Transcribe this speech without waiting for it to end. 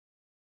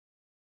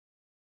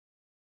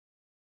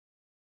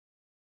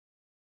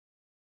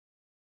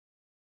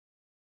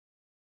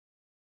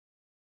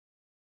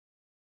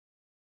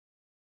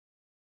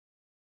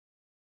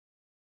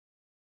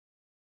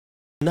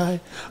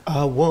Tonight,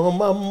 I want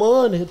my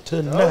money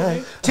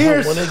tonight.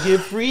 Cheers. I wanna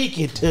get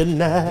freaky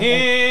tonight.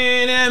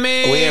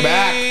 We're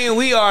back.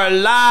 We are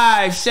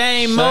live.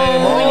 Shame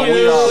on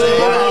you.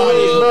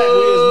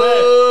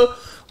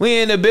 We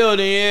in the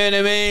building, you know what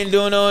I mean?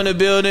 DoKnow in the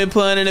building,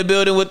 Pun in the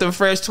building with the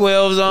fresh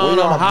 12s on.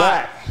 We I'm are hot.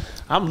 back.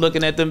 I'm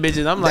looking at them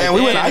bitches. I'm like, Damn,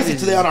 we went icy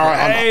today on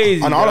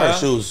all our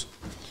shoes.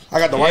 I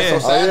got the white Yeah.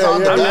 Sands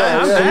on. I'm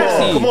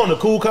nasty. Come on, the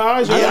cool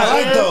guys. Yeah,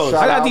 I like those.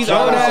 I got these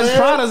old ass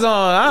Pradas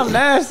on. I'm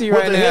nasty With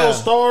right the now. Hell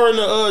Star and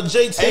the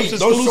J Tips Hey, those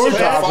exclusive shorts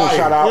hat. are fire. You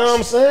know what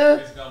I'm saying?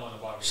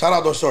 Shout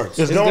out those shorts.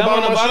 It's gum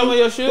on the bottom of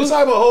your shoe? What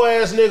type of hoe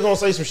ass nigga gonna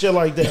say some shit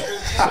like that? A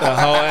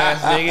hoe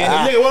ass nigga.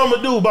 Nigga, what I'm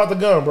gonna do about the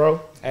gun, bro?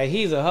 Hey,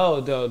 he's a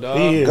hoe though, dog.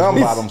 He is. Gum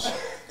bottoms.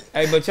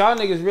 Hey, but y'all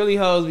niggas really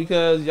hoes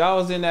because y'all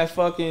was in that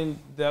fucking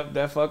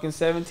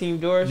 17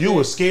 doors. You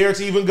was scared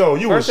to even go.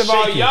 You First was of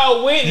all, shaking.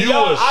 y'all went. You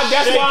Y'all, was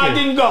that's why I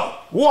shaking. didn't go.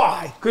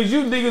 Why? Cause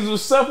you niggas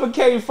was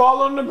suffocating,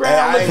 fall on the ground.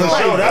 I ain't looking gonna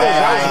crazy. show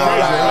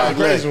that was a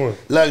crazy one.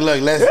 Look,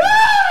 let's.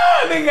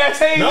 Nigga got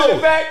changed No, in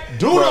the back.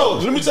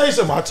 DoKnow, let me tell you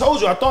something. I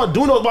told you, I thought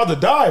DoKnow was about to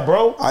die,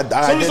 bro. I So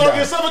he did started die.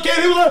 getting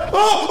suffocated. He was like,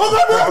 oh,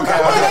 I'm Okay,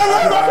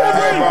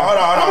 hold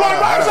on. I'm like,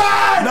 Mercy!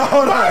 No.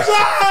 Mercy!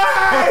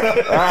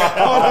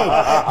 Hold on.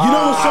 You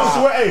know what's so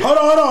swear, hey, Hold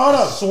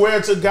on.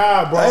 swear to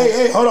God, bro.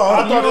 Hey, hold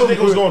on. I thought this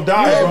nigga was gonna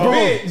die, Hey, bro.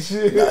 Bitch.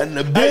 Hey,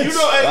 you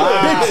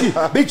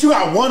know, Bitch, you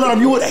got one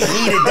arm. You would have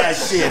hated that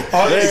shit.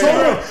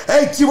 yeah.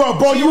 Hey, T-Rell,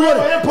 bro, you would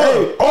have.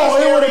 Hey, it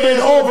would have been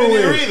over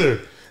with. Either.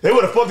 They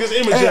would have fucked his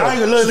image Hey, up. I ain't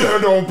gonna let You're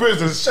no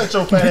business. Shut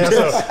your fat ass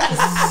up.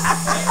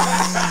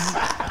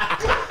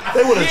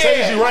 They would have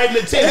changed you right in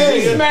the titty,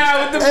 nigga.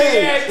 Smile with the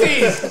big ass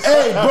teeth.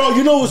 Hey, bro,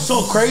 you know what's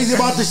so crazy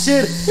about this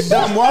shit?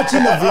 That I'm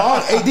watching the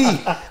vlog,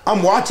 AD.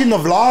 I'm watching the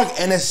vlog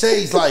and it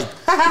says like,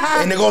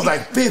 and it goes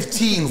like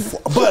 15.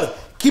 But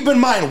keep in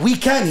mind, we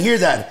can't hear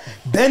that.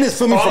 Ben is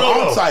filming from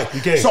outside.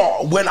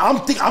 So when I'm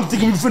thinking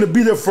we're finna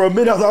be there for a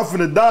minute, I'm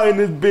finna die in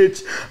this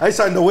bitch. I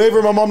signed the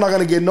waiver. My mom not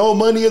gonna get no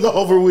money. It's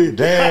over with.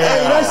 Damn.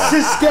 Hey, that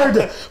shit scared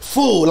the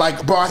fool.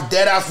 Like, bro, I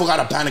dead ass forgot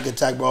a panic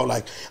attack, bro.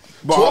 Like,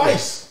 bro,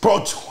 Twice.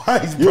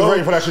 Twice, You bro. was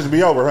ready for that shit to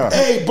be over, huh?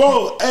 Hey,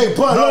 bro. Hey,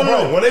 bro. No, No.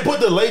 bro. When they put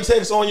the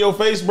latex on your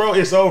face, bro,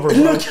 it's over, bro.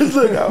 Look.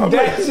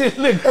 That shit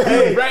look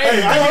Hey,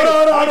 crazy.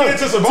 I get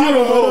into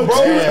survival mode, bro.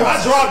 Damn.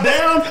 I drop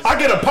down, I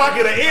get a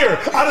pocket of air.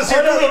 I just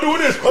hear DoKnow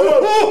doing this.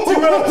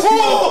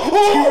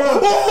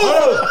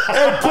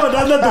 Hey, Pun,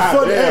 that's not the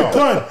funny. Hey,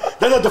 Pun,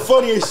 that's not the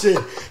funniest shit.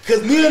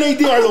 Cause me and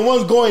AD are the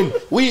ones going.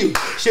 We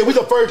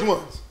the first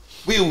ones.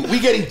 We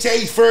getting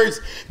tased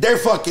first. They're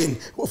fucking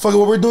what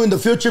we're doing the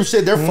field trip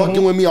shit. They're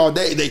fucking with me all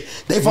day. They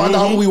found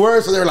out who we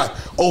were, so they're like,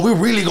 oh, we're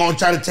really gonna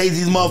try to tase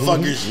these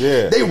motherfuckers.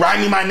 Yeah. They write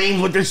me my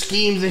names with their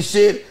schemes and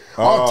shit.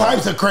 All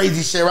types of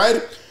crazy shit,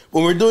 right?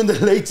 When we're doing the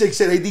latex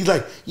shit, AD's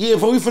like, yeah,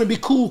 but we finna be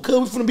cool,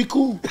 cuz. We finna be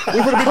cool. We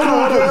finna be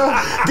cool.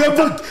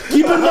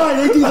 Keep in mind,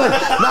 AD's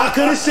like, nah,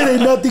 cuz this shit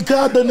ain't nothing, cuz.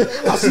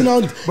 I seen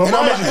on. And I'm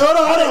like, hold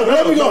on,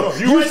 let me go.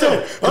 You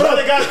said, I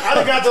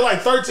done got to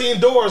like 13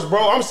 doors,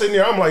 bro. I'm sitting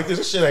there, I'm like,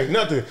 this shit ain't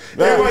nothing.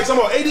 Everybody's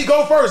talking about, AD,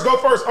 go first.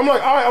 I'm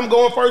like, all right, I'm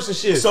going first and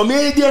shit. So me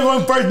and AD are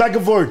going first, back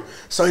and forth.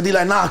 So AD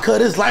like, nah, cuz,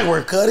 this light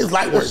work, cuz, this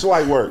light work. It's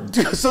light work.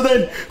 So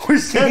then we're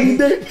standing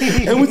there,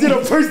 and we see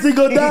the first thing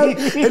go down,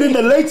 and then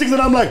the latex,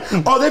 and I'm like,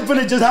 oh, they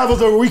finna just have us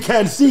where we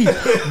can't see.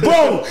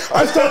 Bro,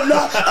 I start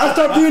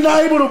being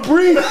not able to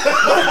breathe. I'm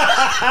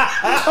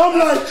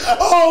like,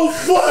 oh,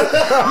 fuck,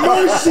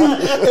 Mercy.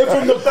 And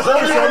from the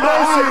corner of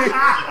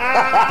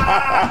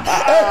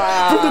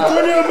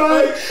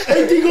my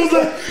AD goes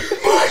like,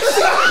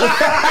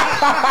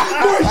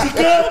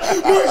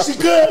 Mercy,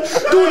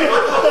 cuz, do it.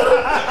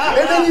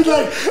 And then he's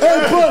like,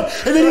 hey, bud.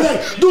 And then he's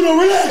like, DoKnow,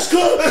 relax, cuz.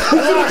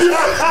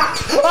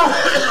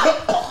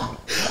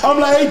 I'm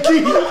like, AD.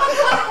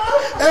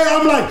 Hey,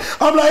 I'm like,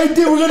 AD,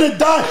 we're gonna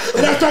die.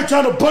 And I start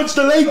trying to punch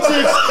the latex.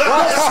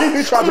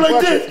 I'm like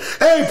this.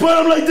 Hey, but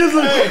I'm like this.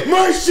 Like,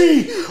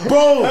 Mercy,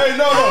 bro. Hey,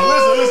 no,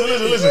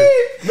 listen.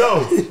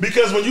 No,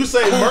 because when you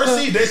say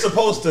mercy, they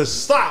supposed to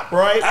stop,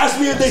 right? Ask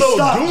me if they so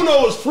stop.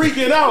 DoKnow is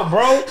freaking out,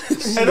 bro.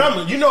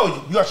 And you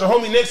got your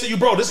homie next to you,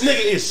 bro. This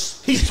nigga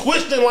he's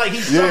twisting like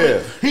he's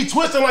he's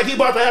twisting like he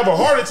about to have a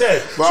heart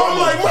attack. Bro, so I'm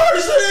like,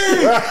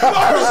 mercy.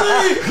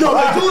 No,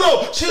 like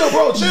DoKnow, chill,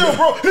 bro.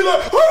 He's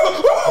like,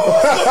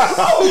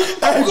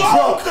 Hey,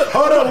 bro,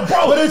 hold on,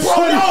 bro. But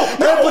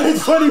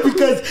it's funny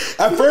because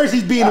at first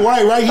he's being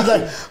white, right? He's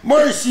like,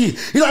 mercy.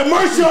 He's like,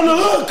 mercy on the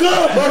hook,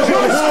 up.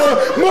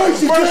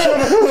 Mercy on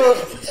the hook. Hey,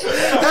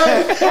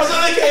 I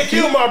said, they can't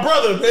kill my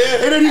brother,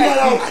 man. And then he got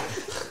out.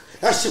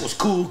 That shit was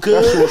cool,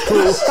 cuz. Hey,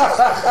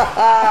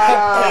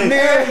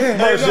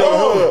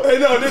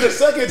 no. Then the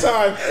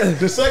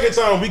second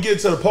time we get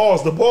to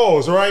the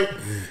balls, right?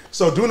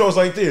 So DoKnow's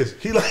like this.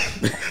 He like,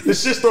 the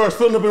shit starts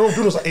filling up in the room.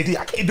 DoKnow's like, AD,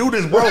 I can't do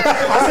this, bro. I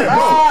said,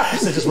 bro. He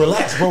said, just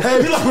relax, bro.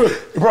 He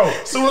like, bro,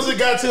 as soon as it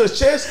got to his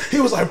chest,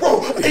 he was like,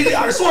 bro, AD,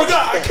 I swear to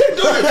God, I can't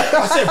do this.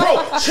 I said,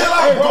 bro, chill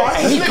out, bro.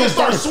 This nigga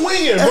start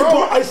swinging,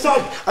 bro. I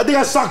think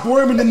I socked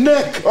Worm in the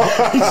neck.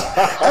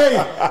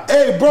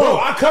 hey, bro.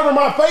 I covered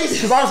my face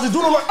because I was just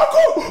doing it like, I'm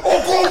cool.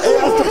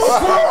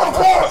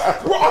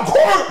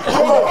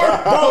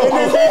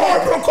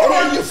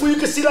 You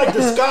can see like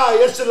the sky.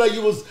 Yesterday, like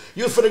you was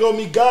finna go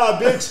meet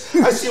God, bitch.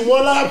 I see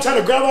one line. I'm trying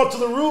to grab onto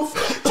the roof,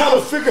 trying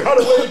to figure out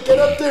a way to get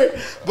up there.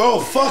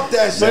 Bro, fuck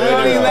that shit. But it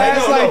only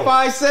lasts like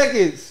 5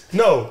 seconds.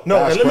 No. And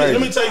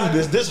let me tell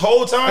you this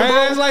whole time, bro. It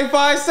lasts like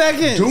 5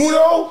 seconds.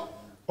 DoKnow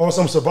on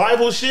some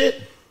survival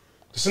shit.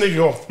 This nigga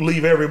gonna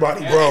leave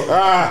everybody, bro.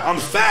 I'm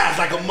fast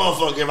like a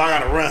motherfucker if I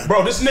gotta run.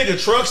 Bro, this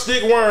nigga truck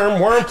stick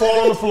Worm fall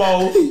on the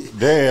floor.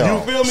 Damn.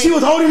 You feel me? She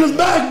was holding us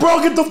back,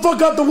 bro. Get the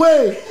fuck out the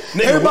way.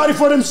 Nigga, everybody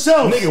for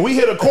themselves. Nigga, we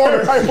hit a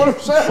corner.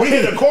 We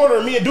hit a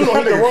corner. Me and DoKnow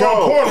hit the wrong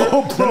corner.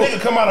 The nigga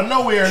come out of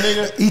nowhere,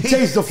 nigga. He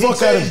chased the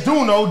fuck out of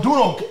DoKnow.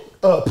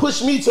 DoKnow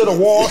pushed me to the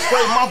wall,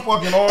 straight my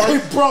fucking arm.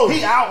 Hey, bro.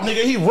 He out,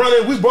 nigga. He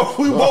running. We both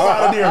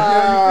out of there.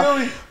 You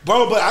feel me?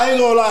 Bro, but I ain't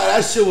gonna lie,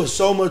 that shit was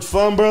so much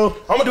fun, bro.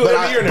 I'm gonna do it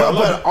every year now.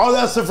 But all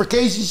that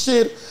suffocation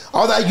shit,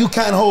 all that you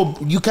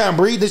can't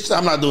breathe, this shit,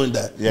 I'm not doing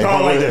that. Yeah, I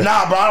don't like that.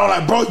 Nah, bro, I don't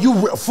like, bro,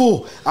 you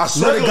fool. I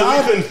swear to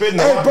God. Couldn't fit in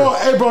the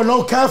hey, bro,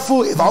 no cap,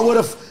 fool. If I would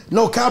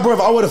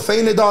have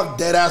fainted, dog,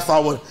 dead ass, I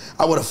would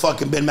have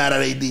fucking been mad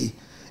at AD. And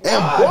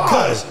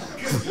because,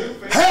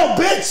 hell,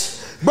 bitch.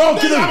 Bro,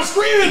 I'm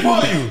screaming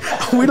for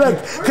you. We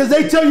like, cause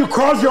they tell you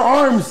cross your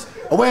arms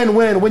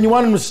when you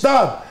want them to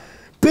stop.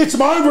 Bitch,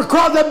 my arms were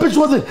crossed. That bitch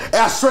wasn't.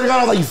 I swear to God,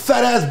 I was like, you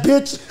fat ass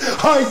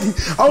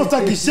bitch. I was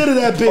talking shit to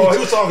that bitch. Oh,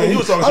 he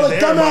was talking. I was like,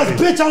 dumbass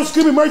bitch. I was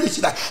screaming mercy.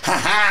 She's like,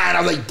 ha ha. And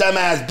I was like,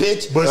 dumbass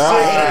bitch. But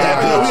I hated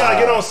that bitch. We gotta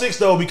get on 6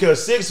 though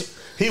because 6.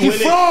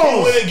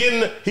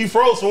 He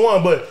froze for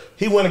one, but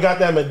he went and got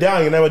that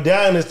medallion. That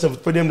medallion is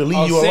for them to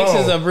leave you alone.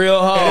 6 is a real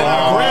hoe.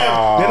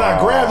 And then I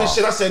grabbed this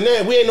shit. I said,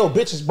 man, we ain't no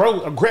bitches,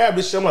 bro. I grabbed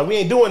this shit. I'm like, we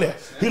ain't doing that.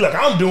 He like,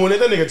 I'm doing it.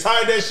 That nigga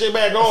tied that shit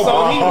back on.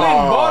 So he went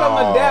and bought a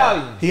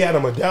medallion. He had a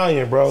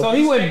medallion, bro. So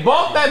he went and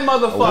bought that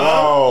motherfucker.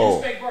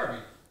 Whoa.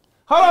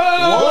 Hold on.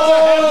 What does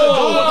that have to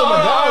do with the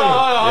medallion?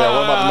 Yeah,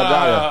 what about the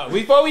medallion?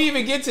 Before we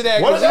even get to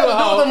that, What does that have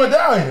to do with the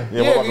medallion?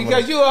 Yeah,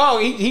 because you a hoe.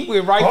 He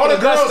went right All for the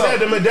the girls gusto. had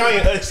the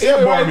medallion He except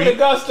went right Barbie. for the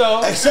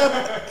gusto. Except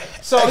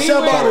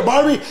went-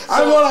 Barbie.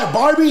 I ain't gonna lie,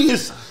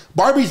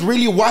 Barbie's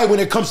really white when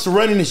it comes to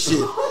running and shit.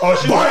 Oh,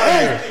 she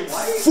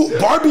was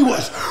Barbie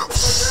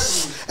was.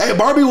 Hey,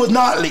 Barbie was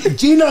not. Like,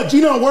 Gina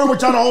and Worm were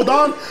trying to hold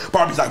on.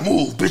 Barbie's like,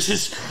 move,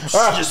 bitches.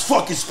 Just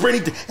fucking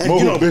sprinting. And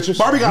move, bitches.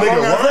 Barbie got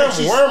long ass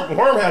hair.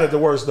 Worm had it the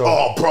worst though.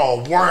 Oh,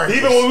 bro, Worm.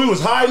 Even when we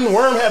was hiding,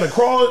 Worm had to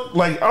crawl.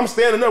 Like I'm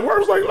standing up.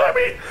 Worm's like, let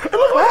me.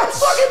 Look like a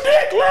fucking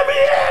dick. Let me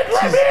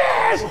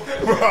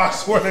in. Bro, I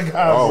swear to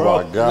God, Oh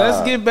bro. my God.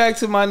 Let's get back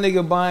to my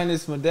nigga buying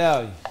this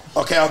medallion.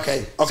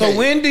 Okay. So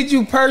when did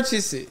you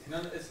purchase it? No,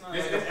 it's not.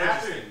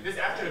 This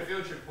after the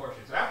field trip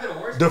portion. So after the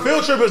worst. The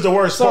field trip is the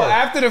worst So part.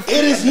 after the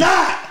It is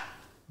not.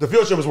 The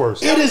field trip is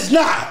worse. It is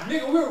not.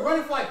 Nigga, we were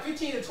running for like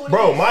 15 to 20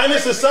 Bro, minutes.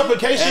 minus the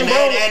suffocation, And, bro.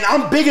 and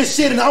I'm big as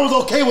shit, and I was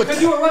okay with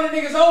Because you that. were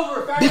running niggas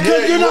over.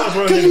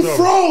 Because you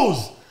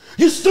froze.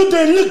 You stood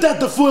there and looked at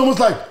the fool and was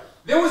like,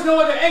 There was no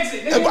other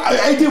exit.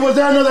 Nigga. was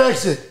there another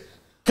exit?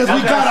 Because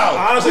we got out.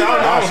 Honestly, I don't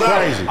know.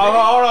 That's crazy.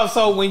 Hold on.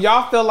 So when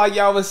y'all felt like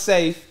y'all was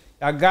safe,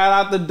 y'all got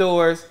out the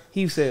doors.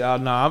 He said, "Oh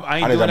no, I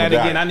ain't need doing that that again.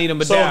 medallion. I need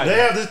a So medallion." they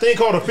have this thing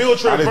called a field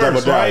trip I need that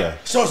first, medallion.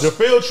 right? So the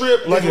field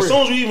trip, like as real.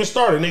 soon as we even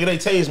started, nigga, they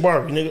tased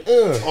Barbie, nigga.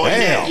 Oh,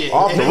 Damn. yeah.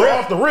 Off And the they rip.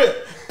 off the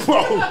rip.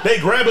 Bro, they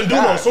grabbing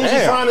DoKnow. As soon as he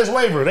Damn. signed his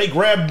waiver, they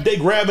grabbing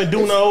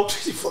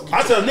DoKnow.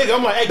 I tell the nigga,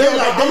 I'm like, hey,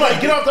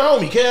 get off the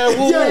homie,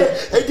 Kev. Yeah.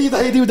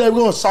 Hey, we're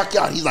gonna suck you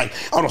out. He's like,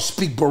 I don't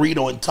speak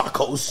burrito and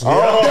tacos.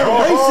 Oh. They're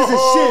racist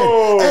and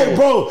shit. Hey,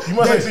 bro. You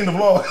must have seen the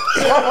vlog.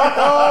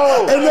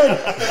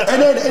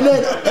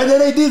 And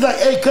then AD's like,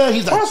 hey, cuz.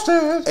 He's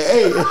like,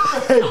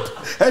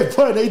 hey,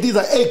 pun. AD's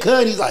like, hey,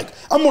 cuz. He's like,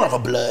 I'm more of a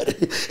blood.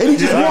 And he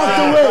just walked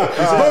away.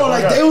 Bro,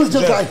 like, they was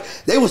just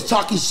like, they was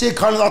talking shit,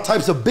 calling all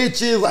types of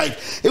bitches. Like,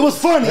 it was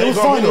funny. It was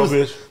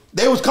funny.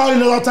 They was calling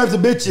us all types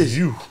of bitches.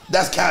 You.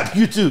 That's cap.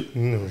 You too.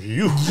 No,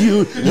 you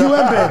and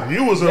Ben.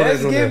 You was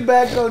Let's get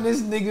back on this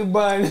nigga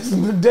buying this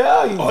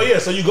medallion. Oh yeah,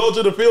 so you go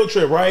to the field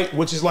trip, right?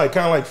 Which is like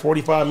kind of like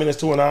 45 minutes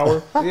to an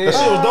hour. That shit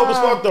was dope as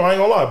fuck though, I ain't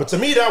gonna lie. But to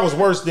me, that was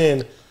worse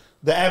than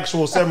the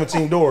actual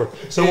 17 door.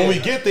 So when we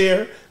get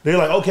there, they're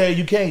like, okay,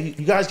 you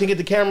guys can get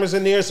the cameras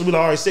in there. So we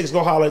like, all right, 6,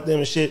 go holler at them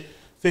and shit,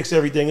 fix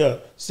everything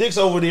up. 6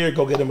 over there,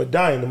 go get a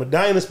medallion. The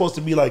medallion is supposed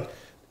to be like,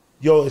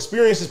 your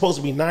experience is supposed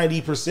to be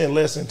 90%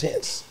 less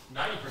intense. 90%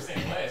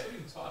 less? What are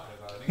you talking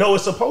about? Nigga? No,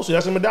 it's supposed to.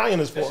 That's what a medallion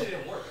is for. That shit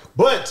didn't work.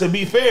 But to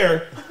be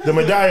fair, the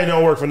medallion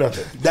don't work for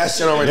nothing. That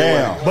shit already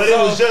Damn. worked. But it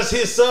was just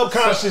his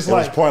subconscious, It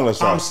was like,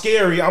 pointless, I'm huh?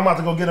 scary. I'm about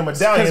to go get a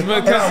medallion. And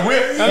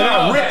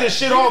I ripped this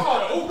shit You off.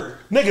 called an Uber.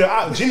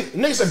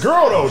 Nigga's a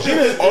girl though. Gina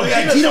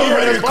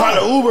ready to call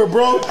an Uber,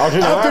 bro.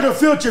 After the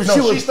field trip,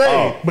 she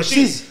stayed. But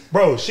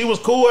she was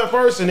cool at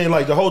first, and then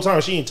like the whole time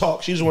she didn't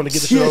talk. She just wanted to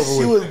get the shit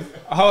over with.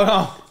 Hold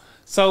on.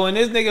 So when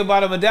this nigga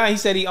bought a medallion, he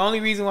said the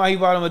only reason why he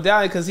bought a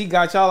medallion because he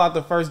got y'all out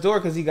the first door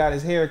because he got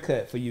his hair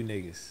cut for you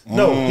niggas.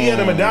 No, he had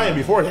a medallion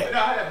before that. No,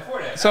 I had it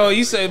before that. So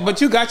you said, but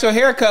you got your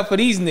hair cut for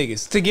these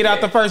niggas to get out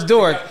the first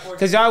door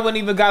because y'all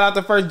wouldn't even got out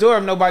the first door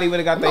if nobody would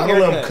have got their hair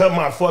cut. Let him cut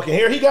my fucking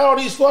hair. He got all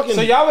these fucking. So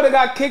y'all would have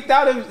got kicked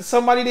out if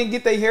somebody didn't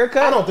get their hair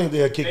cut? I don't think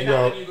they'll kick you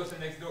out. You go to the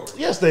next door.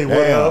 Yes, they would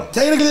have.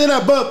 Technically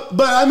not, but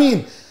I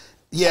mean,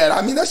 yeah,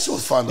 I mean that shit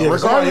was fun though. Yeah,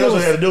 somebody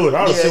else had to do it.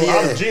 I would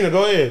have Gina,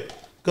 go ahead.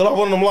 Cut off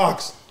one of them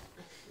locks.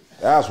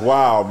 That's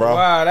wild, bro.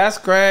 Wow, that's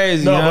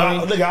crazy. No,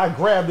 but nigga, I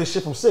grabbed this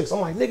shit from 6.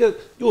 I'm like, nigga,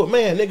 you a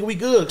man, nigga, we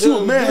good. You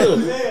a man.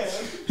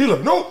 He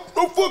like, no,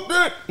 fuck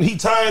that. He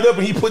tied up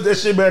and he put that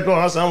shit back on.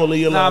 I said, I'm gonna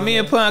leave you alone. Nah, me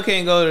and Pun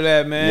can't go to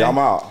that, man. Yeah, I'm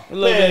out.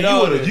 Man,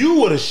 you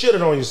would have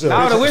shitted on yourself.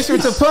 I would have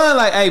whispered to Pun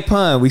like, hey,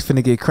 Pun, we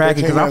finna get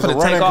cracking because I'm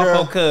finna take off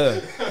on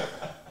Cuz.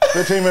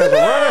 15 minutes of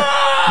running?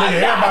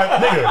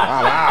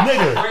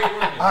 Nigga,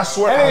 I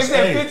swear.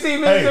 Hey,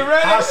 15 minutes of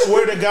running? I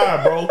swear to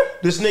God, bro.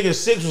 This nigga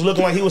 6 was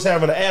looking like he was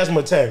having an asthma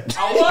attack.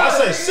 I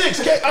said, 6,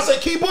 I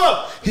said, keep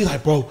up. He's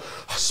like, bro,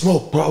 I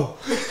smoke, bro.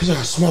 He's like,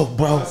 I smoke,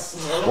 bro.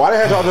 Why the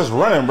hell y'all just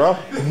running, bro?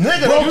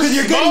 Nigga, bro, because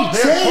you're getting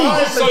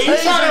changed. So you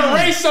trying to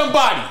erase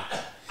somebody.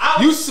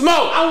 You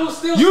smoke. I will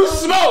still You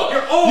smoke.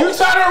 You're old. You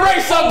trying to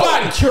erase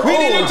somebody. We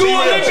need to do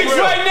Olympics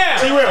right now.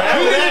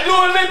 We need to do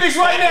Olympics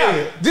right now.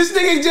 This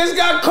nigga just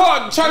got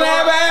caught trying to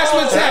have an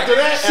asthma attack.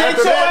 Shut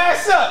your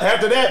ass up.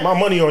 After that, my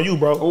money on you,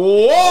 bro.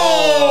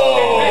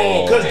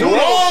 Whoa. Because me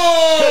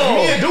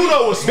and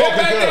DoKnow was smoking. Bet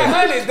back that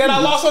 100 that I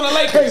lost on the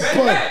Lakers.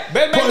 Bet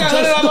back that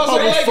 100 I lost on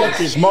the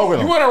Lakers. Smoking.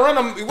 You want to run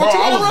them? What you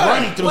want to run?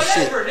 Running through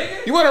shit.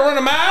 Nigga. You want to run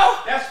a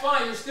mile? That's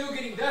fine. You're still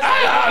getting dusty.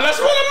 Let's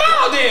run a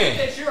mile then.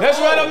 Let's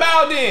run a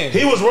mile then.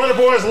 He was running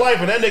for his life,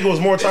 and that nigga was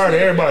more tired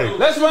than everybody.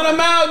 Let's run a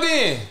mile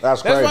then.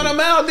 That's crazy. Let's run a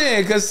mile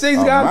then, because 6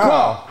 got mile.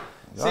 caught.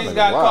 Y'all 6 niggas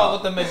got wild. caught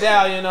with the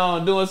medallion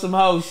on, doing some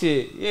hoe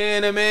shit. You know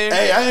what I mean?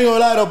 Hey, I ain't gonna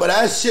lie though, but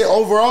that shit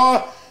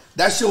overall,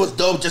 that shit was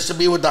dope just to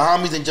be with the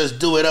homies and just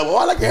do it up. Oh,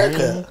 I like your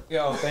haircut.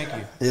 Yo, thank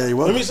you. Yeah, you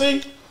Let will. me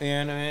see. You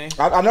know what I mean?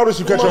 I noticed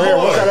you cut your hair.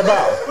 What's that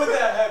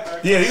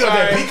about? Yeah, you got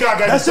that peacock at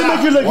the That's to top.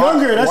 make you look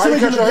younger. That's Why to you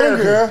make you cut look your hair,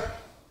 younger. cuz?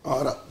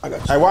 Oh, no, I got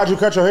you. Hey, why'd you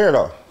cut your hair,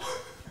 though?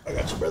 I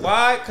got you, brother.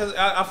 Why? Because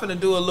I finna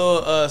do a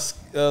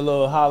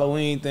little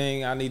Halloween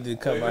thing. I need to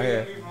cut my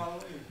hair.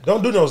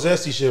 Don't do no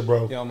zesty shit,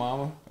 bro. Yo,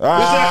 mama.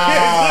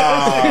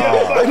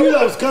 I knew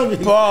that was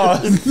coming.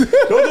 Pause.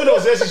 Don't do no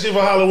zesty shit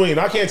for Halloween.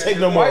 I can't take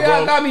no more, Why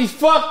y'all bro. got me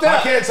fucked I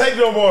up? can't take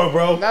no more,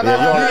 bro. Nah, You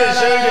didn't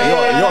shave your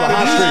head. You're on a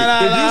hot streak.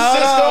 If you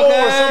Cisco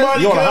or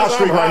somebody, You're on a hot cuz,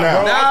 streak I'm right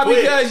now. bro. Nah, I quit.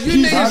 because you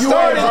niggas You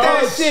started are, that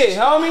bro. shit,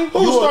 homie.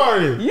 Who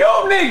started? You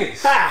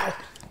niggas. How?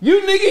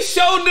 You niggas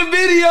showed the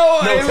video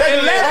and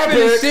laughed at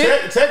the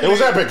shit. It was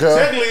epic, cuz.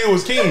 Technically, it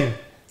was King.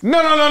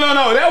 No.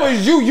 That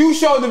was you. You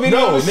showed the video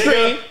No, on the stream.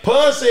 nigga.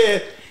 Pun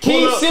said.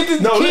 King sent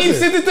it to Pun. King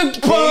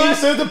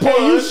sent the Pun.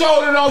 And you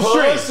showed it on Pun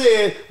stream.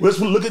 said, let's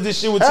look at this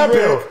shit with Epic.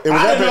 T-Rell. It was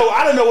I epic.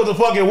 didn't know what the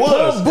fuck it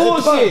was. Pun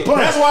bullshit.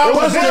 That's why I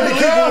was there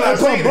because I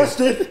seen it.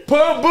 busted.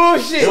 Pun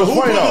bullshit. It was Who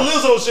funny, put the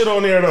though. Lizzo shit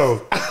on there,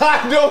 though?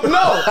 I don't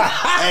know.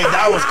 Hey,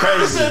 that was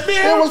crazy.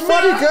 It was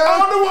funny, cuz.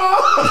 on the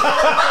wall.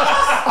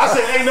 I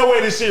said, ain't no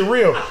way this shit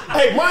real.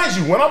 Hey, mind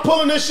you, when I'm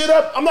pulling this shit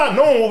up, I'm not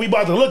knowing what we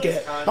about to look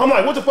at. I'm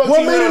like, what the fuck?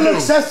 What made T-Rell it look do?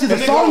 sexy? The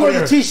That nigga song over or the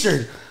there.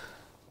 t-shirt?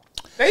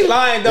 They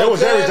lying though. It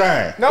was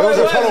everything. No, it was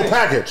a total wasn't.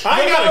 package.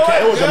 I ain't got a No,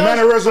 cap. It was the cuz. I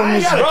mannerisms,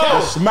 ain't got a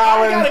cap. the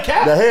smiling, I ain't got a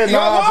cap. the head Yo,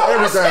 nods, I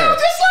everything. sound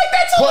just like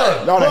that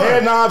too. No, the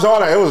head nods, all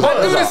that. It was. I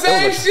do the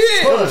same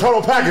shit. It was a total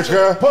package,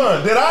 cuz.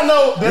 Pun, did I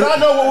know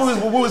what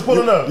we was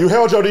pulling up? You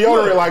held your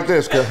deodorant like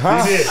this, cuz.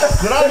 Huh? Did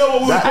I know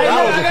what we was Hey,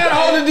 pulling look, up? I gotta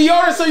hold the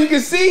deodorant so you can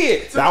see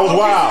it. That was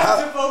wild.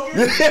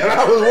 Yeah,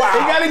 that was You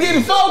wild. gotta get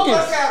in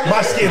focus.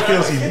 My skin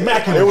feels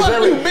immaculate. It was Fuck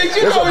every. you, bitch.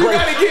 You it's know a you great-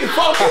 gotta get in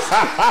focus.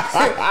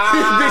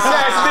 Bitch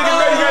ass nigga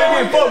know you gotta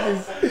get in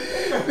focus.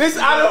 This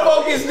out of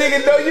focus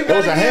nigga know you It gotta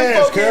was the get in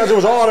hands, focus. cuz. It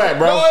was all that, No,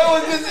 bro. it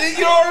was just,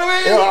 you know what I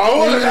mean? It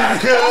wasn't that,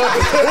 cuz.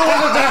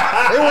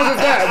 It wasn't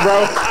that, bro.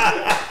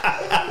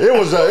 It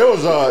was yeah.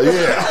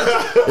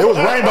 It was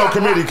Rainbow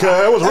Committee, cuz.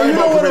 It was You know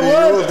Rainbow what it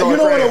Committee. was? You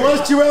know what it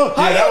was, T-Rell?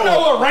 How y'all know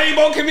what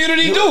Rainbow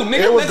Community do,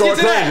 nigga? It was Let's get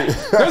to going that.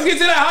 crazy. Let's get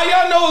to that. How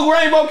y'all know what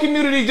Rainbow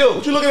Community do?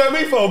 What you looking at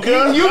me for,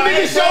 cuz? You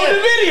niggas showed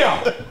the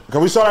video.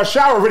 Cause we saw that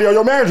shower video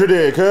your manager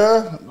did,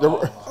 cuz.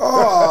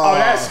 Oh,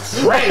 that's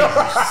crazy.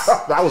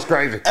 That was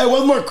crazy. Hey,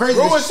 what's more crazy?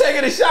 Who was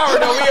taking a shower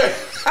though?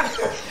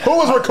 Who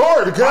was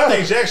recording, cuz? I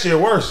think Jack shit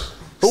worse.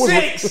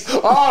 Six.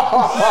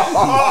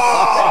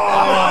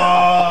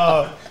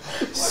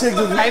 Six.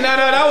 Hey, no,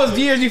 that was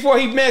years before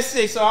he met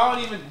Six, so I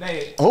don't even.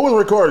 Hey. Who was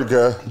recording,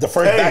 cuz? The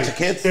first batch of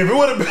kids. If it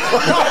would have been,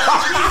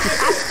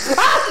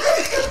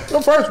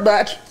 The first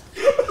batch.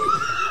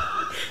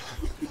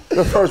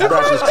 The first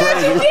batch is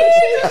crazy.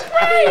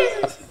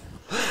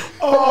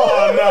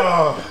 Oh,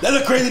 no. That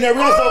look crazy. That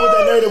real stuff with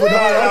that narrative. With No,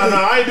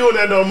 I ain't doing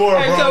that no more,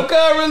 Hey, bro. so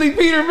Cub really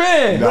Peter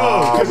Pan.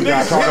 No, because we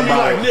gotta niggas talk hit me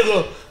about like,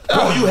 nigga,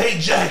 bro, you hate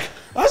Jack.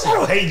 I said, I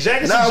don't hate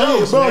Jack. It's a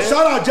joke, bro, man.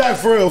 shout out Jack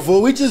for real,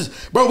 fool. We just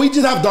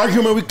have dark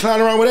humor. We clown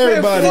around with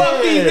everybody. Man,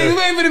 fuck these niggas.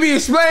 We ain't finna be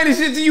explaining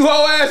shit to you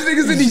whole ass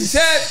niggas in these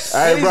chats.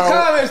 Hey, in these bro.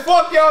 comments.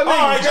 Fuck y'all niggas.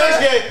 All right, Jack's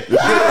gay.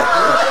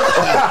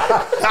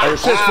 Hey,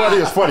 shit's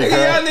funny as funny, Nigga,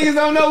 y'all man. niggas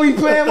don't know we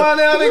playing by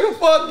now, nigga.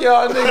 Fuck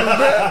y'all niggas,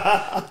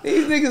 bro.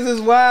 These niggas is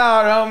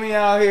wild, homie,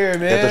 out here,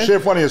 man. If the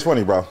shit funny is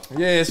funny, bro.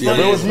 Yeah, it's If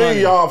funny. it was it's me,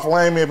 funny. y'all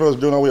flame me. If it was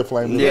DoKnow, we'd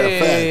flame me. Yeah,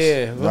 facts.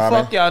 yeah. Know But what I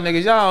fuck y'all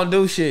niggas. Y'all don't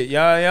do shit.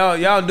 Y'all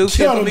don't do shit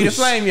Y'all for don't me do to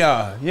flame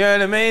y'all. You know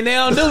what I mean? They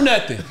don't do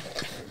nothing.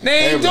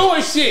 They ain't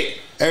doing shit.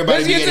 Everybody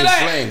Let's be get to getting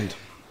that. flamed.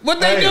 What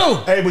they Hey, do?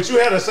 hey, but you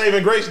had a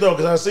saving grace though,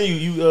 because I seen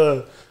you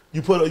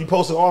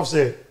posted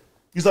Offset.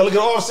 You start looking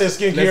at Offset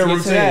skincare Let's get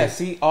routine. to that.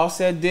 See,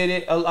 Offset did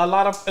it. A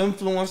lot of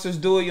influencers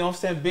do it. You know what I'm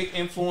saying? Big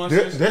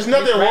influencers. There's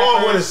nothing big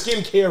wrong with a rappers.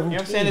 skincare routine. You know what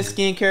I'm saying? The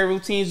skincare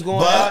routines going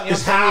But out. You know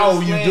It's what I'm how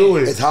saying? you do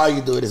it. It's how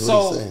you do it. Is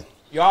what he's So, saying.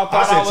 y'all I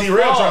thought I said was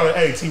T-Rell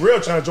flawed. T-Rell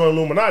trying to join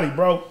Illuminati,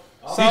 bro. He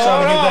trying to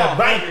hold get that on.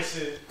 bank.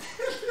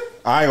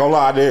 I ain't gonna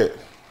lie, I did.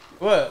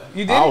 What?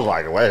 You did? I was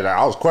like, wait,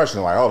 I was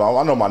questioning, like, hold on,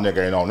 I know my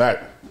nigga ain't on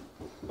that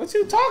What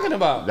you talking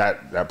about?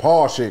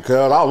 Paul shit, cuz.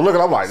 I was looking,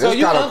 I'm like, So this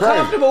you kind of crazy.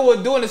 uncomfortable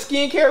with doing the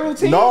skincare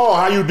routine? No,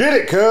 how you did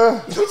it, cuz.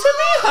 What you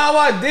mean how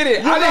I did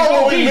it? I know didn't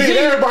go what we BG. mean.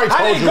 Everybody I told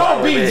didn't you go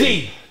how we BG.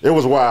 did. It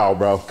was wild,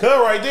 bro.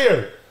 Cut right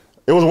there.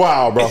 It was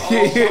wild, bro.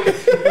 BG.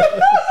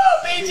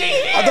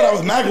 I thought I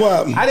was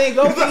Magwab. I didn't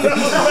go BG.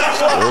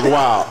 It was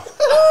wild.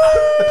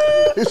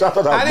 I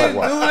thought I that didn't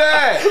was do wild.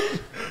 that.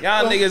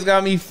 Y'all niggas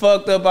got me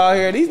fucked up out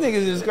here. These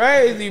niggas is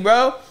crazy,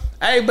 bro.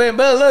 Hey, but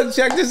look,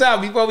 check this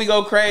out before we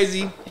go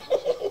crazy.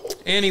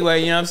 Anyway,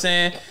 you know what I'm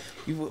saying?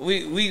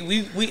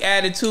 We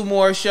added 2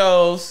 more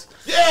shows.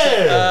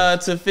 Yeah.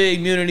 To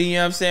FIGGMUNITY, you know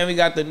what I'm saying? We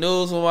got the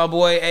news with my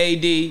boy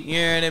AD, you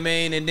know what I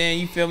mean? And then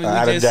you feel me?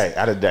 Out of day.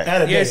 Add a You know what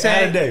I'm day.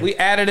 saying? We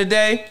added a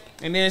day,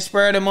 and then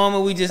spur of the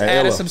moment, we just added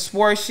hello. some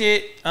sports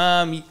shit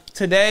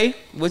today,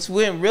 which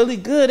went really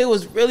good. It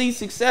was really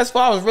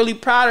successful. I was really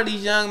proud of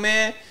these young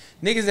men.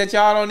 Niggas that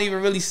y'all don't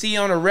even really see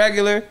on a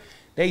regular.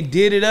 They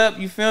did it up,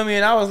 you feel me?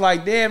 And I was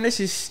like, damn, this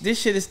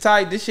shit is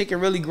tight. This shit can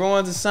really grow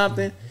into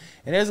something.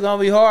 And it's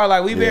gonna be hard.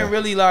 Like, we've been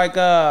really like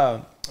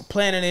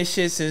planning this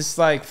shit since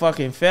like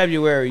fucking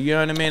February. You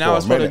know what I mean? I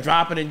was supposed to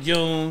drop it in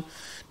June,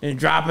 then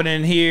drop it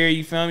in here.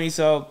 You feel me?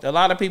 So a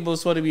lot of people are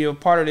supposed to be a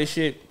part of this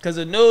shit because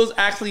the news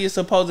actually is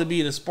supposed to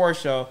be the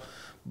sports show,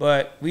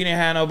 but we didn't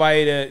have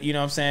nobody to, you know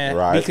what I'm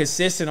saying, be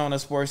consistent on the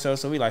sports show.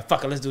 So we like,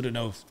 fuck it, let's do the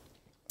news.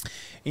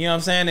 You know what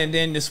I'm saying? And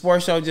then the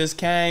sports show just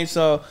came.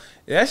 So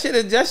that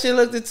shit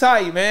looked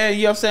tight, man. You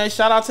know what I'm saying?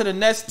 Shout out to the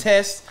next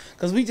test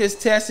because we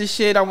just tested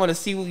shit. I want to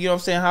see, you know what I'm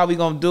saying, how we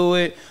gonna do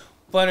it.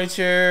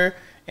 Furniture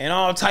and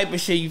all type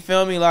of shit, you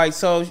feel me? Like,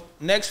 so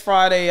next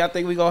Friday, I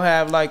think we gonna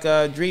have like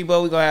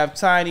Drebo, we gonna have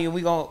Tiny, and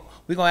we gonna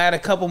add a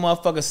couple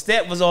motherfuckers.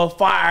 Step was on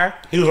fire.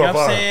 He was you on know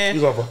what I'm fire. saying?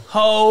 He was on fire.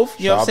 Hove,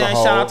 you know what I'm saying?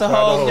 Shout out to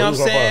Hove, you know what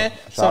I'm saying?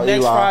 So Shout out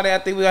next Eli. Friday, I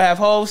think we gonna have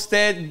Hove,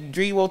 Step,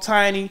 Drebo,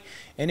 Tiny,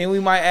 and then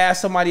we might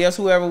ask somebody else,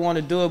 whoever want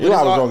to do it. But Eli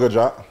it's was all, doing a good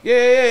job.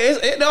 yeah.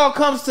 It all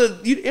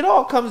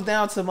comes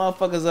down to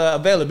motherfuckers'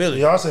 availability.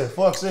 Y'all said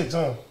fuck 6,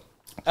 huh?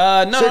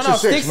 No, 6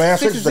 is 6, man.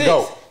 6 is the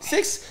GOAT.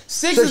 Six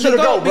Six is the is the GOAT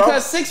GOAT, bro.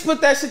 because 6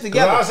 put that shit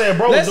together. I said,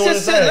 bro, was doing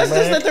his thing, let's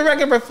just man. let the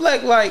record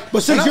reflect. Like,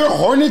 But since you're a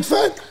Hornets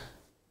fan,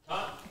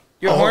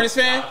 you're a Hornets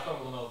fan.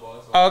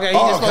 Okay, he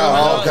just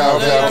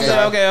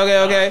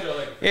okay.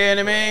 You know what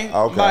I mean?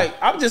 Okay. Like,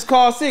 I'm just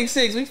called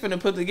 6'6". We finna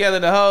put together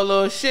the whole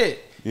little shit.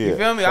 You Yeah,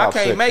 feel me? shout I out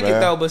can't 6, make man. it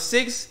though, but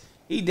 6.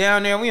 He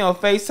down there, we on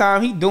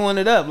FaceTime, he doing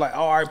it up. Like,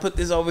 all right, put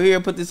this over here,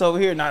 put this over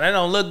here. Nah, that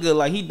don't look good.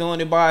 Like, he doing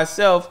it by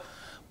himself.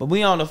 But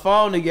we on the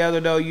phone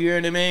together, though, you know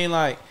what I mean?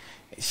 Like,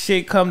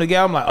 shit come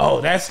together. I'm like, oh,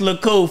 that's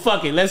look cool.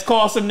 Fuck it. Let's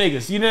call some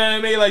niggas. You know what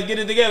I mean? Like, get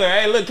it together.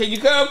 Hey, look, can you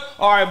come?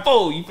 All right,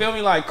 fool. You feel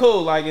me? Like,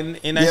 cool. Like, and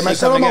that yeah, shit man. Shout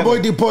come out my together.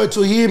 boy D-Poet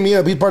too. He hit me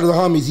up. He's part of the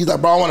homies. He's like,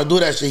 bro, I want to do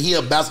that shit. He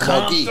a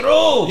basketball Come key. through.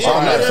 So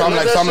I'm like, I'm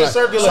Let that shit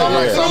circulate.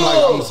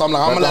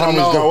 gonna let him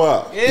know. Go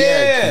up.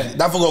 Yeah.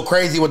 That fool go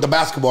crazy with the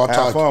basketball Have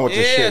talk. fun with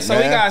this Yeah, shit, so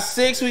man. we got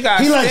 6, we got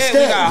He likes Steph, we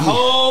Steph. got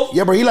Hove.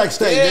 Yeah, bro, he likes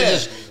Steph. Yeah. They're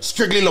just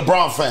strictly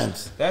LeBron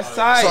fans. That's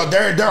tight. So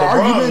their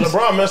arguments.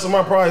 LeBron messed up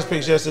my prize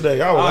picks yesterday.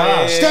 I was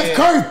high. yeah. Steph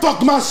Curry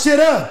fucked my shit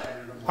up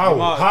I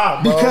was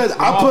hot, bro. because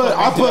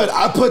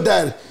I put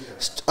that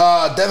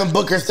Devin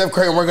Booker, Steph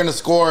Curry, we're gonna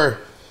score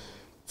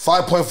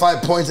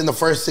 5.5 points in the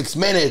first 6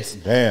 minutes.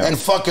 Damn. And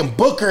fucking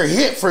Booker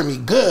hit for me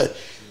good.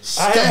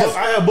 I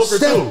had Booker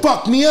Steph too.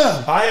 fucked me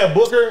up. I had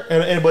Booker,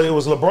 but it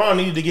was LeBron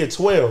needed to get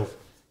 12.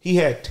 He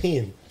had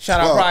 10. Shout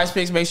out Prize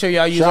Picks. Make sure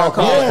y'all use our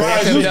code.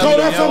 Use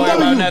code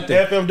FMW.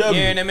 FMW. You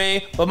know what I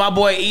mean? But my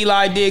boy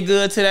Eli did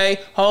good today.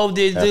 Hove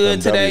did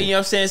good today. You know what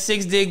I'm saying?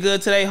 Six did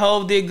good today.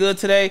 Hove did good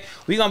today.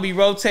 We gonna be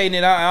rotating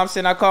it. I'm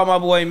saying I called my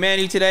boy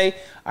Manny today.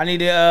 I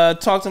need to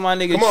talk to my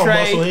nigga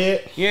Trey.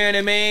 You know what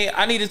I mean?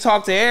 I need to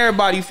talk to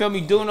everybody. You feel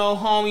me? DoKnow,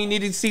 homie. You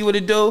need to see what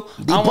it do.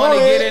 I want to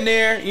get in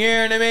there. You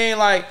know what I mean?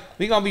 Like,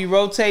 we gonna be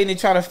rotating and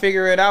trying to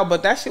figure it out.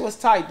 But that shit was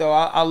tight though.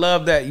 I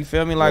love that. You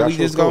feel me? Like, we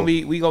just gonna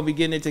be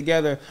getting it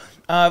together.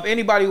 If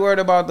anybody worried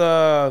about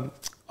the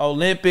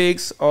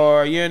Olympics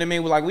or, you know what I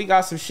mean, like, we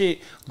got some shit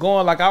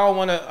going. Like, I don't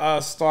want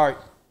to start.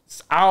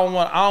 I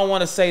don't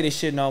want to say this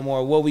shit no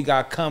more. What we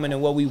got coming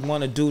and what we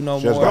want to do no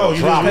more. Bro, we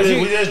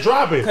just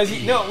drop it. Cause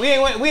we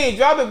ain't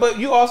drop it. But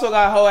you also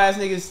got whole ass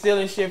niggas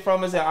stealing shit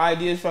from us and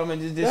ideas from us.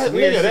 Just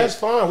weird shit. That's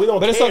fine. We don't.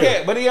 But it's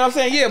okay. But you know what I'm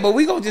saying? Yeah. But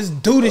we gonna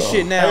just do this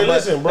shit now. Hey,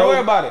 listen, bro. Don't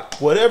worry about it.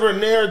 Whatever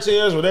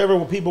narratives,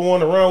 whatever people want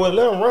to run with,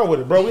 let them run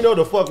with it, bro. We know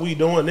the fuck we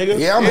doing, nigga.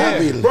 Yeah, I'm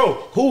happy, bro.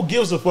 Who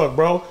gives a fuck,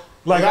 bro?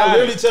 Like, I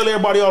literally tell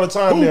everybody all the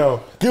time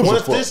now,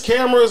 once this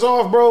camera is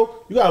off, bro,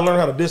 you gotta learn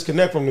how to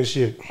disconnect from this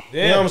shit.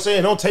 Yeah. You know what I'm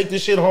saying? Don't take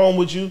this shit home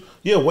with you.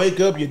 You wake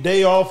up, your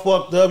day all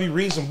fucked up, you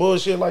read some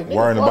bullshit like,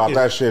 worrying about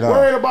that shit, huh?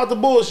 Worrying about the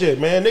bullshit,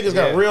 man. Niggas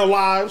got real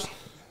lives.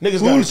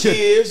 Niggas got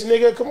kids,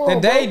 nigga. Come on, the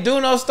day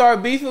DoKnow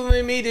start beefing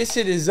with me, this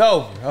shit is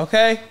over,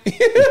 okay?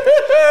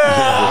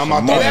 I'm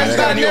out there. That's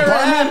not never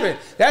happened.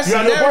 That's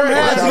never happened.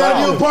 That's got a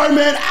new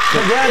apartment.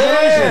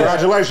 Congratulations.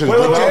 Congratulations.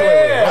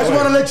 I just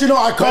want to let you know,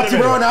 I called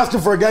T-Rell and asked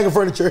him for a gang of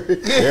furniture.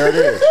 There it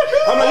is.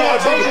 I'm like, yeah, I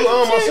told you,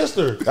 my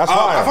sister. That's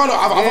fine. I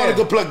found a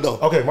good plug, though.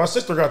 Okay, my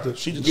sister got the,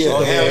 she just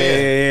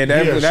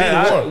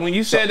Yeah. When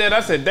you said that,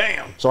 I said,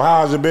 damn. So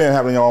how has it been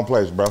having your own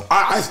place, bro? Wait,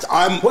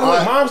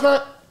 mom's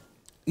not?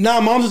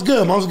 Nah, mom's is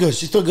good. Mom's good.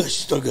 She's still good.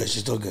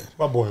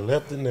 My boy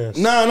left the nest.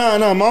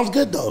 No. Mom's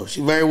good, though.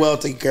 She's very well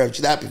taken care of.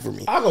 She's happy for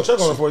me. I'll go check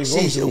on her for you.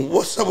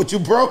 What's up with you,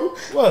 bro?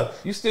 What?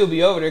 You still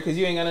be over there because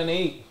you ain't got nothing to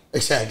eat.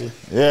 Exactly.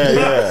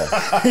 Yeah.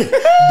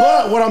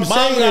 But what I'm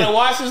saying is, gotta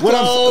wash his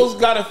clothes,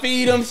 gotta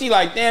feed him. She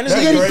like, damn, this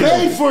is getting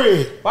paid for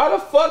it. Why the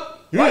fuck?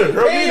 You need a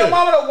girl. Paying your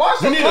mama to wash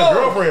her clothes? You need a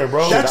girlfriend,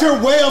 bro. That's your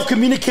way of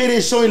communicating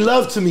and showing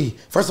love to me.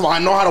 First of all, I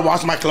know how to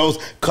wash my clothes.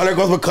 Color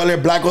goes with color,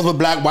 black goes with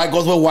black, white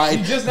goes with white.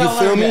 You just now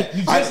learned that.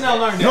 You just now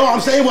learned that. No, I'm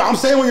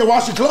saying when you're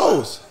washing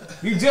clothes.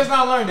 You just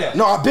now learned that.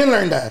 No, I've been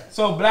learned that.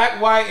 So black,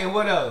 white, and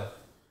what else?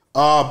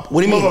 What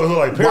do you mean?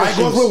 Like white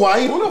goes with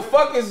white. Who the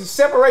fuck is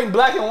separating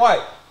black and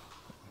white?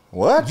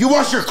 What? You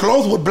wash your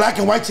clothes with black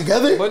and white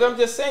together? But I'm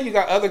just saying, you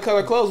got other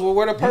color clothes. Well,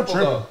 where the purple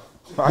go?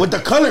 With the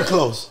color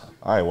clothes.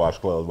 I ain't washed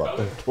clothes about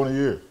 20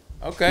 years.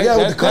 Okay. Yeah,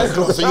 with the color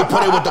clothes. So you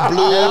put it with the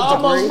blue, it the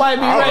almost green. might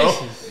be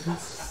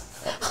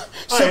racist.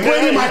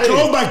 Separating my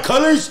clothes by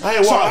colors. I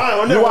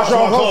never wash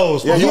my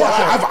clothes. Yeah,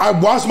 I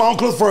washed my own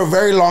clothes for a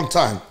very long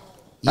time.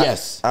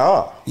 Yes.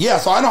 Yeah,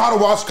 so I know how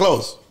to wash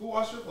clothes. Who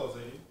washed your clothes,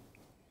 AD?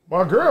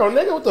 My girl,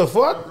 nigga, what the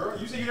fuck? Girl,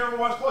 you said you never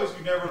washed clothes.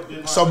 You never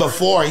did. So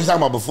before, he's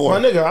talking about before.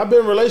 My nigga, I've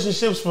been in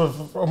relationships for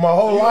my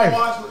whole life.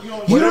 You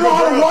don't know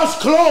how to wash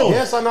clothes.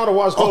 Yes, I know how to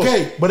wash clothes.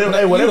 Okay, but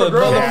whatever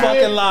girl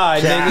motherfucking lie,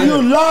 nigga.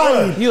 You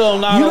lied. You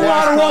don't know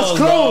how to wash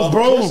clothes,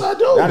 bro. Yes, I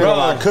do. Y'all don't know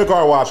how to cook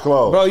or wash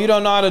clothes. Bro, you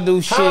don't know how to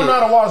do shit. I don't know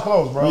how to wash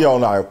clothes, bro. You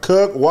don't know how to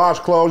cook, wash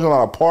clothes. You don't know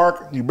how to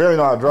park. You barely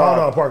know how to drive. I don't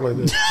know how to park like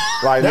this.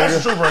 Like, that's nigga.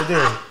 the truth right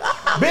there.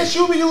 Bitch,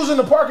 you be using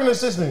the parking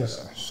assistance.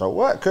 So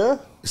what, cuz?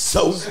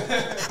 So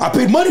I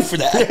paid money for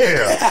that.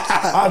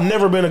 Yeah. I've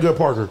never been a good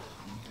parker.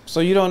 So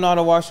you don't know how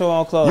to wash your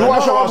own clothes? You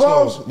wash your own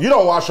clothes? You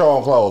don't wash your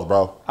own clothes,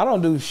 bro. I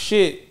don't do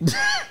shit.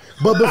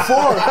 But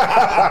before,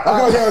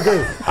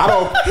 okay.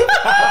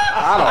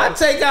 I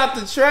take out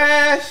the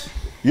trash.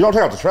 You don't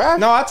take out the trash?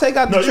 No, I take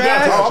out the trash. You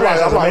gotta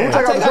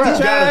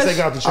take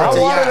out the trash.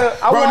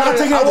 Bro, not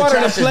taking out the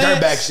trash is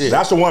dirtbag shit.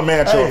 That's the one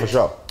man show for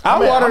sure. I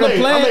water the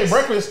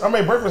plants. I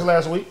made breakfast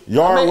last week.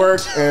 Yard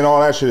work and all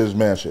that shit is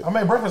man shit. I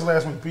made breakfast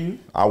last week, P.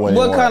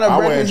 What kind of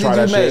breakfast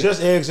did you make?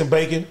 Just eggs and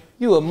bacon.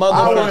 You a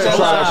motherfucker.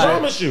 I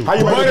promise you. How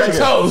you butter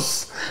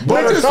toast.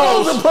 Butter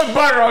toast. To put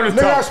butter on the toast.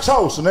 Nigga, that's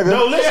toast, nigga.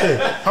 No, listen.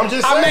 I'm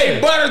just saying. I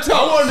made butter toast.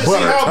 I wanted to see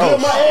how good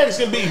my eggs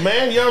can be,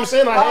 man. You know what I'm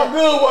saying? How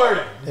good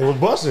were they? It was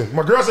busting.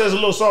 My girl says it's a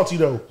little salty,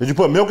 though. Did you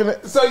put milk in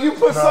it? So you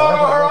put salt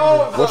on her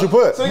own? What you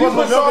put? So you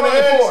put salt on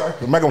it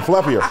for? Make them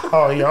fluffier.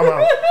 Oh, yeah, I'm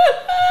out.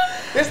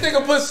 This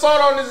nigga put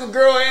salt on this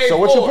girl egg. So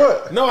what you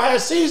put? No, I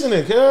had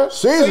seasoning, cuz.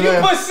 Seasoning? So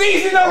you put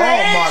seasoning on the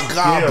eggs? Oh, my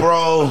God,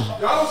 bro.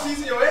 Y'all don't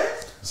season your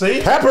eggs? See?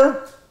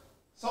 Pepper?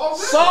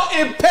 Salt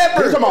and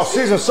pepper. You talking about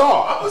seasoned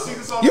salt? I put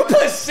seasoned salt. You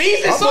put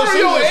seasoned salt on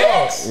your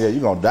eggs? Yeah, you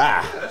gonna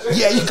die.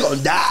 Yeah, you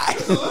gonna die.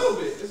 Just a little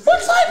bit.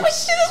 What type of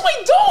shit is we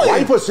doing? Why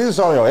you put seasoned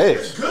salt on your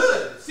eggs?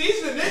 Good.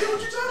 Seasoning, nigga.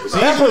 What you talking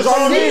about? Pepper's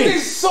on me.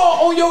 Seasoned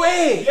salt on your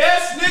eggs.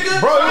 Yes, nigga.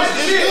 Bro, Try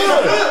it's shit. good.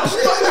 What the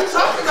fuck are you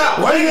talking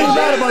about? Why you getting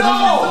mad about this?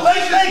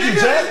 Thank you,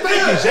 Jack.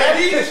 Thank you, Jack.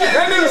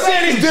 That nigga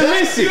said it's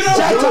delicious.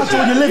 Jack talked to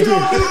when you lived You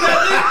here. don't do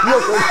nothing. You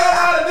don't know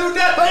how to do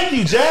nothing. Thank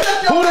you, Jack.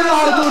 Who didn't know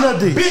how to do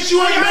nothing? Bitch,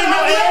 you ain't made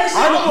no eggs. Me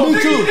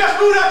Nigga, too. you just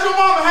moved out your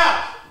mama's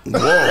house.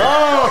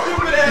 Whoa.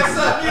 Stupid ass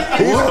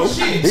son. You ain't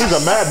shit. He's a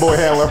mad boy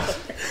handler.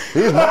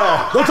 He's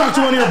mad. Don't talk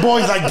to one of your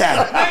boys like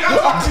that. Nigga, I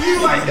talk to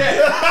you like that.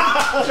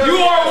 You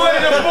are one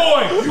of them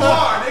boys. You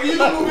are, nigga. You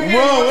can move in.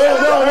 Bro, no.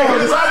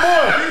 It's our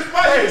boy. You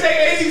supposed to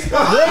take 80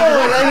 spots.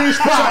 AD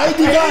spot. AD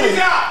got it.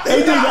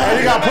 And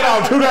he got put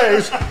out 2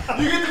 days.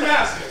 You get the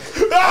master.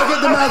 I'll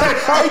get the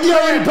master. AD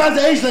already passed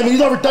the age limit.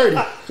 He's over 30.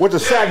 With the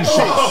satin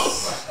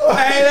sheets.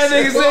 Hey, that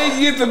nigga said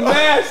you get the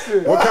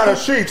master. What kind of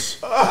sheets?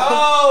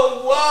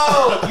 Oh,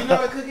 whoa. You know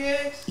how to cook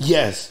eggs?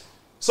 Yes.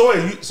 So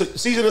wait, you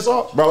season this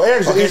off? Bro,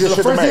 eggs are Okay, easy so the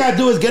shit to first thing I make.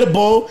 do is get a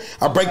bowl.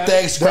 I break the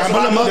eggs,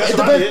 scramble them up. It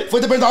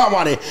depends on how I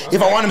want it.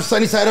 If I want them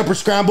sunny side up or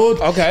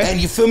scrambled. Okay. And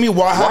you feel me?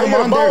 While I Why have you them get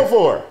a on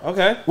bowl there. for?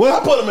 Okay. Well,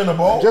 I put them in the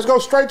bowl. Just go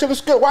straight to the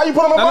skip. Why you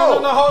put them in a bowl?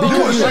 No, hold on.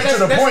 Because straight to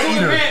the That's point too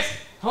either. advanced.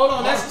 Hold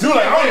on, that's too Dude,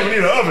 like, I don't even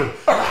need an oven.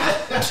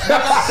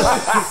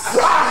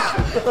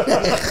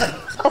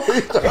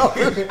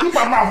 Keep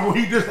my mouth will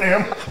heat this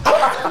ham.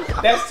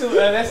 That's too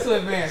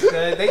advanced.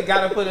 They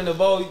gotta put in the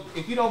bowl.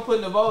 If you don't put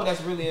in the bowl,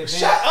 that's really advanced.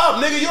 Shut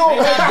up, nigga. You don't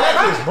make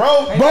breakfast,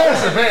 bro.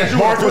 That's advanced. You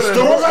Marcus want to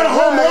Stewart. Bro got a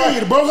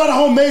homemade. Bro got a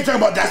homemade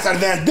talking about that's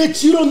advanced.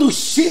 Bitch, you don't do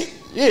shit.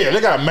 Yeah,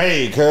 they got a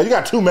maid, cuz. You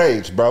got 2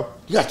 maids, bro.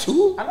 You got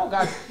 2? I don't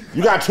got.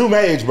 You got 2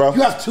 maids, bro.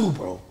 You have 2,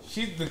 bro.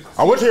 She's the.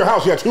 I went to your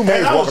house. You got 2 maids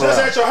And I was walking just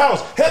around. at your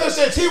house. Heather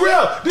said,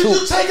 T-Rell, did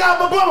you take out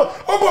my mama?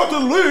 I'm about to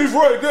leave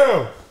right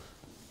now.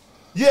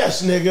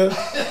 Yes, nigga.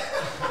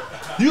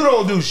 You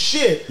don't do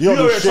shit. You don't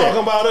do over there shit.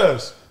 talking about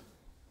us.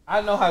 I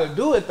know how to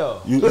do it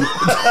though. You cook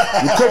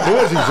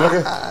glizzies,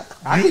 nigga.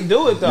 I can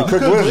do it though. You cook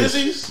cook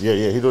glizzies. glizzies?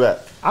 Yeah, he do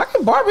that. I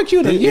can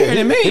barbecue here in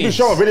the He be main.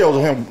 showing videos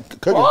of him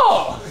cooking.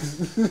 Oh,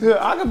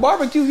 I can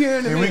barbecue here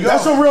in the main.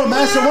 That's a real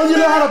man shit. When you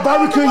know how to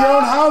barbecue in your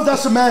own house,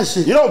 that's some man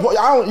shit. You don't go to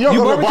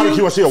a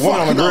barbecue and see a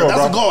woman on the grill, That's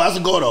a bro. goal. That's a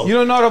goal, though. You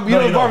don't know how to you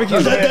don't. barbecue.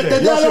 That's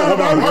They Y'all see a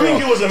woman on the grill.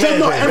 Barbecue was a man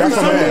No, thing. every That's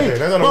a man Sunday. thing.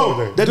 That's not a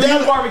woman thing. The Do you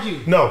day- barbecue?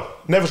 No,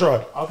 never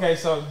tried. Okay,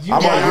 so you.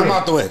 I'm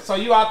out the way. So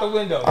you out the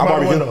window. I'm Out the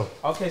barbecue. window.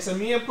 Okay, so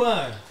me and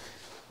Pun,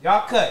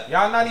 y'all cut.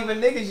 Y'all not even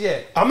niggas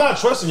yet. I'm not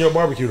trusting your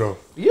barbecue though.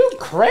 You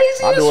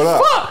crazy I as do it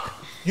up. fuck.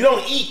 You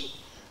don't eat.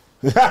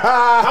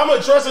 How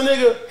much trust a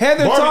nigga?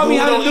 Heather barbecue taught me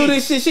who how to don't do eat?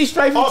 this shit. She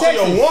straight from Also,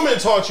 Texas. your woman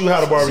taught you how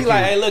to barbecue. She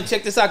like, hey, look,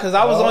 check this out, cause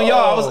I was on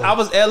y'all. I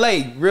was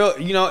LA, real,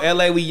 you know,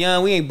 LA. We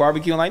young, we ain't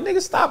barbecuing. Like,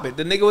 nigga, stop it.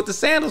 The nigga with the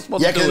sandals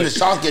supposed Yeah, to do because it. the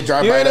sauce get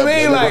dry. You know right what I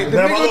up. mean? Like, the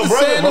Now, nigga with the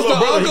sandals, the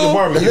he can uncle.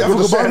 barbecue. Yeah, with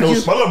the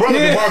barbecue. My little brother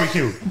Yeah. can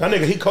barbecue. That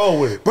nigga, he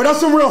cold with it. But that's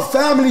some real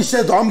family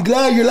shit, though. I'm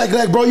glad you're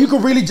like, bro, you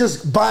can really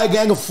just buy a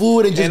gang of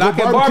food and just And I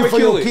go can barbecue for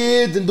your barbecue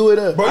kids and do it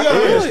up. Bro, you do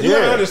gotta it. understand. You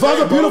gotta Yeah. understand,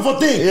 That's a beautiful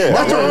thing. Yeah.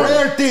 That's a Yeah.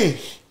 rare thing.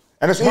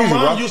 And it's My easy,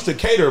 mom bro. used to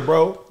cater,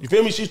 bro. You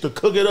feel me? She used to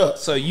cook it up.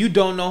 So you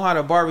don't know how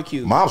to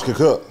barbecue. Moms can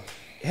cook.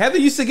 Heather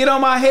used to get on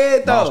my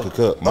head Moms though. can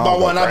cook. Moms About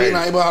go what, not being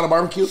crazy. able how to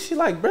barbecue? She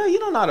like, bro, you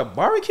don't know how to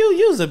barbecue?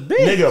 You was a bitch.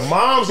 Nigga,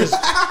 moms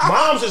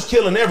is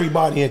killing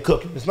everybody in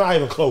cooking. It's not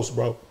even close,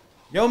 bro.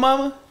 Yo,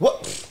 mama,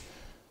 What?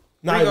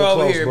 Not bring her even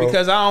over close, here bro.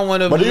 because I don't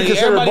want to But do you believe.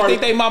 consider Everybody barbe-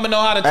 think they mama know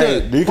how to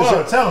Hey, cook. do you Hold on,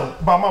 consider tell him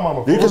about my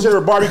mama. do you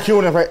consider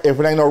barbecuing if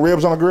it ain't no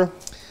ribs on the grill?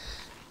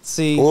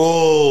 See,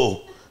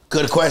 Oh,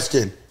 good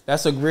question.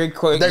 that's a great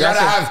question. They gotta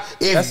have.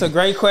 That's a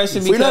great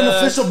question We're not an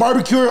because. official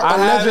barbecuer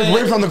unless there's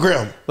haven't- ribs on the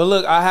grill. But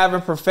look, I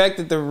haven't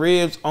perfected the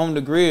ribs on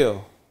the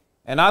grill.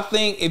 And I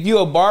think if you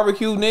a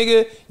barbecue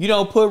nigga, you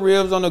don't put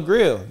ribs on the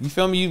grill. You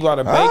feel me? You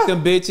gotta bake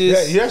them bitches.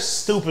 Yeah, you're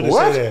stupid to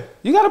What? say that.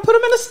 You gotta put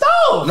them in the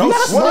stove. No, you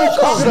gotta smoke, smoke them.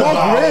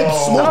 smoke ribs,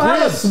 You smoke don't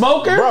have a ribs.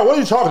 smoker. Bro, what are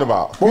you talking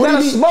about? You What do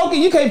gotta you mean? smoke it.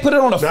 You can't put it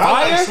on a Now, I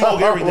fire. like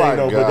smoke everything Oh my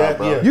though, but God, that,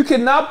 bro. yeah. You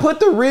cannot put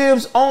the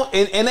ribs on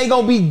and they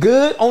gonna be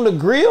good on the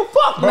grill.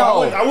 Fuck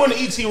Bro, no. I wouldn't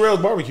eat T-Rell's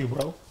barbecue,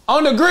 bro.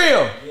 On the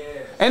grill.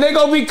 And they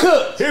gonna be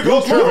cooked. Here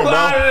goes tripping, tripping,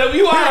 bro. bro.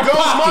 You Here out of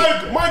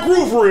pocket. goes my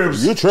groove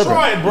ribs. You tripping.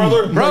 Try it,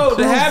 brother. Bro,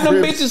 to have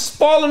them ribs. bitches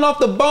falling off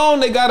the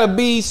bone, they gotta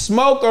be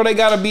smoked or they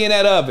gotta be in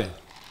that oven.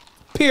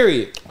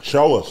 Period.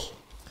 Show us.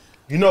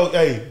 You know,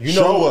 hey, you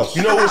Show know, us.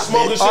 you know what's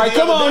smoking shit All right, the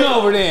come other on day?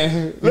 over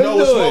then. You know Let's what's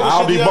do it. smoking I'll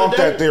shit the debunk other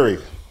day? that theory.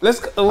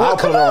 Let's I'll come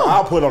put it on.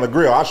 I'll put it on the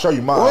grill. I'll show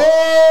you mine.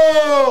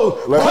 Whoa!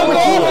 Let's Cook put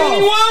off you on.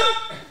 anyone?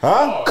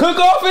 Huh? Cook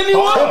off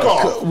anyone? Cook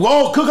off.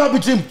 Whoa, cook up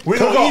between. We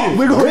gonna eat it.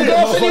 We gonna eat Cook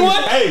off it.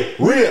 anyone? Hey,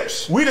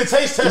 Ribs. we the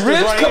taste testers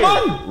Ribs, right come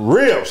here. on.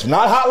 Ribs.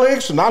 Not hot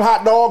links, not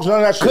hot dogs, none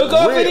of that shit. Cook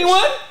off Ribs.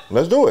 anyone?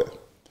 Let's do it.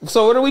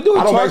 So what are we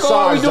doing? I don't make Charcoal?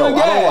 Or we sides, doing though.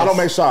 gas? I don't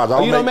make sides. I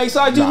don't You don't make- make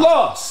sides, you Nah.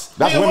 lost.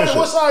 That's Man, women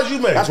what shit. size you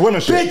make? That's women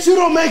shit. Bitch, you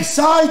don't make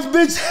sides,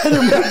 bitch. I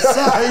don't make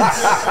sides.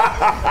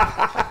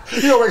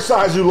 You don't make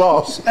sides, you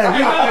lost. Hey, we I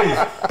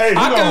can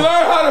gonna learn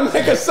how to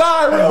make a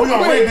side real we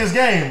gonna quick. rate this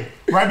game.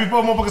 Right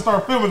before motherfuckers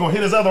start filming, gonna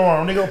hit his other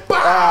arm. Nigga,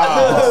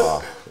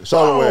 It's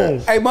over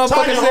with. Hey, motherfucker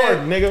Tiger said,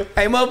 Hard, nigga.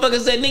 Hey, motherfucker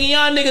said, nigga,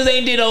 y'all niggas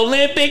ain't did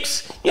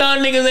Olympics. Y'all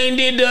niggas ain't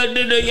did y'all ain't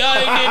did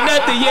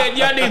nothing yet.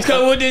 Y'all niggas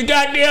come with this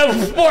goddamn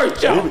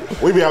sports show.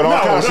 We be having all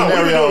kinds of we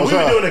scenarios. be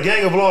doing a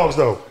gang of vlogs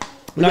though.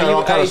 We got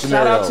all kinds of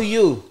Shout out scenarios. to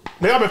you.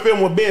 Nigga, I've been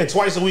filming with Ben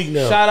twice a week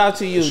now. Shout out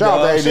to you, Shout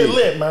out dog. to Shit AD.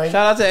 lit, man.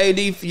 Shout out to AD,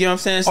 you know what I'm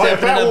saying? Oh, yeah,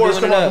 Stepping Fat up, Wars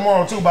doing come it out up.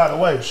 tomorrow too, by the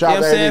way. You know Shout what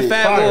I'm out saying? to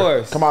Fat Fire.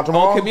 Wars. Come out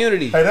tomorrow? On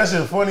Community. Hey, that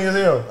shit's funny as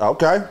hell.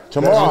 Okay.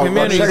 Tomorrow. Go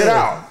Community. check it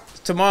out.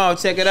 tomorrow.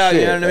 Check it out.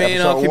 Shit, You know what I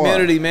mean? On episode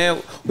community,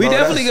 man. We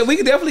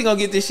definitely gonna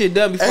get this shit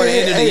done before the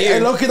end of the year. Hey,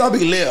 look, that'll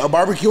be lit. A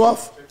barbecue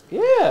off.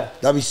 Yeah.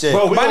 That'd be sick.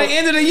 Bro, By the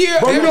end of the year,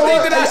 Bro, you know everything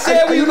what? that I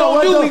said we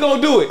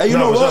gonna do it. Hey, you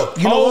know what?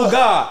 You know Oh, what?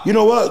 God. You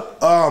know what?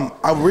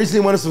 I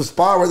recently went to some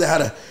spot where they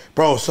had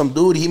some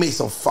dude, he made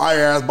some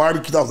fire ass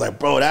barbecue. I was like,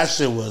 bro, that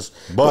shit was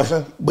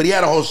Bussin'? But he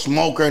had a whole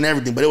smoker and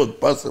everything, but it was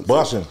busting.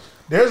 Bussin'.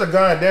 There's a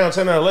guy in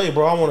downtown LA,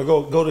 bro. I want to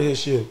go to his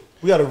shit.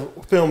 We got to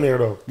film there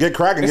though. Get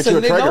cracking. It's Get you a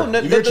a nigga- Traeger. no,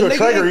 You get you a the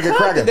Traeger, nigga you get in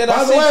cracking. Compton that I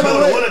By the way, sent by you.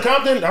 the way, One in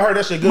Compton. I heard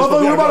that shit good.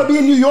 Motherfucker, we're about to be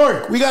in New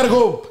York. We gotta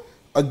go.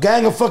 A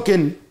gang of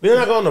fucking. We're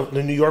not going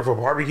to New York for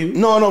barbecue.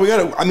 No, we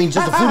gotta. I mean,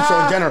 just a food show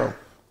in general.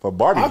 For I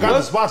barbecue. got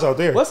the spots out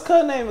there. What's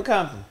cut name of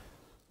Compton?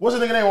 What's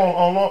the nigga name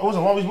on was it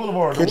Long Beach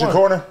Boulevard? The Kitchen one.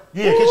 Corner?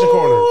 Yeah, Kitchen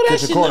Corner. Ooh, that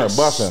Kitchen shit Corner, looks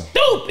bussin'.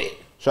 stupid.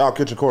 Shout out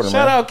Kitchen Corner,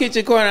 Shout man. out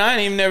Kitchen Corner. I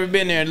ain't even never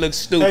been there. It looks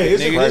stupid. Hey,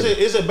 nigga.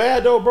 is it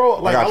bad though, bro?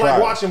 Like I gotta like try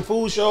it. watching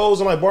food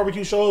shows and like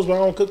barbecue shows, but I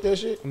don't cook that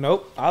shit.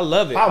 Nope, I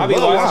love it. I I be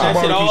love watching that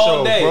watching shit barbecue all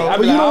shows, day. bro. I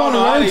But be you like, I don't don't want to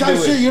know how learn they type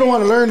do shit. it. You don't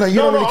want to learn. Like you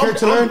don't really care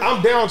to learn.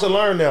 I'm down to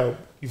learn now.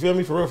 You feel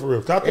me? For real.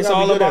 I think It's I'll be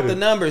all good about at the it.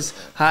 numbers.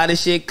 How the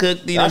shit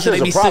cooked, you know, That so they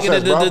shit's be a sticking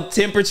process, the bro.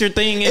 temperature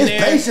thing in It's there.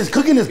 patience.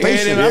 Cooking is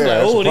patience. And I'm Yeah,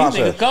 like, it's a oh, these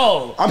process. niggas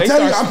cold. I'm They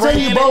telling you, start bro.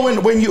 spraying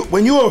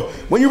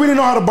When you really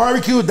know how to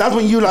barbecue, that's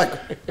when you like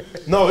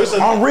No, it's a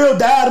on real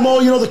dad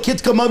mode. You know, the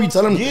kids come up, you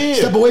tell them Yeah.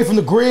 step away from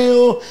the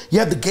grill. You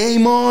have the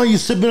game on. You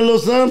sipping a little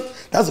something.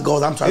 That's the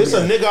goal I'm trying It's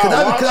to a get. nigga I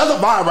Cause watch. that's a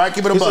vibe, right?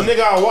 Keep it a It's a buck.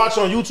 nigga I watch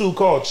on YouTube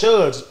called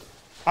Chuds.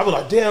 I be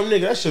like, damn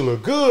nigga, that shit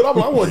look good. I'm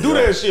like, I want to do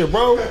that shit,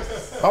 bro.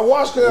 I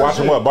watched that.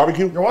 Watching shit. what?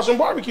 Barbecue? You're watching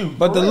barbecue.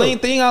 But for the real. lean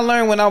thing I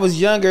learned when I was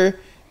younger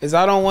is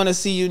I don't want to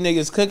see you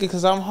niggas cooking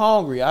because I'm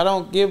hungry. I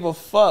don't give a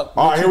fuck.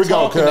 All what right, here you we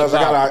go, talking cuz.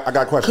 about. I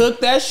got a question. Cook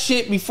that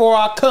shit before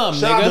I come,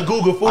 Shout out to nigga.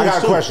 Google Foods I got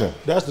a too. question.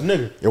 That's the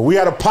nigga. If we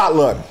had a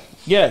potluck,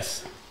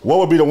 Yes. what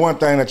would be the one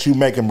thing that you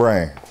make and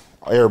bring?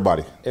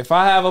 Everybody. If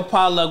I have a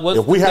potluck, what's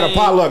If we the had a thing?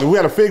 potluck, if we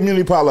had a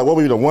FIGGMUNITY potluck, what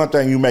would be the one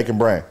thing you make and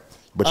bring?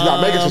 But you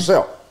gotta make it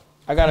yourself.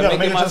 I gotta You gotta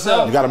make it make it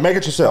myself. You gotta make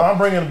it yourself. I'm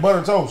bringing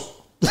butter toast.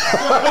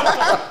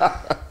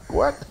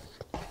 What?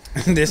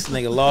 This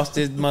nigga lost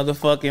his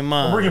motherfucking I'm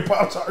mind. bringing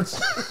Pop-Tarts.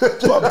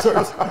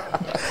 Pop-Tarts.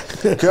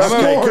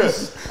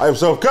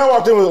 So if Cuz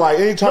walked in with like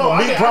any type No, of I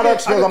meat can-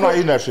 products, I can cuz I'm not cook.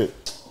 eating that shit.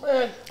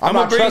 Man, I'm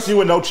not trusting you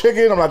with no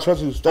chicken. I'm not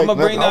trusting you with steak. I'm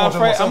gonna bring the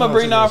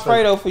nothing.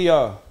 Alfredo for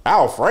y'all.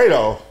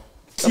 Alfredo.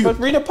 I'm gonna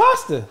bring the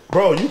pasta.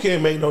 bro, you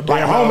can't make no Like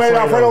damn homemade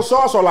Alfredo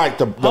sauce or like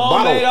the Homemade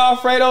bottle?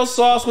 Alfredo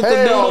sauce with the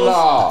Hell noodles,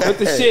 no. with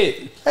the shit,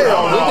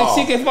 Hell with no. the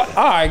chicken. All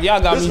right, y'all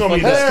got This me gonna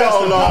be fucked up.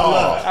 disgusting. Hell no.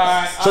 All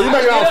right, So you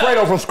making get up.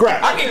 Alfredo from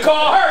scratch? I can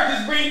call her,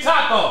 just bring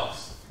tacos.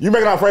 You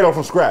making Alfredo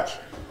from scratch?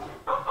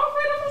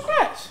 Alfredo from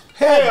scratch.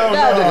 Hell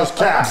That no. nigga's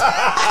cap.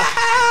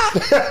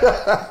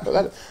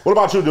 What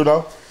about you,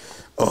 DoKnow?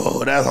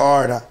 Oh, that's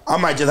hard. I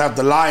might just have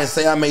to lie and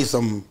say I made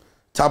some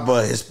type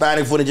of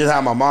Hispanic food and just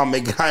have my mom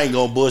make it. I ain't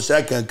gonna bullshit.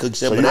 I can't cook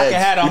shit So but you eggs.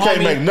 can have a You can't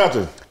homie. make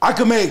nothing. I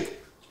could make,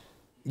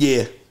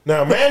 yeah.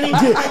 Now, Manny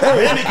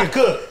can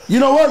cook. You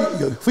know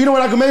what? You know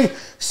what I can make?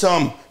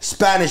 Some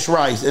Spanish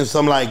rice and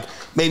some like,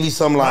 maybe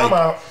some like. I'm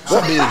out.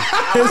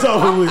 It's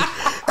over with.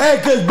 Hey,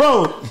 cause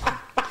bro,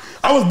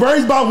 I was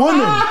raised by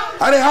women.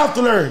 I didn't have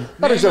to learn.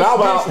 That nigga said, how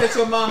about? Let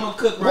your mama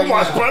cook right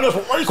My now. Spanish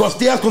rice.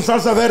 Costillas con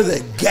salsa verde.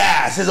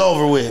 Gas is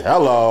over with.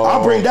 Hello.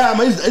 I'll bring that.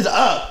 It's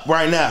up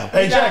right now.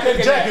 Hey, Jack,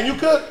 cooking can you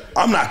cook?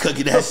 I'm not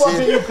cooking that The fuck shit.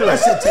 can you cook? That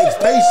shit takes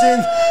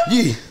patience.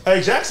 Yeah.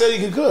 Hey, Jack said he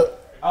can cook.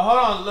 Oh, hold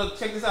on, look,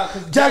 check this out.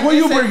 'cause Jack, what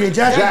you said- bringing,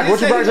 Jack? Jack, what you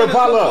said bring he to the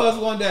gonna cook potluck? for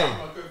us one day.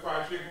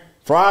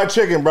 Fried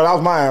chicken, bro. That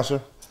was my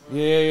answer.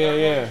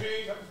 Yeah.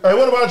 Hey,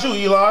 what about you,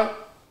 Eli?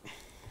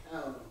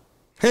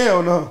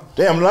 Hell no.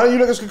 Damn, none of you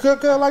niggas can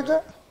cook like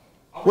that?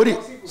 What do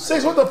you?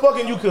 Six, what the fuck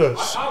can you cook?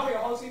 I'll bring a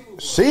whole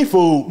seafood.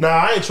 Seafood. Nah,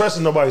 I ain't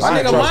trusting nobody.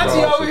 My nigga trust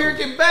Monty y'all. over here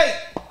can bake.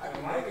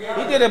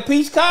 He did a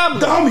peach cobbler.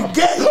 The homie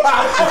gay.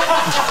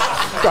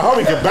 The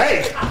homie can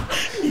bake.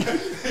 He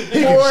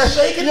can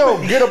shake it. Yo,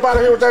 get up out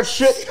of here with that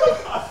shit.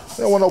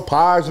 They don't want no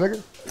pies,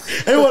 nigga.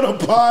 They want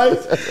a pie.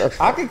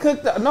 I could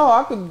cook the, no,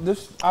 I could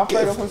just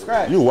Alfredo from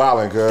scratch. You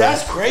wildin', cuz.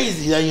 That's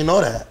crazy that you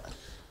know that.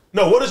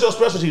 No, what is your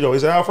specialty though?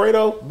 Is it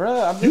Alfredo?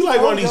 Bruh, I'm just You like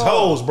one of these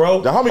y'all. hoes,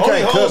 bro. The homie Only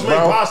can't hoes cook, make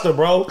bro. pasta,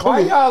 bro.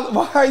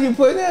 Why are you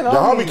putting that on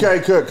The me? homie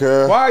can't cook,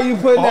 cuz. Why are you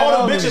putting that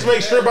All on the me? bitches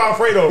make shrimp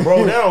Alfredo,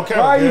 bro. That don't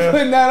count. Why are you yeah.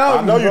 putting that on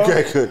I know me, you bro?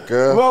 can't cook,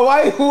 cuz. Bro,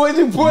 why would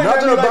you put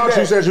Nothing that about like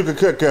you that? said you could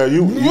cook, cuz.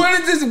 You What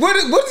is this? What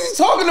is he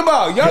talking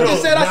about? Y'all Yo,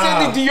 just said I nah.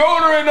 said the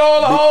deodorant and all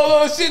the whole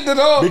little shit that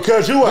all.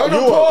 because you Don't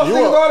them pause niggas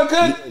know how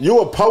to cook? you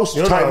a post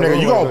You're type not nigga.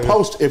 You real gonna like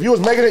post. If you was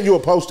making it, you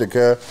would post it,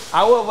 cuz.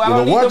 I don't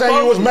The need one to thing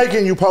you was post it.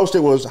 making, you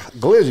posted was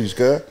glizzies,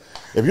 cuz.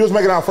 If you was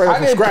making Alfredo I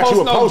from didn't scratch, post you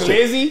would no post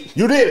glizzy. it.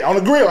 You did it on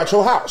the grill at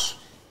your house.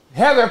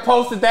 Heather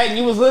posted that and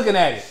you was looking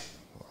at it.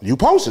 You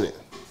posted it.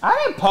 I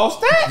didn't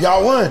post that.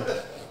 Y'all won.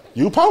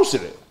 You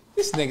posted it.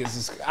 This nigga's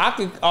just, I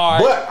could, all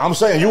right. But I'm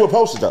saying you would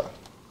post it though.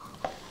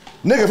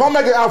 Nigga, if I'm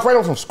making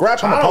Alfredo from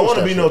scratch, I'm I gonna don't post want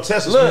to that be no shit.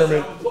 test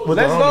experiment with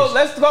the homies.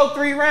 Let's go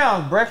 3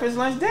 rounds. Breakfast,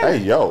 lunch, dinner. Hey,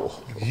 yo.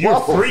 You're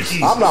Whoa.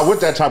 freaky. I'm not with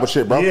that type of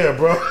shit, bro. Yeah,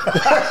 bro.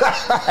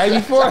 Hey,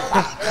 before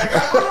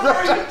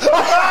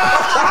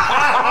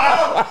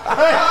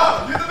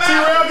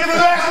T-Rell, get the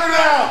master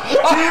now.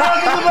 T-Rell,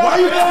 get the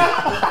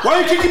master. Why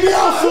you kicking me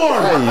out for?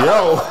 Hey,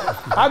 yo.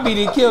 I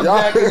be the kill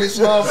Jack in this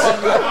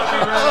motherfucker.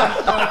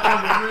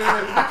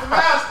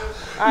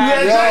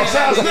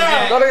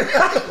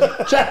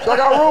 Jack, I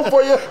got room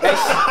for you.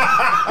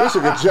 This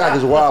nigga Jack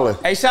is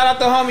wildin'. Hey, shout out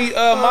to homie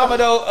Mama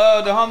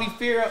though, the homie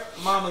Fear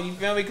Mama. You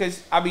feel me?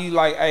 Cause I be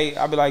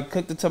like,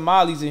 cook the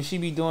tamales and she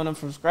be doing them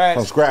from scratch.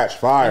 From scratch,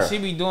 fire. And she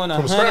be doing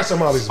From scratch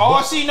tamales.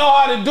 All she know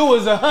how to do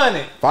is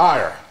 100.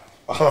 Fire.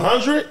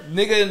 100?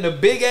 Nigga in the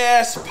big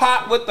ass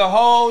pot with the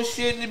whole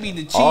shit. It be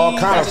the cheese. All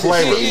kind of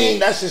flavors.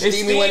 That's the It's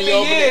steamy when you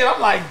open it. yeah.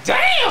 I'm like,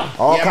 damn.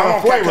 All Yeah, kind my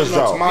of mom kept flavors cooking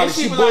up though. tamales. And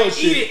she She be like,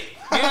 bullshit. eat it.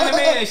 You know what I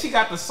mean? And she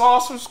got the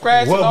sauce from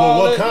scratch What- and all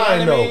what that. kind,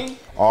 you know what I though? mean?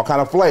 All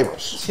kind of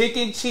flavors.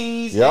 Chicken,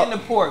 cheese, Yep. and the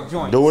pork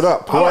joint. Do it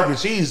up. I like Pork,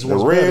 the cheese the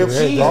ones ribs,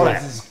 better. Cheese all ones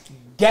that. is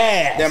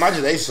gas. Damn, I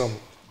just ate some.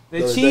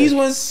 The other cheese day.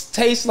 ones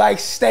taste like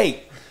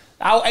steak.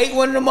 I ate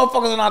one of them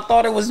motherfuckers and I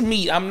thought it was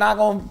meat. I'm not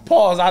gonna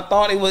pause. I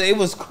thought it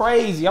was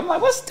crazy. I'm like,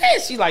 what's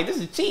this? She's like, this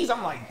is cheese.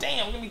 I'm like,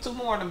 damn, give me 2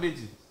 more of them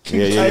bitches.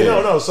 Yeah, yeah, Hey,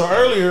 yeah. no. So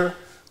earlier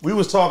we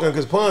was talking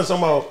because Pun's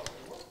talking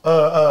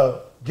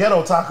about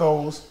ghetto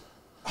tacos.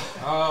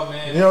 Oh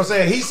man. You know what I'm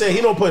saying? He said he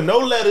don't put no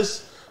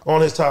lettuce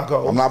on his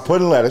tacos. I'm not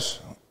putting lettuce.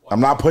 I'm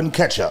not putting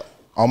ketchup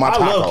on my I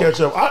taco. love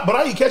ketchup, but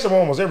I eat ketchup on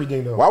almost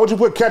everything though. Why would you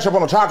put ketchup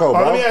on a taco,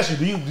 bro? Let me ask you: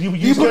 Do you You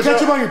use put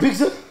ketchup on your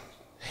pizza?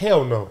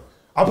 Hell no.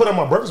 I put it on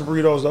my breakfast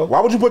burritos though. Why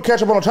would you put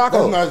ketchup on a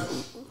taco? That's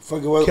not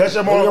fucking well.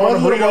 Ketchup on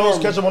the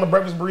burritos. Ketchup on the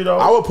breakfast burritos.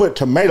 I would put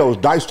tomatoes,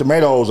 diced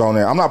tomatoes on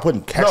there. I'm not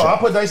putting No, ketchup. I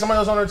put diced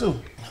tomatoes on there too.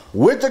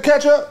 With the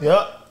ketchup?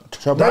 Yep.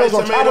 Tomatoes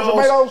on top of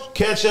tomatoes?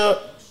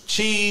 Ketchup,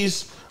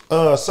 cheese,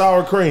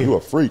 sour cream. You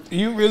a freak.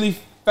 You really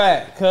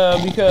fat,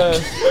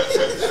 because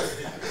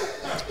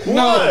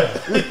no,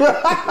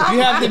 you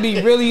have to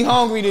be really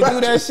hungry to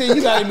do that shit.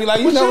 You gotta be like,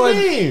 you What know you what?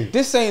 mean?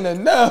 This ain't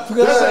enough.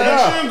 That's cuz. an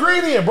extra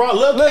ingredient, bro. I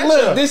love Look, ketchup.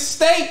 look, this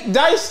steak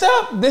diced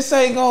up. This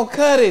ain't gonna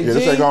cut it. Yeah,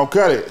 this G. ain't gonna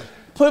cut it.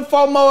 Put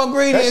 4 more that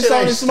ingredients shit on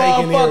ain't this steak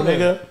in here, motherfucker.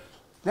 nigga.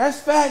 That's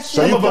fat shit.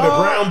 So you I'm put about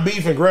dog. ground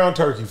beef and ground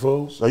turkey,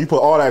 fools. So you put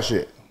all that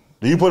shit.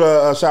 Do you put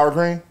a sour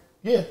cream?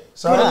 Yeah. Put a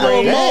Sour little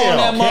cream, more on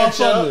that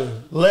motherfucker.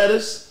 ketchup,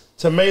 lettuce,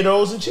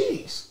 tomatoes, and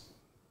cheese.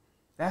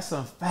 That's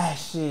some fat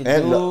shit,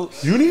 And dude.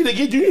 You need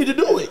to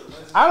do it.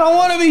 I don't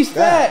want to be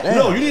fat.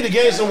 No, you need to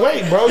gain some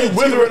weight, bro. You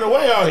withering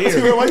away out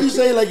here. Why you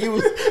say like you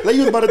was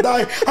about to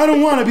die? I don't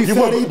want to be Do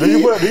fat. you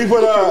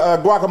put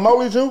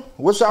guacamole too?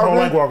 What I sour don't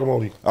cream? like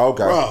guacamole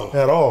Okay. Bro.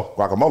 at all.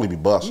 Guacamole be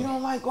You busting.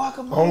 don't like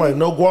guacamole? I don't like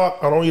no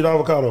guac. I don't eat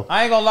avocado.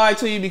 I ain't gonna lie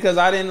to you because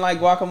I didn't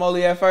like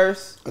guacamole at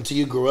first. Until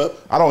you grew up.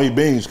 I don't eat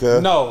beans,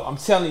 cuz. No, I'm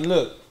telling you,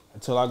 look,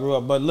 until I grew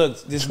up. But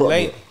look, this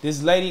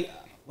lady,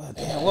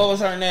 what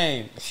was her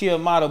name? She a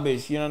model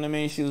bitch, you know what I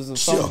mean? She was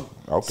some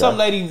Okay.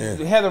 lady,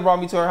 Heather brought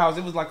me to her house.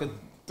 It was like a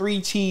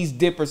 3 cheese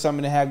dip or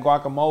something that had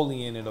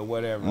guacamole in it or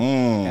whatever.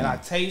 And I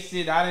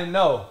tasted, I didn't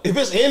know. If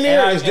it's in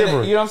there, And it's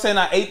different. You know what I'm saying?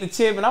 I ate the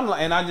tip and I was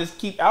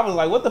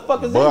like, what the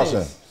fuck is in Bussin'.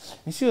 this?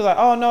 And she was like,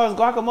 oh no, it's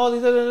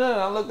guacamole. Da, da, da.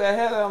 And I looked at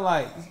Heather, I'm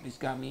like, this bitch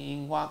got me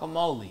eating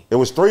guacamole. It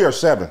was 3 or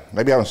 7.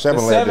 They be having 7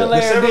 The layer 7 dip.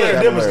 layer The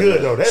 7-layer dip is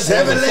good though. That's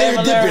Seven-layer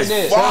dip Seven-layer is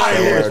dip. fire.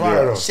 It's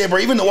fire though. Shit, bro.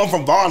 Even the one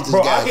from Vaughn's is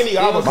Bro, I gas. can eat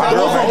My avocado.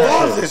 girl The one from like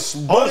Vaughn's that is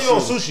Only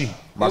on bullshit. sushi.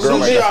 My girl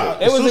like that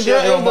shit. It was a Sushi girl.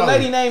 and It was a Molly.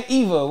 lady named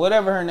Eva,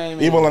 whatever her name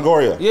is. Eva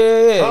Longoria.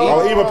 Yeah.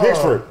 Oh, Eva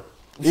Pittsford.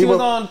 She was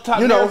on top,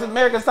 you know,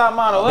 America's Top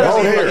Model. That's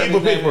whatever Eva- her Eva name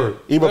is. Pickford.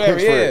 Eva Whatever,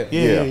 Pittsford.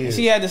 Yeah.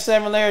 She had the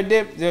 7-layer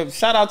dip.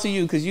 Shout out to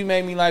you because you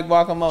made me like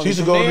guacamole. She used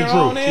to go to the From there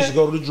on Drew. She used to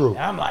go to the Drew.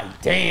 I'm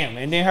like, damn.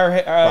 And then her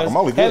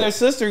Guacamole good. Heather's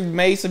sister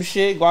made some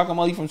shit,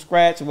 guacamole from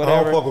scratch or I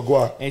whatever. don't fuck with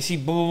guac. And she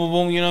boom, boom,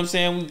 boom. You know what I'm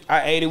saying?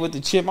 I ate it with the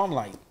chip. I'm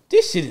like,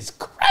 this shit is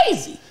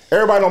crazy.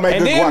 Everybody don't make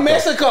And good then guac, though.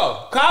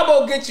 Mexico,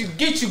 Cabo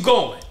get you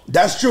going.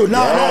 That's true.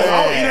 No,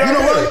 Yeah. you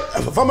know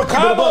what? If I'm a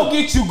Cabo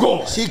get you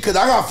going. See, cause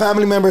I got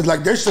family members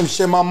like there's some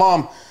shit my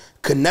mom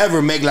could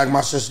never make like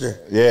my sister.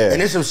 Yeah. And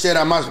there's some shit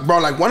bro,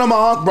 like one of my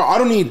aunts, bro, I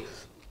don't need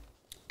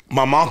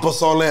my mom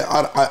pozole.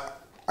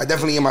 I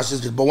definitely eat my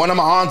sisters, but one of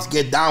my aunts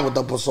get down with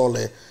the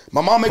pozole.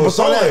 My mom make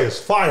pozole. Pozole is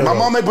fire, My though.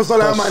 mom make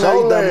pozole. I might not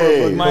eat that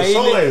Pozole. motherfucker.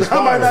 Pozole is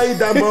I might not fire. eat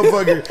that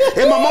motherfucker.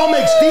 And my mom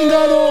makes tinga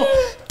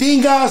though.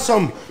 Tinga,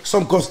 some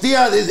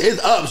costillas is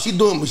up. She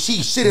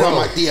shitting on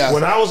my tias.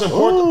 When I was in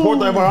Puerto But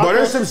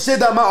there's Vallarta, some shit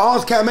that my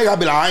aunts can't make. I'll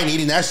be like, I ain't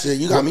eating that shit.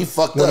 You got me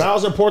fucked when I up.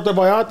 was in Puerto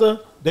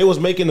Vallarta, they was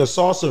making the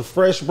salsa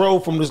fresh, bro,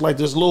 from this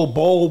little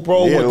bowl,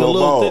 bro, Yeah, with the little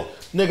little bowl.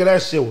 nigga.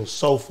 That shit was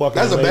so fucking.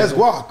 That's the best amazing.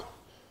 guac.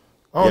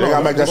 I Yeah, don't they know.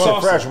 gotta make that shit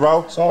Salsa. fresh,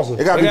 bro. Salsa.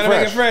 It gotta They be gotta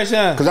make it fresh,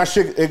 huh? Cause that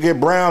shit it get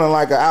brown in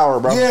like an hour,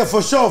 bro. Yeah,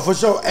 for sure.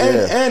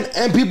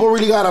 And people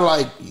really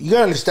gotta you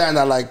gotta understand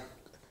that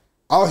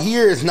out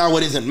here it's not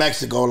what is in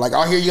Mexico. Like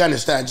out here you gotta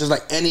understand, just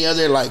like any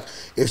other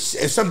if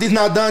something's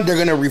not done, they're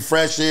gonna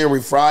refresh it,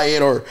 refry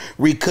it, or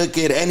recook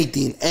it,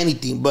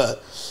 anything.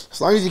 But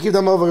as long as you keep that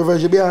motherfucker fresh,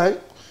 you'll be alright.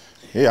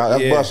 Yeah,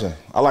 that's Yeah. busting.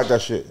 I like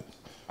that shit.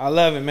 I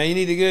love it, man. You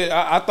need to get.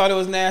 I thought it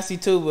was nasty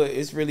too, but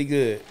it's really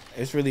good.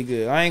 It's really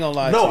good. I ain't gonna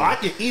lie. No, to you. I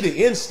can eat it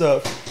in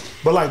stuff,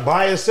 but like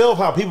by itself,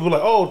 how people be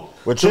like, oh,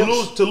 With to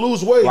chips?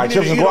 lose weight, Like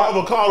you need chips to and eat guac?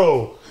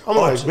 avocado. I'm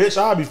like, bitch,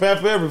 I'll be fat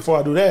forever before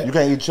I do that. You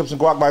can't eat chips and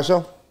guac by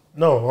yourself?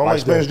 No, I don't Like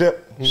spinach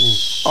dip?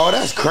 Oh,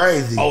 that's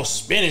crazy. Oh,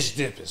 spinach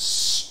dip is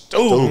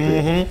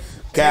stupid.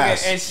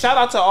 Gas. And shout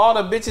out to all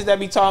the bitches that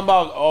be talking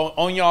about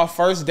on y'all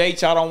first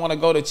date, y'all don't want to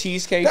go to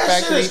Cheesecake That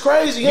Factory. shit is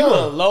crazy, You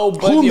huh? a low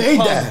budget Who made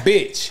punk that?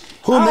 bitch.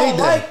 Who I made don't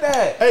that? like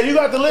that. Hey, you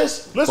got the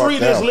list? Let's Fuck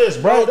read them. this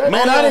list, bro. That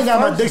Man, I didn't got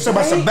my dick first sucked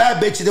by some date?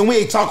 bad bitches, and we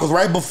ate tacos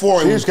right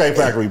before. Cheesecake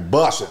Factory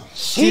busting.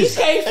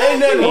 Cheesecake Factory. Ain't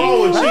nothing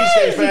wrong with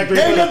Cheesecake Factory.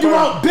 Ain't for the nothing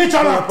wrong, first- bitch.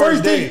 On for our the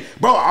first date,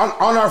 bro.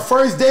 On our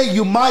first date,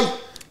 you might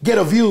get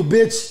a view,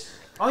 bitch.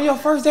 On your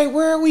first date,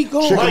 where are we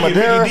going? Chicken Like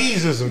your Madeira.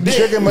 D's or some dick.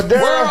 Chicken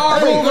Madeira. Where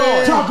are we Hey,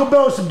 going? Taco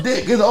Bell some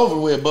dick is over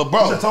with, but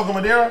bro, You said Taco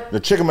Madeira? The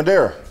chicken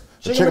Madeira.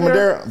 The Chicken chicken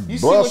Madeira. You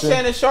see what busting.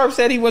 Shannon Sharp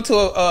said? He went to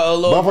a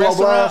little Buffalo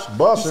restaurant.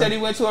 Blast, bussin'. He said he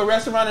went to a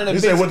restaurant and a You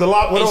bitch. said with the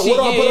what do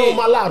I put on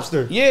my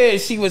lobster? Yeah,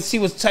 she was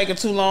taking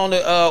too long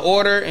to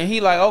order, and he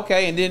like,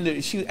 okay, and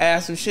then she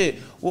asked him shit.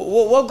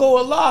 What go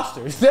with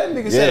lobster? That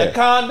nigga said a Yeah.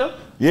 condom.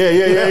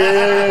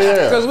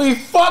 Yeah. Cause we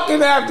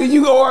fucking after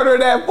you order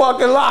that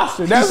fucking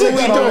lobster. That's said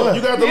what we that on doing. what?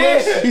 You got the Yeah.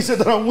 list? he said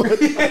that on what?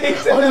 He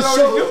said On that the on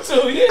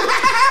show. YouTube.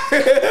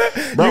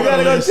 Yeah. Bro, You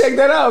gotta go check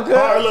that out. Cause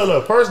All right,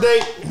 look. First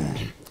date,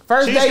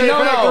 first date, Cheesecake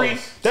no. Factory,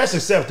 that's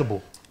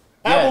acceptable.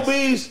 Yes.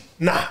 Applebee's,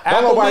 nah.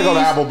 Don't nobody go to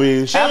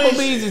Applebee's.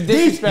 Applebee's is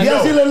These, disrespectful.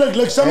 yeah, see,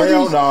 look, some of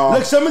Hell these, no.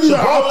 look, some of these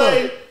are out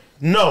there. Chipotle,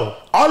 no.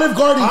 Olive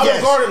Garden, Olive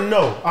yes. Garden,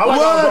 no. I like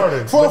What? Olive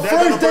Garden. For a but that's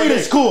first not a date,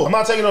 it's cool. I'm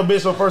not taking no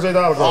bitch for a first date to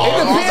Olive Garden.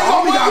 It depends The on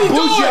homie what got we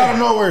bougie doing. out of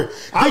nowhere.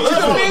 I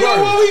love Olive Depends on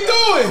what we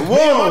doing.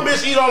 Me and my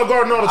bitch eat Olive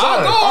Garden all the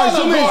time. go All right,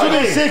 so Olive many,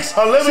 Garden. six,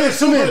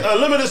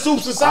 Unlimited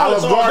soups and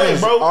salads Olive all day, Garden.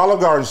 bro. Olive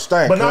Garden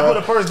stank. But not huh? for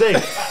the first date.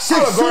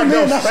 Olive Garden men,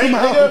 don't that's stink, my-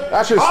 nigga.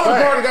 That shit Olive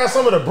stank. Garden got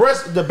some of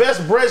the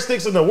best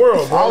breadsticks in the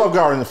world, bro. Olive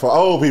Garden for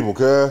old people,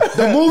 cuz.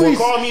 The movies,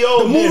 Well, call me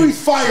old. the movies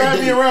Slap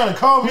fire. me around and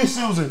call me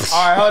Susan.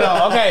 All right, hold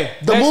on. Okay,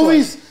 The next one.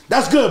 movies,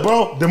 that's good,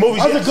 bro. The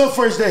movies, That's yes. a good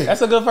first date.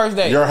 That's a good first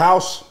date. Your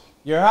house?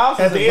 Your house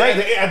is At a the great.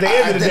 end of the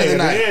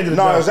day,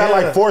 No, is that yeah.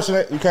 like forcing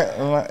it? You can't.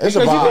 It's a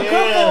Because you vibe. can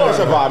cook for It's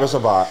a it. vibe. It's a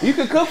vibe. You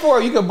can cook for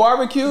it. You can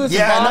barbecue. It's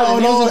Yeah, a vibe, no,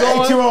 the no. music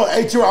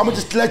going. I'm gonna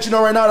just let you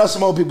know right now. That's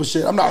some old people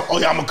shit. I'm not. Oh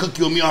yeah, I'm gonna cook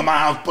you and me on my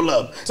house. Pull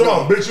up. Come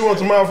on, bitch, you want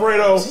some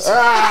Alfredo?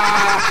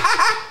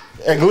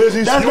 And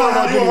glizzies. That's You want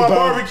not my my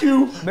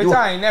barbecue? Bitch,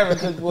 I ain't never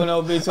cooked with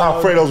no bitch. on-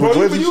 Alfredo's with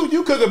Bro, glizzies.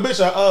 you cook a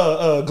bitch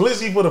a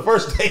glizzy for the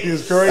first date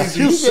is crazy.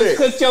 You You just sick.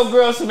 cooked your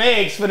girl some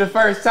eggs for the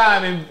first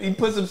time and you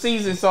put some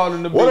seasoning salt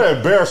in the What bitch. an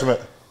embarrassment.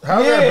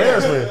 How's Yeah. that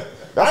embarrassment?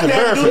 That's I didn't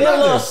have to do embarrassing. A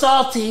little nothing.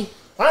 salty.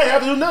 I ain't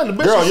have to do nothing.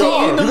 The bitch Girl, can you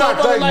starve. the gotta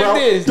motherfucker think, like bro.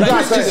 this. You Like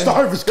gotta this think. nigga.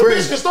 Starve is The bitch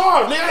crazy. can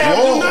starve. Nigga, I ain't have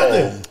to do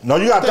nothing. No,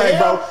 you gotta The think,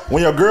 bro. hell?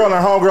 When your girl and her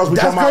homegirls be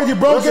That's talking about, crazy,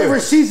 bro. listen, Gave her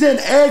seasoned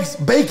eggs,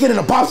 bacon, and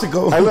a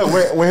popsicle. hey,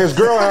 look, when his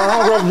girl and her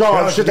homegirls be talking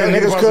about shit that Gotta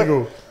get niggas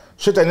popsicle. cook,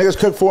 shit that niggas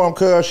cook for him,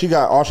 cuz she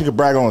got all she could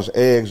brag on is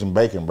eggs and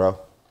bacon, bro.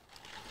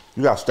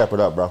 You gotta step it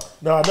up, bro.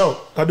 No, I don't.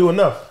 I do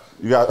enough.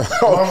 You got.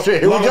 Oh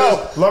shit, here we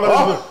go. Long Here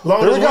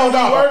as we this go, wee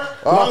dog.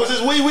 work, long as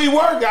this wee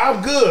work,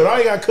 I'm good. I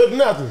ain't got to cook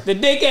nothing. The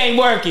dick ain't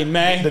working,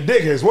 man. The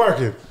dick is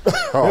working.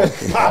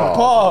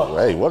 Paul.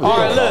 Hey, what is All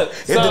right, going on? look.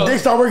 If the dick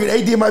start working,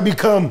 AD might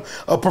become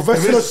a If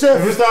professional it's, chef.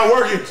 if it's not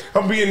working,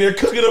 I'm be in there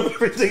cooking up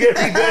everything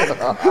every day. Can't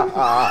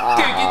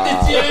get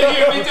this shit in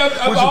here, bitch.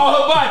 I'm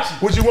all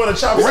hibachi. Would you want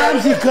to chop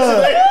Ramsey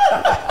cuz.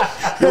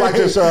 You like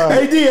this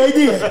AD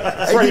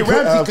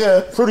Ramsey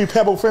cuz. fruity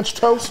pebble French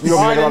toast? You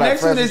All gonna right, make all the that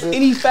next one fancy is shit?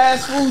 any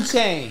fast food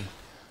chain.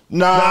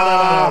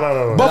 Nah,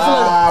 No. Buffalo.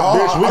 Nah,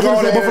 bitch, we I was gonna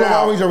going say to Buffalo In-N-Out.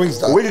 Wild Wings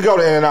or Wingstop. We could go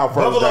to In-N-Out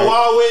first. Buffalo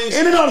Wild Wings.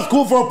 In-N-Out is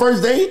cool for a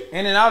first date.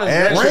 In and out is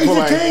And great. Raising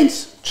Chick-fil-A.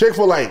 Cane's.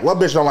 Chick-fil-A. What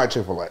bitch don't like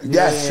Chick-fil-A?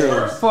 That's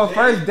true. For a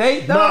first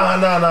date, though?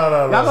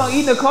 No. Y'all gonna eat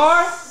in the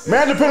car?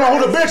 Man, depending on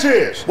who the bitch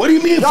is. What do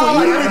you mean for Y'all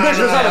like you? every bitch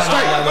deserve a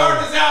steak.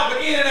 Burgers out, but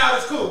in and out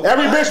is cool.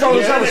 Every bitch don't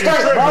deserve a that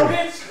nigga steak, bro.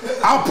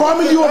 Bitch, I'll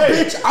promise you a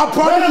bitch. I'll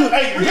promise you.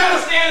 Hey, we gotta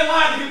stand in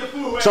line to get the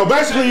food. So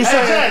basically you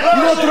saying... Jack,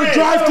 You go through the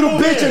drive-through,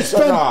 bitch, and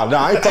spend. Nah,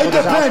 I ain't It fucking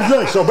this depends. house.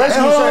 Look. So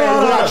basically you Hey, saying hold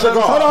we on, got trick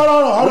off. hold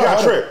on. We got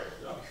trick.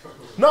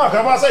 No,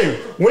 come on, I say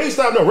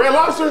Wingstop. No, Red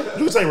Lobster.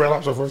 You can say Red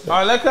Lobster first. All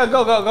right, let's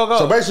go.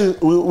 So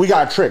basically we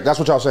got a trick. That's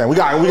what y'all saying. We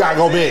got to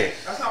go big.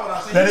 That's not what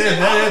I said. That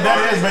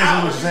is basically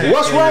what you're saying.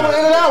 What's wrong with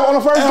In-N-Out on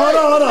the first Hey, date?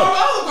 hold on.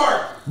 Olive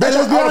Garden. Let's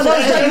be On the honest.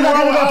 first date, you not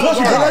giving that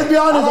pussy. Hey, let's be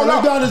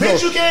honest though.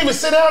 Bitch, you can't even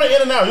sit down at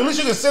In-N-Out. At least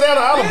you can sit down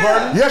at Olive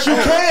Garden. Yes, you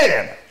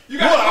can. You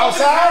What, gotta go to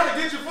the outside? counter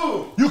to get your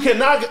food. You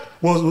cannot get.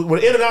 Well,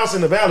 with In-N-Outs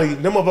in the valley,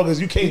 them motherfuckers,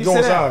 you can't go sit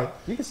inside. down.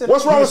 You can sit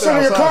What's wrong You with can sitting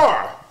in your sit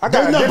outside. car? I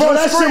got a No, bro, digital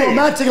that shit screen.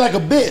 romantic like a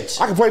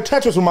bitch. I can play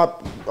Tetris with my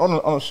on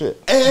the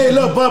shit. Hey,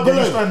 look, but you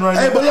look, spend right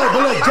hey, now. but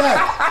look,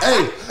 Jack.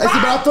 Hey, see,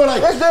 but I feel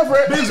like That's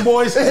different. Big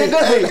boys. Hey, see,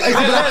 but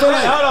I feel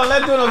like Hold on,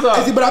 let's do those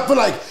Hey, see, but I feel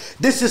like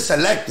this is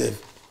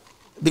selective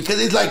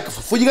because it's like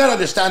you gotta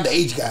understand the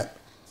age gap.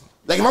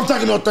 Like if I'm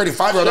talking to a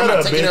 35-year-old, I'm Shut not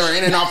up, taking bitch. her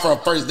in and out for a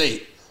first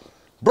date.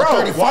 Bro,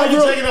 why are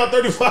you taking out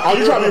 35? Oh,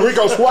 you trying to be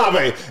Rico Suave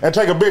and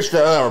take a bitch to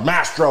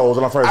Mastro's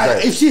on her first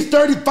date? If she's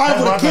 35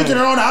 with a kid in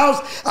her own house,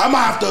 I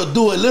might have to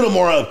do a little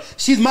more of.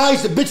 She's my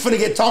age, the bitch finna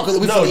get talking.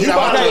 No, you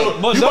bought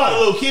a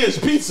little kid's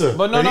pizza.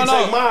 But no.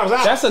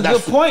 That's a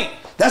good point.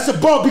 That's a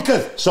bro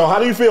because. So how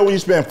do you feel when you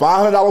spend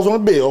 $500 on a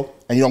bill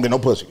and you don't get no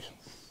pussy?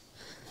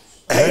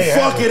 Hey,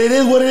 fuck it. It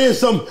is what it is.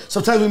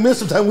 Sometimes we miss.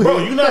 Sometimes we. Bro,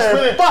 you're not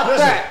spending.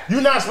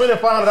 You're not spending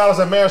 $500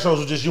 at man shows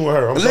with just you and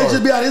her. Let's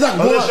just be honest.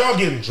 Unless y'all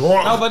getting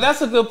drunk. No, but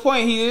that's a good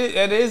point.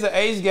 There is an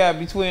age gap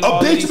between. A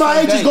bitch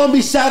my age is gonna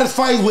be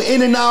satisfied with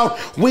In-N-Out,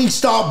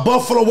 Wingstop,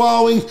 Buffalo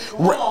Wild Wings.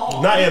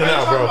 Not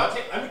In-N-Out, bro.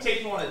 Let me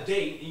take you on a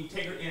date and you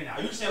take her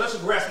In-N-Out. You saying let's go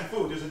grab some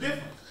food. There's a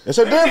difference. It's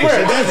a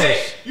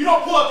difference. You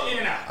don't pull up to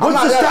In-N-Out.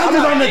 What's the standard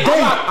on the date?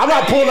 I'm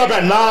not pulling up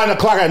at 9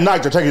 o'clock at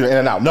night to take you to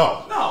In-N-Out.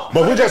 No.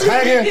 But we just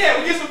hanging. Yeah,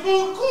 we get some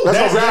food. Cool. Let's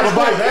go grab a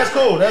bite. That's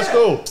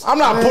cool. I'm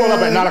not pulling up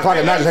at 9 o'clock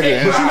at night to take you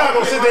to In-N-Out. But you're not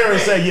gonna sit there and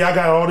say, "Yeah, I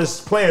got all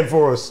this planned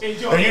for us," and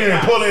you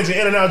didn't pull into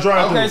In-N-Out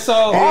drive-thru. Okay, so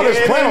all this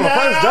planned on the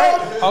first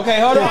date. Okay,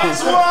 hold on.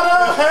 That's what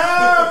I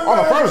have. On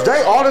the first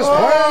date, all this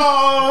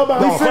planned. We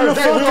On the first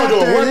date, we gonna do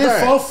one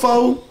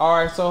thing. All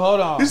right, so hold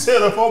on. You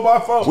said a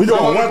 4x4. We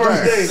doing one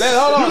first thing. date.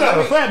 Hold on. You got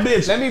a fat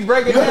bitch. Let me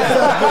break it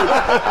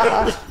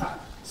down.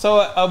 So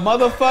a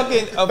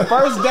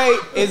first date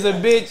is a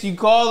bitch. You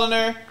calling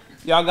her.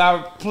 Y'all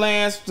got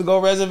plans to go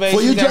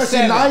reservations. For you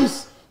dressing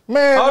nice?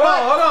 Man, Hold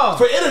on.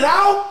 For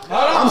In-N-Out?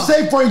 I'm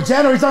saying for in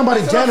January. He's talking about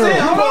in January. You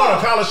bought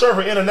a collar shirt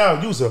for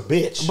In-N-Out. You's a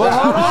bitch. But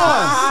hold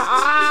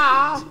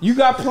on. You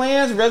got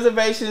plans,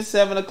 reservations,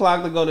 7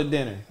 o'clock to go to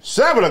dinner.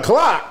 7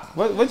 o'clock?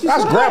 What you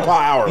That's say? grandpa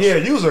hours. Yeah,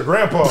 you's a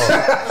grandpa.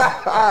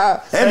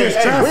 And there's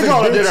traffic. We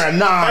going to dinner at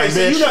 9,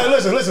 Hey, bitch. you gotta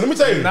listen. Let me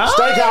tell you.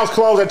 Steakhouse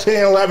closed at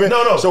 10, 11.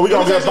 No. So we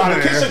going to get the out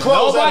of kitchen there.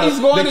 closed. Nobody's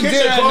going to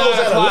dinner at 9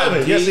 o'clock.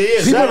 11. Yes, it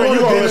is. People You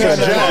going to listen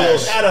to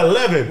jazz. At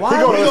 11. Why We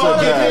we gonna listen going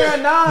to to jazz. dinner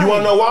at 9? You want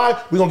to know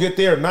why? We gonna get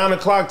there at 9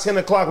 o'clock, 10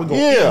 o'clock. We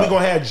gonna eat. We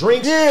gonna have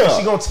drinks. Yeah. And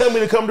she gonna tell me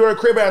to come to her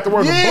crib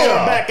afterwards and blow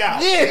her back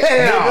out. Yeah.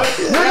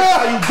 Nigga. That's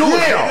how you do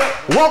it,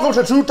 nigga. Welcome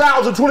to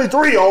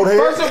 2023, old head.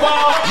 First of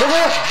all,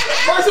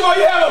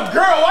 you have a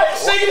girl. Why are you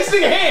shaking this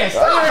nigga hands?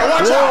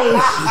 Watch out.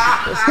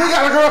 He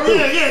got a girl.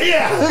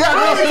 Yeah. He got a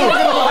girl too.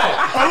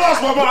 I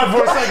lost my mind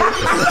for a second.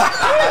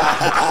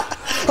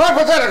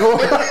 Hypothetical.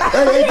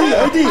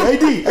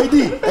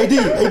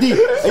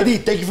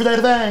 AD, thank you for that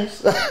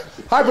advice.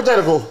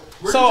 Hypothetical.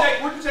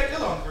 Where'd you take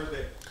Ella on the first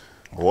date?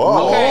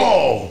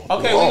 Whoa.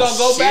 Okay, we're going to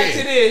go back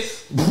to this.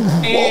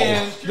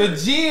 And the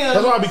gym.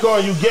 That's why I be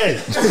calling you gay.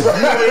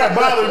 You ain't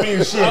bothering me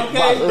and shit.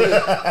 Okay.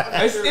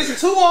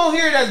 It's 2 on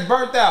here that's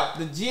burnt out.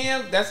 The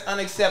gym, that's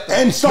unacceptable.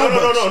 And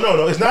Starbucks.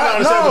 No. It's not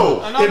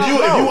unacceptable. If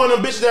you want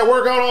them bitches that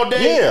work out all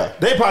day,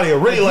 they probably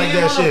really like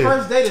that shit. The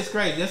first date is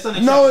crazy. That's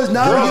unacceptable. No, it's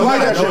not. Girls You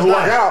like that shit who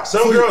work out.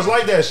 Some girls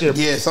like that shit.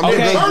 Yeah, some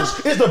Okay. girls.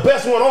 Church is the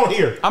best one on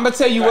here. I'm going to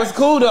tell you what's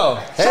cool, though.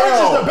 Church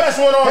is the best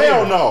one on here.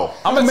 Hell no.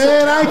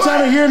 Man, I ain't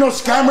trying to hear no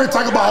scammer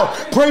talk about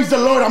praise the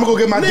Lord. I'm gonna go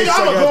get my dick Nigga,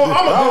 sucked. I'ma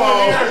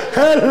go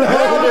in there.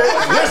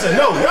 Listen,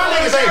 no, y'all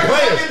niggas ain't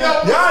players.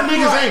 Y'all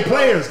niggas ain't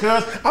players,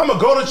 cuz I'ma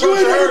go to church. You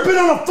ain't with never her. been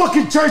on a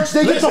fucking church.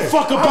 They get the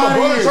fuck up out I'ma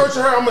go of to here. church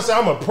with her. I'ma say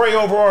I'ma pray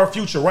over our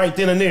future right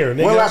then and there,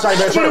 nigga. When last time you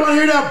been to You church? want to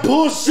hear that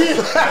bullshit?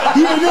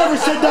 You ain't never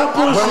said that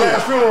When bullshit.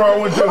 last funeral I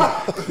went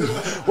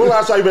to. When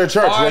last time you been to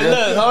church, All right,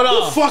 nigga? look, hold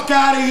on. Fuck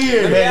out of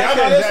here, man.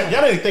 Man,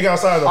 y'all didn't think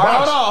outside the All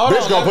right, box. hold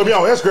Bitch on. gonna put me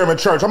on Instagram in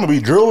church. I'm gonna be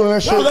drooling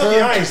and shit. Y'all lucky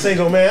cuz. I ain't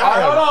single, man. All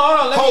right, hold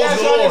on. Let me Pose ask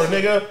the y'all Lord,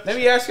 this. nigga. Let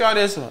me ask y'all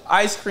this one.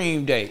 Ice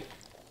cream date.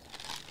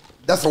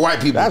 That's for white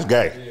people. That's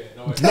gay.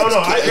 No,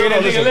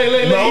 listen.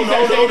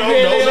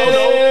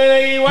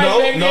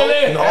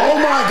 No. Oh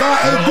my God,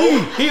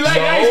 AD. He like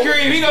ice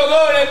cream. He gonna go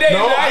on that date.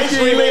 No, with ice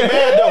cream ain't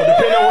bad though,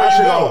 depending on where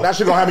you go. That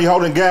shit gonna have me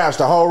holding gas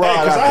the whole ride.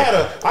 Hey, cause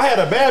out I had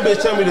a bad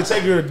bitch tell me to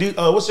take her to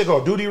what's it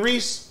called, Duty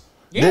Reese.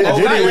 Yeah, there. that's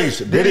Diddy nice. Reese.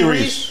 Diddy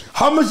Reese.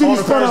 How much did you On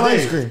the spend on first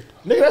ice date. cream?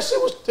 Nigga, that shit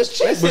was that's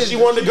cheap, but she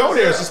wanted to go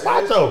there. It's a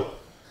spot though.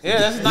 Yeah,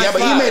 that's a nice. Yeah,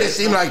 but he vibe. made it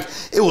seem like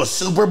it was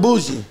super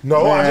bougie.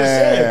 No, I just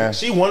Man. said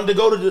she wanted to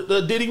go to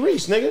the Diddy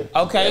Reese, nigga.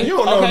 Okay. You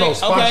don't know no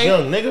spots,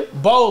 young nigga.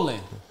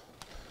 Bowling.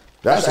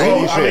 That's Oh, 80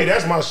 I shit. mean,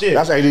 that's my shit.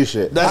 That's 80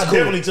 shit. That's I cool.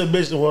 definitely took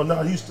bitch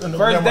to you still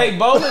First date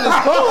bowling is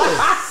cool.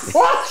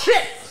 Oh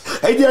shit.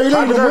 Hey, D, are you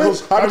letting them win?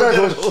 Hypotheticals.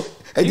 Hypotheticals.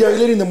 Hey, D, are you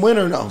letting them win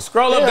or no?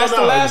 Scroll up. Hell That's the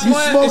no. last You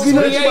one. smoking It's it? You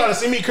 28. about to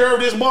see me curve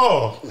this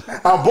ball?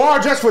 A bar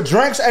just for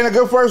drinks ain't a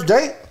good first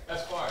date?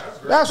 That's fine. That's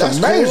great. That's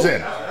amazing.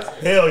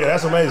 Hell yeah,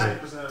 that's amazing.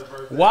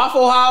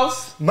 Waffle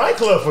House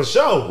Nightclub for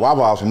sure.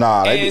 Waffle House,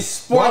 nah. and They,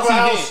 sports Waffle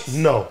House, events.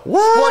 no.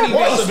 what? Sporting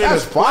Sports events. event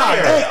is That's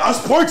fire. Hey, a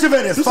sports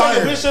event is You take a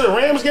fire. bitch to the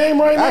Rams game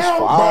right That's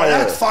now? fire. Bro,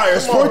 that's fire.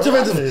 Sports Come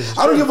on, events. man.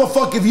 I don't give a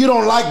fuck if you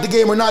don't like the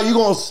game or not. You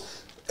gonna,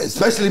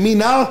 especially me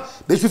now,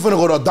 bitch. We finna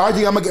go to a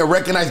Dodging. I'm gonna get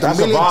recognized That's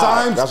a a million vibe.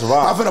 times. That's a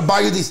vibe. I'm finna buy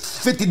you these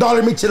 $50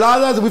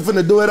 micheladas, and we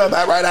finna do it up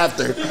right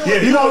after. Yeah,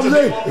 you know what I'm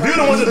saying? If you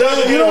the ones that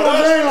Dodger You game know with what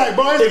I'm us, saying? Like,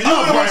 bro, if you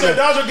the ones that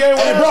Dodger game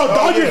with Hey, us, bro, oh,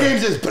 Dodger yeah.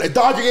 games is a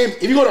Dodger game.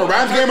 If you go to a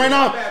Rams game right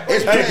now,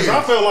 it's Hey, cause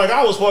I player. felt like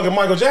I was fucking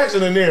Michael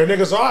Jackson in there,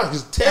 nigga. So I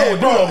just tell Hey, what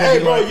bro, you over hey,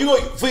 here, bro, like. you go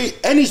for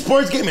any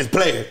sports game is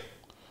player.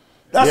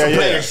 That's a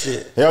player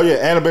shit. Hell yeah,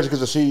 and a bitch gets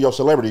to see your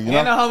celebrity, you know?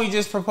 And the homie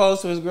just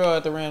proposed to his girl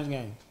at the Rams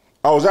game.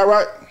 Oh, is that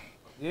right?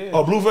 Yeah.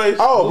 Oh, Blueface?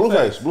 Oh,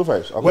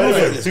 Blueface. Okay. Wait a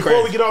minute.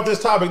 Before we get off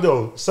this topic,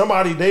 though,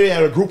 they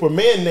had a group of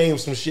men name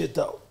some shit,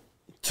 though.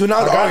 I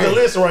got the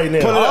list right now.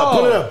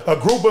 Pull it up. A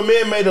group of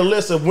men made a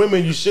list of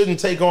women you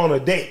shouldn't take on a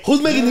date.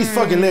 Who's making these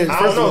fucking lists?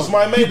 I don't know.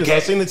 Somebody made this. I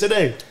seen it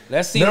today.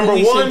 Let's see Number who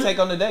we one, should take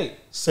on the date.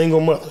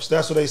 Single mothers.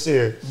 That's what they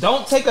said.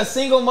 Don't take a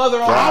single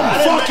mother on.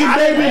 I'm fucking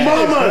baby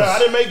mamas. I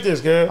didn't make this,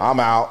 girl. I'm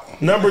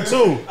out. Number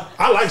two,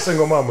 I like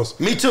single mamas.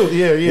 Me too.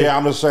 Yeah.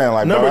 I'm just saying,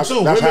 like, Number bro,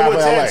 two, that's women half with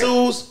of LA.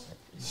 tattoos.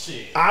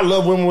 Shit. I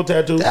love women with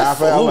tattoos. Half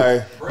of LA.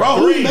 Bro,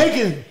 who's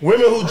making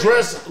women who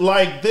dress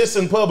like this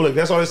in public?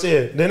 That's all they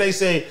said. Then they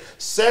say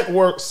sex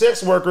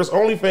workers,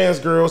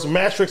 OnlyFans girls,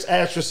 Matrix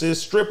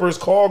actresses, strippers,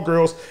 call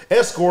girls,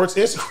 escorts,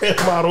 Instagram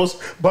models,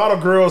 bottle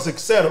girls,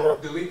 etc.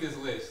 Delete this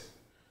list.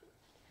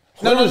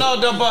 No.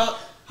 But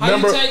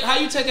how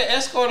you take an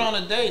escort on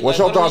a date? What's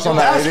Like, your thoughts on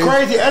that? That's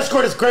crazy.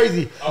 Escort is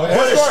crazy. But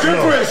a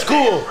stripper is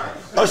cool.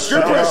 A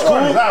stripper is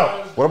cool.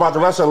 What about the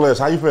rest of the list?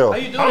 How you feel? How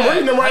you do I'm that?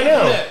 reading them right How you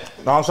do now. that?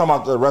 No, I'm talking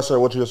about the rest of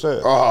what you just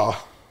said.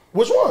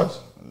 Which ones?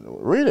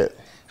 Read it.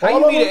 How All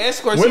you of meet them? an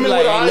escort? Women Like,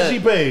 with hey, an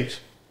IG look. page,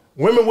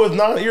 women with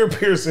non-ear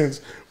piercings,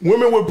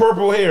 women with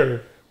purple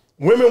hair,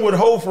 women with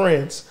hoe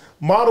friends,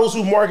 models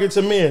who market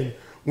to men,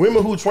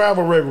 women who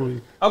travel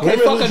regularly. Okay,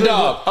 women fuck who a drink-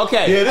 dog.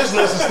 Okay. Yeah, this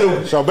list is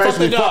stupid. So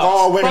basically, the fuck dogs.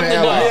 all women Fuck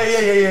in the LA. dogs.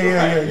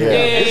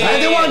 Yeah.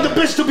 And they want the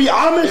bitch to be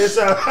Amish? It's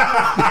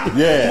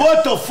Yeah.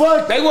 What the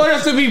fuck? They want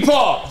us to be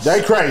paused.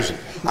 They crazy.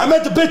 I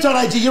met the bitch on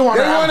IG. You don't want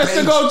They her want us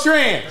to go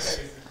trans.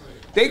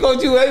 They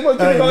want you to go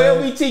man.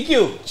 LGBTQ.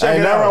 Ain't Check it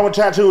nothing out. wrong with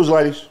tattoos,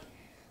 ladies.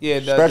 Yeah,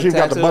 Especially if you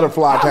got the tattoo.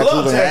 butterfly I tattoos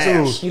love on your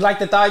tattoos. ass. You like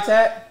the thigh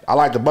tat? I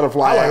like the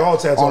butterfly I like all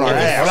tattoos. on her If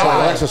it's ass. fly.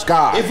 Like Alexa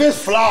Scott. If it's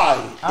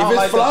fly. I don't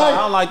like the I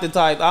don't like the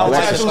type. I don't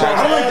like the tattoos I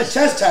thigh. don't like the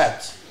chest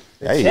tats.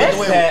 Hey, Chest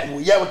Wait, tat?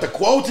 yeah, with the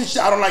quotes and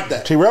shit. I don't like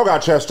that. T-Rell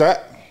got chest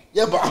tat.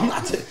 Yeah, but I'm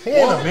not. He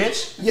ain't a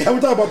bitch. Yeah, we're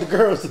talking about the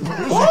girls.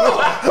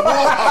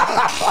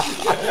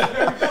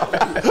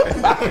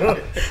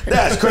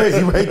 That's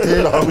crazy right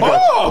there. Dog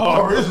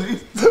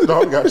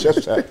got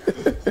chest tat.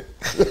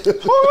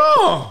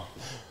 Hold on.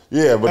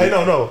 Yeah, but Hey,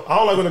 no. I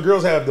don't like when the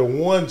girls have the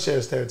one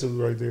chest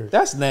tattoo right there.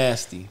 That's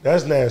nasty.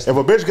 That's nasty. if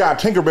a bitch got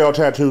Tinkerbell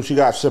tattoo, she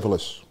got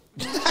syphilis.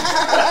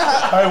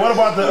 Hey, what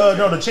about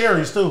the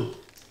cherries too?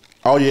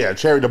 Oh yeah,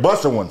 the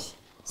busted ones.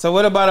 So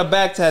what about a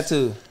back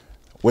tattoo?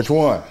 Which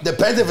one?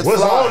 Depends if it's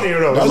What's fly. on there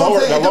though? That's what I'm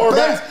saying. The lower It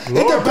back? depends.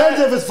 It depends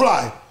if it's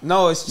fly.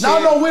 No, it's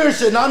Not chick. no weird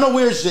shit. Not no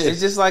weird shit. It's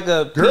just like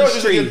a Girls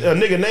peach just tree. get a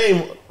nigga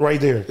name right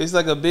there. It's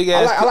like a big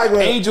ass I like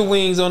when- angel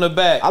wings on the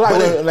back. I like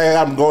when they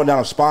have them going down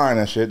the spine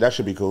and shit. That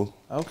should be cool.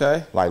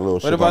 Okay. Like little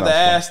shit. What about going the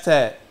down ass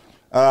tat?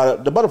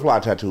 spine. The butterfly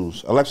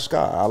tattoos. Alexa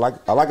Scott. I like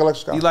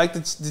Alexa Scott. You like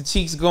the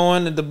cheeks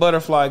going and the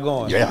butterfly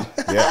going? Yeah.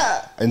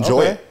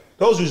 Enjoy Okay. it.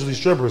 Those usually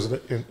strippers.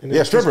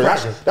 Yeah, stripper.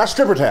 That's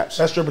stripper tats.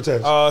 That's stripper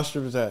tats. Oh,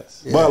 stripper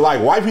tats. But like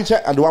wifey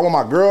tat, do I want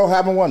my girl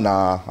having one?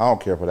 Nah, I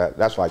don't care for that.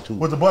 That's like too.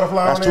 With the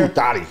butterfly That's on too there?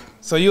 thotty.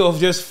 So you'll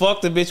just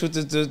fuck the bitch with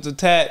the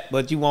tat,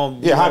 but you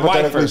won't. Yeah, you won't wife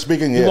hypothetically her.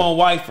 speaking, You yeah. won't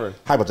wife her.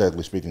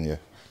 Hypothetically speaking, yeah.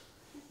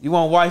 You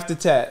won't wife the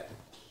tat.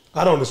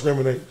 I don't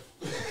discriminate.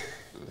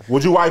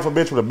 Would you wife a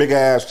bitch with a big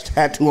ass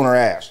tattoo on her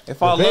ass?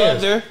 If I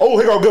Depends. loved her, Oh,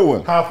 here go a good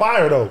one. How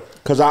fire though?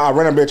 Cause I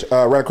ran a bitch,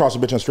 ran across a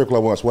bitch in strip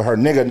club once with her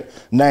nigga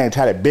name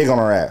tatted big on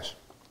her ass.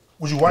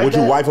 Would you wife Would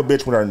you that? wife a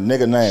bitch with her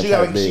nigga name She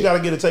tatted gotta, big? she gotta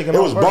get it taken It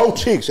off. was first. both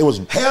cheeks. It was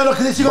Hell no,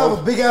 because then she gonna have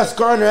a big ass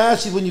scar on her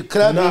ass when you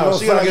clap. No,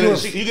 she gotta get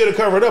it. You get it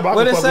covered up. I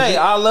what can it fuck with say? you.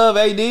 I love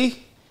AD.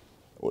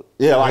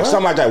 yeah, like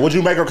something like that. Would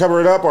you make her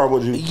cover it up or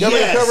would you?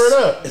 Yes. cover it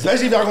up.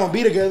 Especially if y'all gonna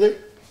be together.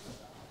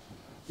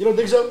 You don't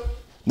think so?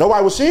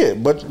 Nobody would see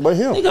it, but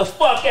him. Nigga,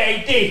 fuck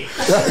AD.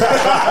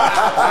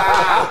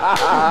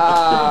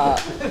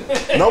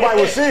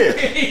 Nobody would see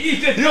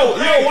it. You don't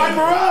wipe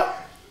her up?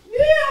 Yeah,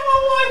 I'm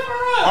gonna wife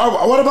her up. All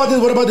right, what about this?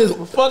 What about this?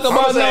 Fuck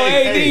about no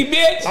AD,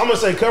 bitch. I'm gonna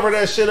say cover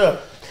that shit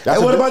up. That's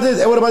Hey, what a- about this?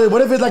 Hey, what about this?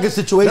 What if it's like a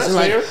situation That's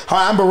like fair.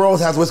 how Amber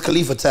Rose has Wiz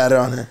Khalifa tatted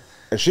on her?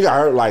 And she got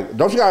her like,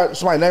 don't you got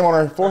somebody's name on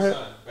her forehead?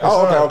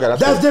 Oh, okay. That's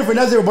That's different.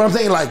 That's different. But I'm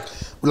saying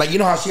like you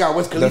know how she got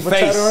Wiz Khalifa face.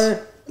 tatted on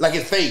her? Like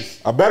his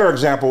face. a better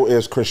example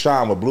is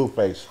Krishan with blue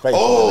face.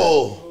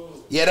 Oh.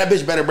 Yeah, that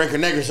bitch better break her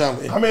neck or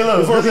something. I mean,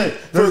 look, does it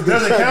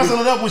cancel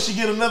it up when she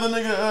get another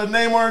nigga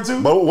name on her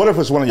too? But what if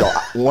it's one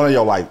of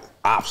your like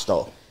ops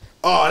though?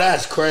 Oh,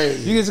 that's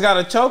crazy. You just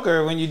gotta choke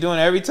her when you're doing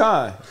it every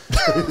time.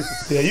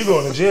 Yeah, you go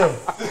in the gym.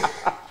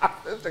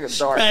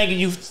 Spanking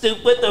you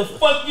stupid. What the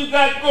fuck you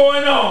got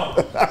going on?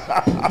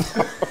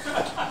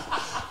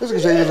 This nigga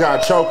said you just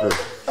gotta choke her.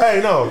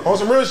 Hey, no, on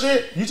some real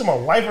shit. You talking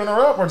about wifing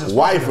her up or just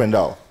Wifing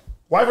though.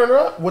 Wifing her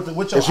up with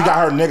your If she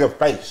got her nigga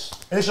face.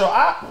 And it's your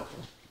eye?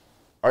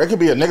 Or it could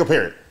be a nigga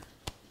period.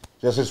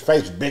 Just his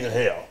face big as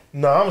hell.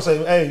 No, I'm gonna say,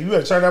 hey, you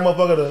better turn that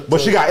motherfucker to. But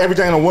she got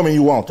everything in a woman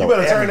you want though. You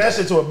better turn Everything. that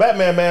shit to a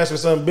Batman mask or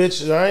something,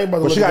 bitch. I ain't about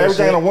to But look she at got that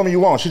everything shit. in a woman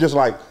you want. She just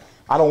like,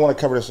 I don't want to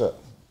cover this up.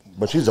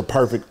 But she's a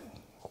perfect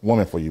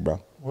woman for you,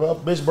 bro. Well,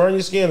 bitch, burn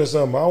your skin or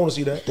something. I don't want to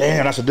see that.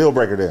 Damn, that's a deal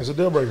breaker then. It's a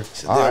deal breaker.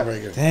 It's a deal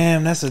breaker.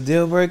 Damn, that's a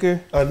deal breaker.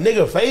 A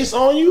nigga face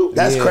on you?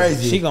 That's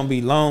crazy. She gonna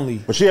be lonely.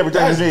 But she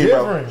everything That's you need,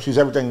 bro. different. She's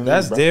everything you need,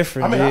 That's bro.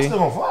 different. I mean, I'm G. still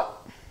gonna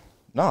fuck.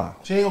 Nah.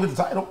 She ain't gonna get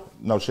the title.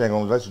 No, she ain't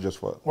gonna let you just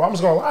fuck. Well, I'm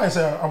just gonna lie and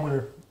say I'm with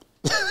her.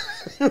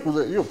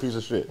 You a piece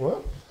of shit.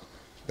 What?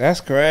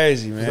 That's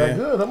crazy, Is that man.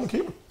 good? I'm gonna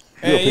keep her.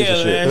 You a Hey, piece of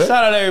yeah, shit. man.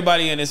 Shout out to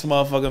everybody in this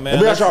motherfucker, man.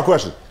 Let me ask y'all a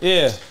question,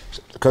 Yeah.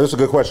 because it's a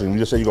good question. You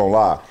just said you're gonna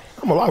lie.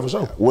 I'm alive for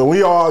sure. When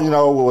we all,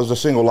 was a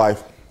single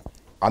life,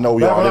 I know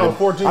we Back all when did I it. was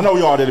 14. I know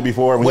we all did it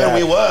before. And When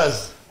we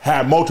was.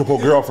 had multiple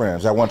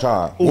girlfriends at one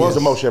time. What was the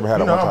most you ever had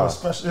You at know, one I'm a time?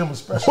 special. I'm a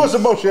special. What's the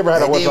most you ever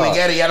had at one We time?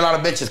 get it. You had a lot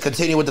of bitches.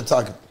 Continue with the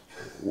talking.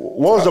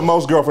 What was the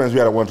most girlfriends you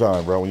had at one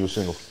time, bro, when you were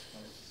single?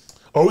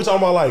 Oh, we talking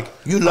about like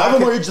You love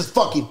them or you just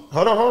fucking?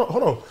 Hold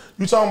on.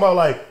 You talking about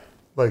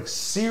like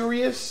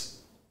serious?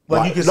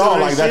 Like you consider no, it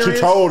like that you serious?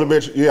 told a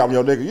bitch, yeah, I'm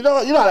your nigga. You know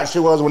how that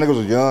shit was when niggas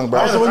was young, bro.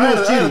 I had So when you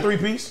was a cheating.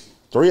 3-piece,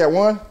 3 at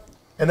one?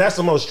 and that's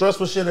the most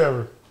stressful shit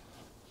ever.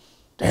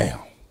 Damn.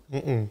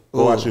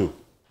 What about you?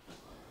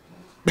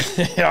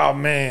 Oh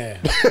man.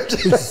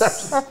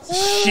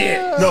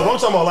 Shit. No, but I'm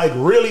talking about like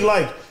really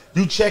like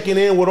you checking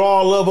in with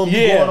all of them. You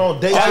Yeah. going on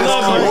dates. I with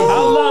love all you. of them.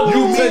 I love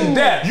you to meeting,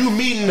 death. You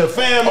meeting the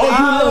family.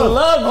 I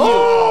love you.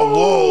 Oh,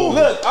 whoa.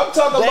 Look, I'm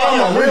talking Damn,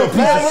 about real piece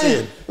of family.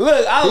 shit.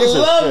 Look, I Piece of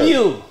love shit.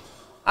 you.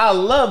 I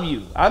love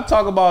you. I'm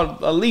talking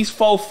about at least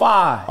 4,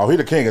 5. Oh, he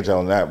the king of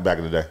telling that back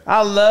in the day.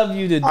 I love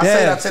you to I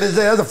say that death. to this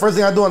day. That's the first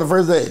thing I do on the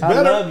first day.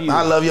 I love you.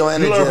 I love your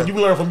You energy.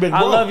 learn from Big Bro.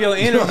 I love your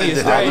energy.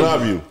 It's I crazy.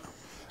 love you.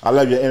 I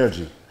love your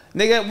energy.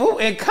 Nigga, woo,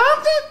 in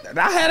Compton,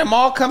 I had them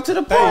all come to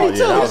the party Oh, yeah, too.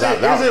 that was-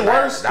 Is it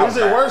worse? that was Is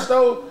it bad. worse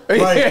though? Like,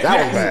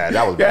 That was bad.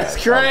 That was bad.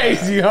 That's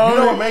crazy, you know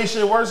what homie. made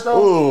shit worse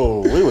though?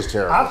 Ooh, we was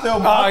terrible. I feel Oh,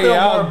 more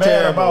that was bad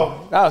terrible.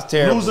 about That was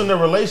terrible. losing the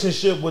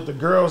relationship with the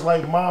girls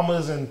like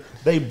mamas and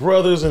they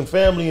brothers and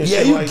family and Yeah,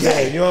 shit you like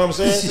gay. that. You know what I'm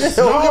saying?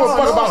 Don't give a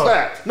fuck about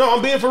that. No,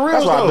 I'm being for real.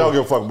 That's what I though. don't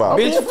give a fuck about.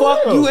 Bitch, being for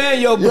fuck real. you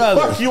and your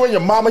brother. Fuck you and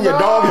your mama, your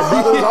dog, your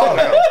brothers, all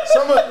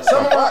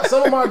that.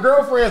 Some of my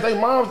girlfriends, they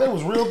moms, they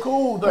was real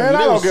cool. Though. Man, they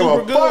I don't was give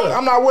super a good. fuck.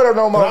 I'm not with her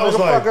no more. But I was Nigga,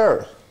 like- fuck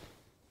her.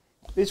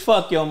 Bitch,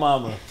 fuck your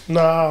mama.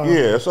 Nah.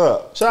 Yeah, it's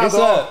up. Shout It's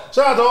out up.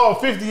 to all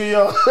 50 of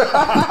y'all.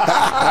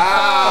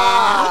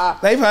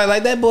 They probably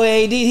like that boy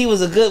AD. He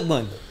was a good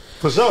one.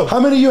 For sure. How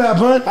many you have,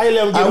 bud? How you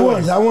let him get I away?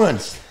 once. Like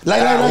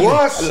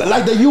once?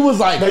 like that you was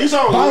like. Now you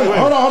talking?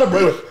 Hold on,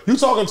 wait. You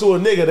talking to a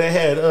nigga that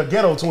had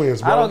ghetto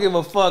twins, bro? I don't give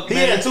a fuck, He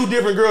man. had 2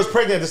 different girls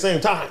pregnant at the same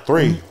time.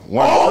 3.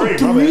 1. Oh, my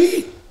 3?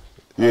 He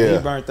Yeah.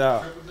 burnt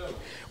out.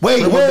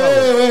 Wait.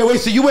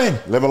 So you win.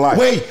 Living life.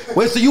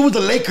 Wait. So you was the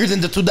Lakers in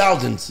the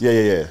 2000s.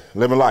 Yeah.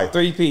 Living life.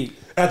 3-peat.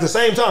 At the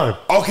same time.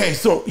 Okay,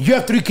 so you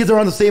have 3 kids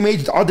around the same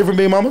age, all different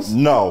baby mamas?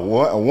 No,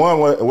 one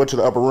went to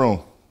the upper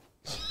room.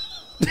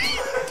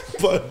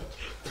 But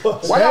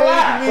Why y'all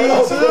laugh?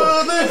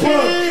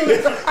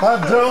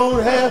 I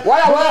don't have Why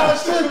y'all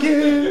laugh? much to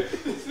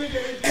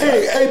give.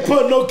 Hey,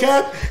 put no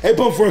cap. Hey,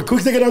 put for a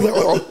quick second, I was like,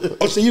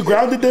 oh, so you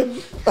grounded them?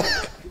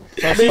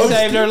 She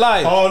saved her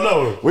life. Oh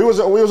no. We was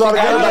all together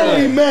back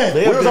in the day. Man.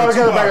 They We was all been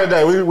together too back in the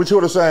day. We two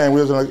were the same.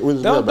 We was together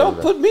Don't back in the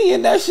day. put me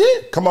in that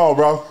shit. Come on,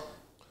 bro.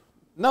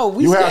 No,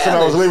 we You had somebody that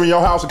was scandalous. leaving your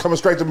house and coming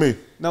straight to me.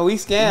 No, we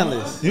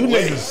scandalous. You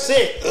niggas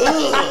sick.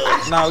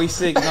 No, we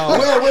sick. No.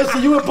 Wait, so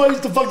you and Buddy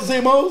used to fuck the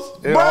same hoes?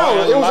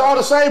 Bro, it was all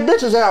the same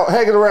bitches out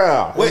hanging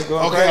around. Wait,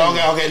 going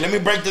okay. Let me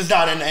break this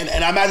down,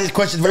 and I'm asking these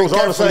questions very It was all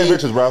the carefully.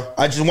 same bitches, bro.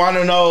 I just want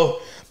to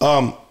know,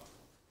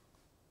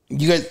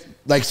 you guys,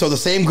 like, so the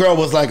same girl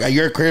was like at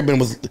your crib and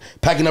was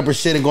packing up her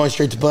shit and going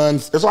straight to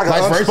buns. It's like an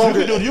vice versa?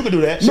 unspoken- You can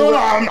do that. No,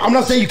 I'm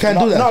not saying you can't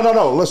do that.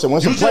 No. Listen,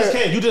 when You some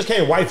player, just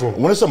can't wife them.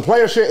 when it's some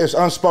player shit, it's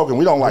unspoken.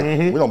 We don't like.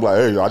 We don't be like,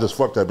 hey, I just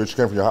fucked that bitch. She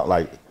came from your house.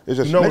 Like, it's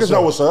just You know niggas what's know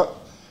up. what's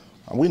up.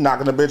 We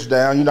knocking the bitch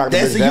down. You knocking the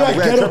Damn, bitch so you down. had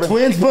We ain't ghetto tripping.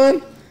 twins,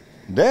 bun?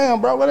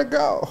 Damn, bro, let it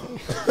go.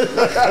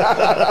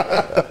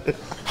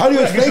 How do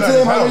you explain to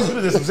them how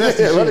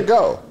they? Yeah, let it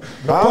go.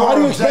 How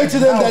do you explain to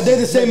them that they're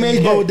the same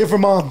age but with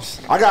different moms?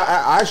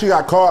 I actually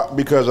got caught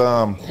because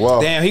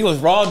well, Damn, he was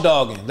raw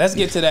dogging. Let's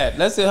get to that.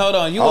 Let's say, hold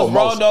on. You Oh, was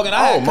raw most- dogging.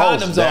 I had oh,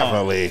 most condoms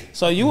definitely. on.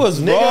 So you was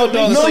raw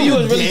dogging. No, so you you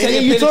was really didn't.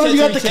 taking You told him you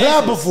got the penitentiary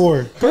clap chances.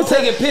 before. You're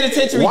taking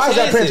penitentiary why is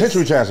that chances.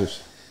 penitentiary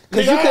chances?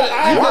 Because Nigga, you could.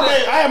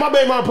 I had my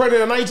baby mom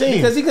pregnant at 19.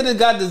 Because he could have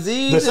got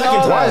disease. The and second all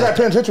time. Why is that. that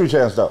penitentiary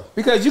chance though?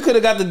 Because you could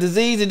have got the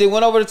disease and then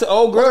went over to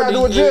old What girl. did I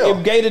do with and jail?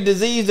 it gave the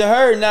disease to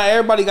her. Now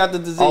everybody got the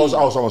disease. Oh,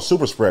 so I'm a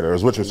super spreader,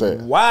 is what you're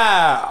saying.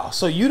 Wow.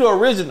 So you the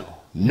original.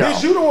 No.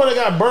 Bitch, you the one that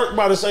got burnt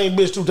by the same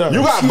bitch 2 times.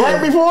 You got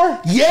burnt before?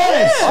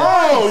 Yes.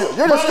 Oh,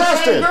 you're By the same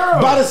disgusting.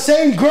 girl. By the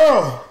same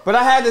girl. But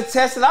I had to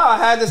test it out. I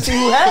had to see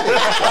who had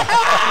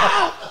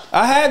it.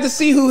 I had to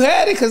see who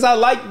had it because I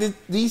liked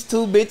these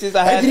 2 bitches.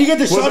 I Hey, had did you get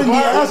the Was shot it in the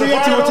fire? ass Was or it you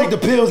had to fire, go take though?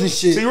 the pills and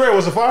shit? T-Rell,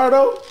 was it fire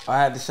though? I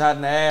had the shot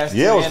in the ass.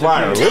 Yeah, it was and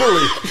fire. the-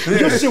 Literally.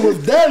 Your shit was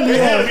deadly.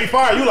 It had to be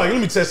fire. You like,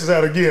 let me test this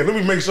out again. Let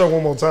me make sure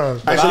one more time.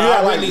 Hey, so you I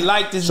had really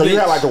like this So you bitch.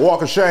 had like the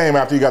walk of shame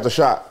after you got the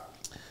shot.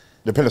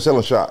 The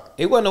penicillin shot.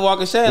 It wasn't a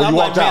walk of shame. I'm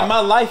like, man, my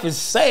life is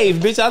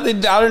saved, bitch. I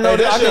didn't know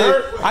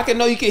that. I can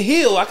know you can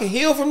heal. I can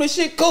heal from this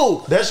shit. Cool.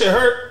 That shit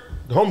hurt.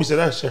 The homie said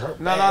that shit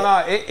hurt.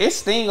 No. It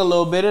sting a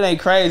little bit. It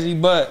ain't crazy,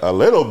 but a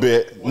little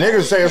bit.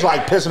 Niggas say it's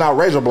like pissing out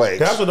razor blades.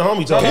 That's what the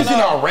homie told me. Pissing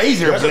out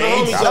razor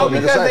blades. No,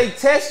 because they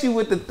test you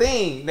with the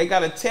thing. They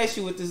gotta test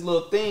you with this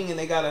little thing, and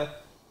they gotta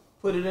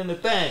put it in the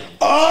thing.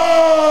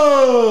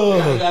 Oh!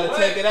 You gotta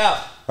take it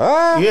out.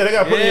 Yeah, they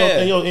gotta put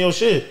it in your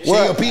shit.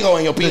 What?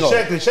 In your pico.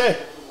 The check.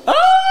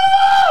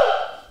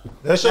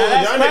 That shit,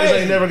 y'all niggas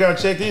ain't never got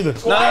checked either.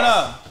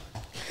 No.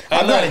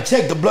 I gotta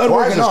check the blood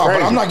working off,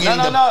 but I'm not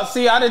getting No.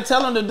 See, I didn't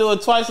tell him to do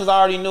it twice because I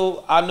already knew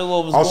what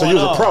was going on. So you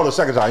was a pro the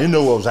second time. You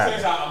knew what was happening.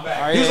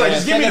 He was like,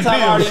 just give me the pills.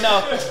 I already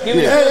know.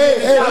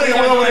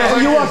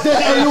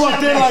 Hey, you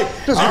walked there like,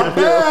 I'm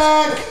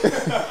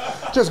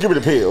back. Just give me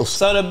the pills.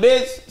 So the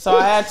bitch,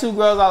 I had two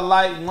girls I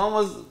liked.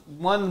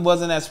 One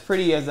wasn't as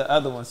pretty as the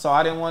other one, so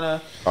I didn't want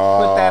to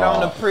put that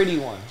on the pretty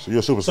one. So you're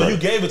a superstar. So you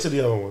gave it to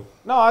the other one?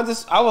 No, I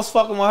was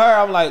fucking with her.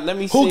 I'm like, let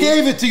me see. Who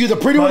gave it to you? The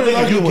pretty one or the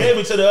ugly one? You gave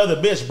it to the other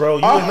bitch, bro.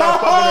 You was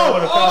not fucking her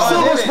with a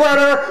condom. Super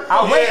spreader.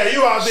 Yeah,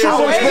 you out there.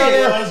 Super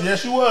spreader.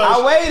 Yes, you was.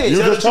 I waited. You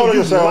just told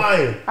yourself.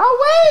 Lying.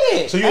 I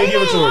waited. So you didn't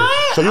give it to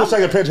her. So you were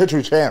taking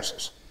penitentiary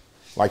chances,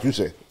 like you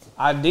said.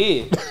 I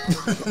did.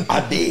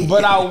 I did.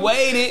 But I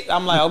waited.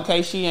 I'm like,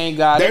 okay, she ain't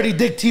got it. Dirty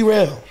Dick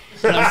T-Rell.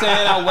 You know what I'm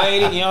saying? I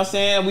waited, you know what I'm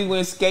saying? We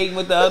went skating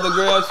with the other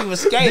girl. She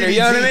was a skater, you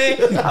know what I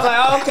mean? I'm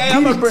like, okay,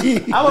 I'm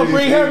gonna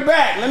bring her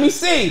back. Let me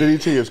see.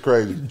 DDT is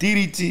crazy.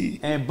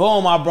 DDT. And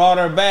boom, I brought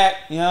her back,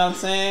 you know what I'm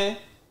saying?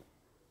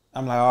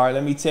 I'm like, all right,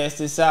 let me test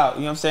this out.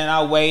 You know what I'm saying?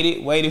 I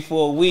waited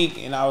for a week,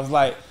 and I was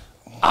like,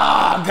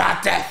 I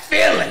got that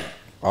feeling.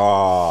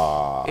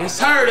 It's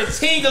her, the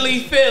tingly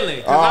feeling,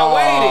 because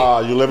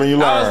I waited. You live and you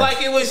learn. I was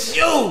like, it was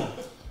you.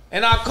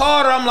 And I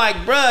called her, I'm like,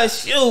 bruh,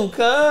 it's you,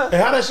 cuz.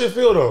 And how that shit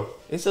feel, though?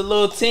 It's a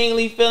little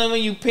tingly feeling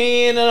when you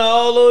peeing and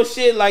all little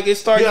shit. Like it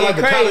start getting like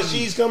crazy. the collard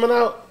cheese coming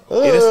out?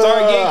 It'll start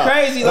getting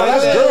crazy like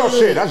that's that. girl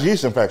shit. That's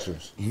yeast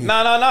infections.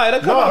 No.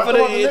 It'll come out for the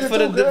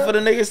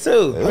niggas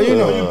too. Oh, you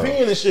know, you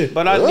peeing and shit.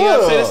 But you know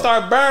what I'm saying? It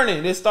start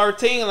burning. It start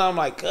tingling. I'm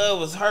like, it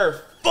was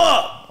her.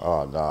 Fuck.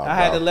 Oh, no. I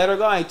had to let her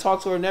go. I ain't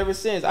talked to her never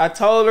since. I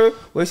told her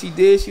what she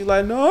did. She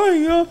like, no, I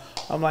ain't.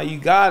 I'm like, you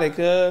got it,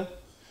 cuz.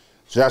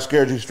 So that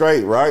scared you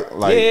straight, right?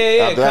 Like,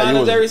 yeah.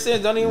 Condoms ever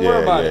since. Don't even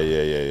worry about it.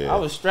 Yeah. I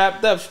was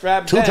strapped up,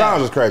 strapped Two down. 2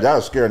 times was crazy. That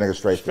was scaring niggas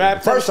straight.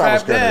 First time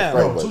was scaring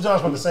niggas straight. 2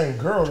 times from the same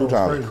girl. 2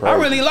 times was crazy.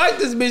 I really like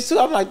this bitch too.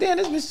 I'm like, damn,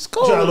 this bitch is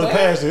cool. Trying to look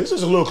past it. It's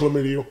just a little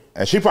chlamydia.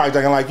 And she probably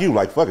thinking like you,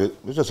 like, fuck it.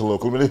 It's just a little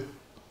chlamydia.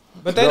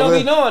 But they don't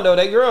be knowing though.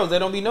 They girls, they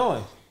don't be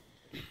knowing.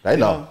 They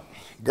know.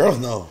 Girls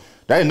know.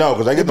 They know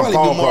because they get the phone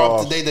calls. More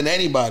up to date than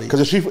anybody.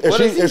 Because if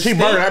she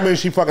murdered, that means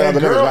she fucking other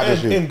niggas not this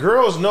shit. And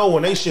girls know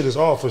when they shit is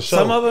off for sure.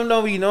 Some of them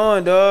don't be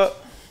knowing, dog.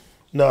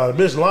 Nah,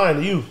 the bitch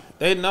lying to you.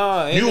 They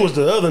know. You was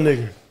the other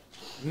nigga.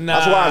 Nah.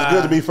 That's why it's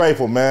good to be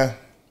faithful, man.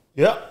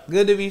 Yep.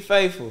 Good to be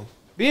faithful.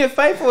 Being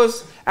faithful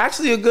is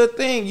actually a good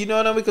thing. You know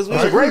what I mean? Because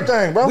it's a great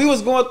thing, bro. We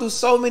was going through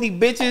so many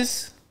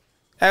bitches.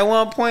 At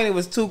one point, it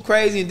was too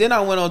crazy. And then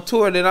I went on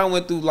tour. Then I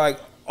went through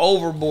like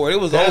overboard. It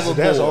was overboard.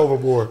 That's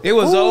overboard. It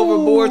was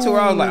overboard to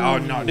where I was like, oh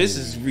no, this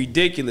is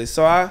ridiculous.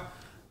 So I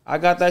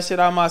got that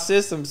shit out of my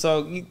system.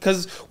 So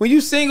because when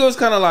you single, it's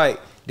kind of like,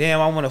 damn,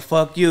 I want to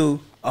fuck you.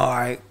 All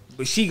right.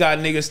 But she got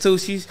niggas too.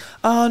 She's,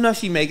 oh no,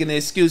 she making an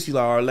excuse. You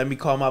like, all right, let me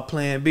call my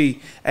plan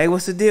B. Hey,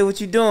 what's the deal? What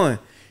you doing?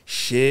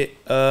 Shit.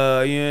 You know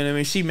what I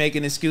mean? She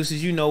making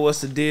excuses. You know what's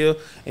the deal.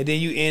 And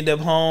then you end up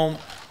home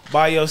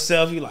by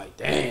yourself. You like,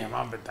 damn,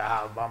 I'm at the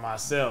house by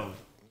myself.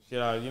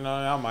 Shit, you know,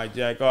 I might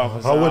jack off.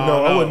 Or something.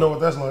 I wouldn't know what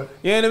that's like.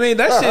 You know what I mean?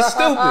 That shit's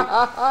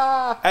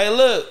stupid. Hey,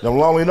 look. Them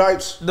lonely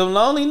nights? Them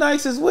lonely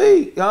nights is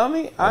weak,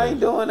 homie. I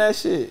ain't doing that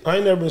shit. I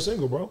ain't never been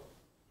single, bro.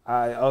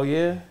 Oh,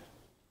 yeah?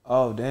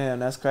 Oh, damn,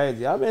 that's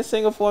crazy. I've been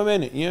single for a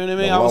minute. You know what I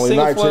mean? The I was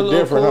single for a little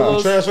different,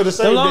 huh? Transfer the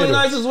same. The lonely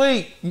nights is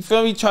weak. You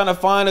feel me? Trying to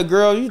find a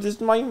girl, you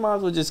might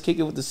as well just kick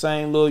it with the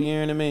same little, you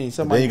know what I mean?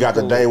 Then you got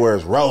the day where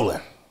it's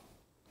rolling.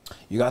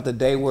 You got the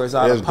day where it's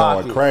out of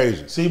pocket. It's going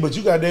crazy. See, but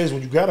you got days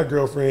when you got a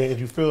girlfriend and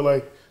you feel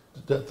like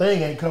the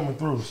thing ain't coming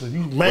through, so you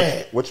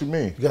mad. What you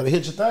mean? You got to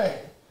hit your thing.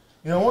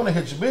 You don't want to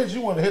hit your bitch.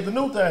 You want to hit the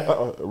new thing.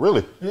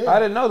 Really? Yeah. I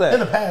didn't know that. In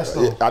the past,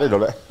 though. Yeah, I didn't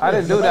know that. I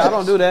didn't do that. I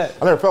don't do that.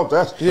 I never felt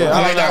that. Yeah,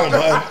 I like that one,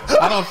 bud.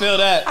 I don't feel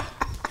that.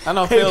 I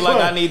don't feel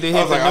like I need to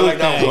hit the new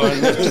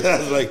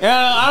thing.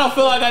 I don't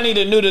feel like I need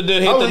to hit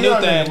the new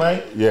thing.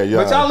 Man. Yeah.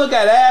 But y'all look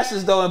at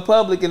asses though in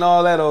public and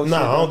all that old shit.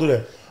 Nah, I don't do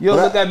that. You don't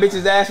look at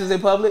bitches' asses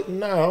in public?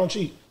 Nah, I don't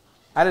cheat.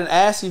 I didn't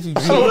ask you if you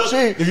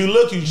cheat. If you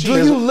look, you cheat.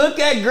 Do you look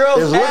at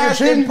girls'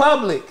 ass in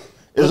public?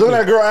 Is looking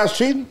at a girl ass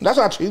cheating? That's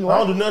not cheating, right? I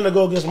don't do nothing to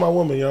go against my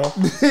woman, y'all.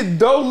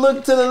 Don't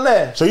look to the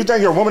left. So you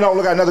think your woman don't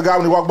look at another guy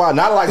when he walk by?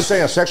 Not like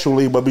saying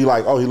sexually, but be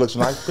like, oh, he looks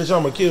nice. Bitch,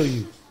 I'm gonna kill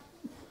you.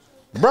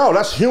 Bro,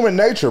 that's human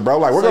nature, bro.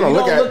 Like we're gonna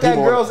look at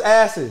people. Girls'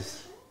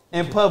 asses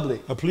in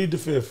public. I plead the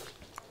fifth.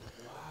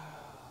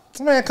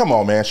 Man, come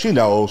on, man. She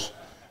knows.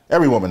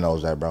 Every woman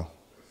knows that, bro.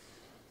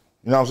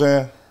 You know what I'm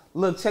saying?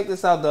 Look, check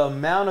this out. The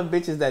amount of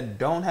bitches that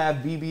don't have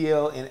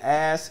BBL in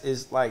ass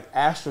is like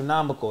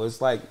astronomical.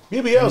 It's like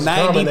BBL's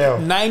common now.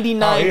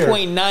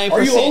 99.9%.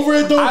 Are you over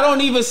it though? I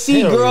don't even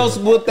see girls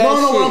with that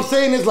shit. No, what I'm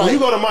saying is like when you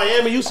go to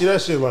Miami, you see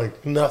that shit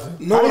like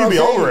nothing. No, How do you be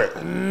saying? over it?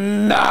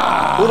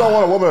 Nah. Who don't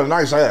want a woman with a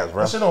nice ass,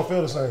 bro? That shit don't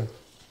feel the same.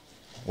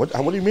 What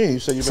do you mean? You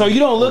said you. So you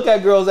don't look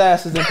at girls'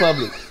 asses in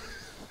public?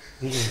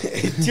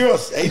 You're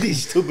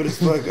stupid as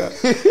fuck.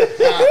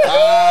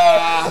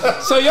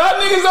 So y'all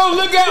niggas don't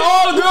look at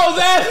all the girls'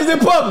 asses in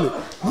public?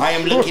 I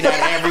am looking at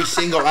every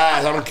single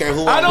ass. I don't care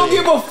who. I don't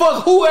give a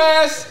fuck who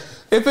ass.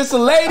 If it's a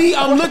lady,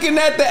 I'm looking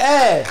at the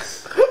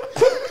ass.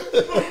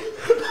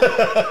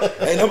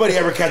 Ain't nobody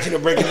ever catching a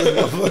break in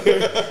this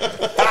motherfucker.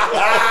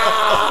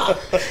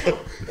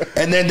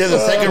 And then there's a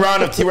second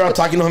round of T-Rell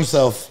talking to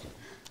himself.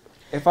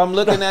 If I'm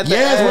looking at the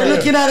Yes, ass. we're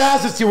looking at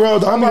asses, T-Rell.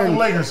 How about the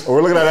Lakers?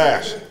 We're looking at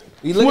ass.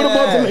 You looking What at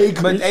about the ass,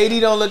 Lakers? but AD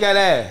don't look at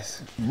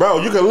ass.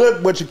 Bro, you can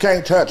look, but you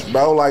can't touch,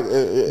 bro. Like,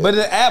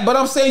 But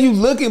I'm saying you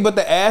looking, but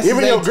the ass Even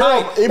is your ain't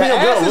girl- tight. even the your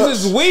girl asses looks.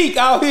 is weak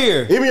out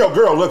here. even your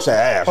girl looks at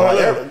ass. Hold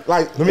Like, on.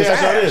 like Let me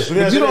ask you ass. this. Let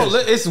me But ask you you don't.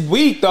 this. It's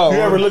weak though. You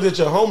ever looked at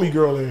your homie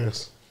girl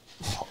ass?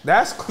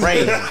 That's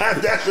crazy.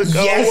 That's the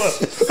color. Yes.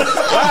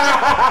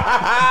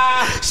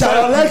 Shout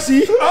out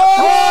Lexi.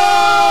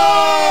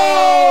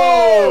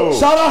 Oh!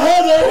 Shout out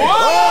Heather.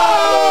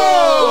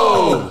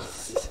 Whoa!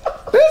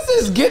 This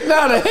is getting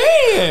out of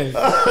hand.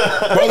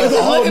 Bro, there's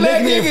a whole Looking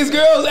at nickname. niggas,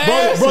 girls'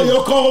 asses. Bro,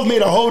 your co-host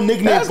made a whole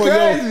nickname That's for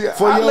crazy. your.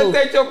 For I your. looked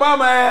at your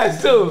mama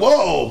ass too.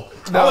 Whoa.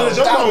 I looked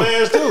at your mama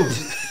ass too.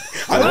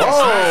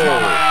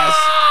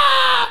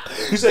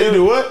 You said you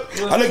do what?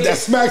 I looked at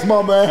Smack's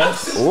mama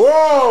ass.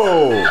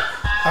 Whoa.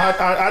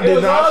 I It did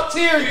was all not.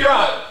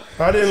 teardrop.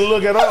 I didn't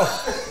look at all.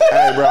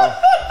 Hey, bro.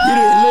 You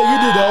didn't look. You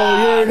did the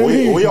whole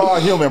year. We all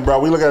human, bro.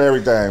 We look at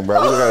everything,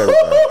 bro. We look at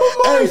everything.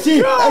 Hey,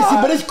 see,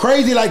 but it's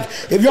crazy. Like,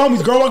 if your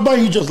homie's girl walk by,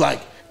 you just like,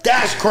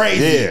 that's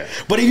crazy. Yeah.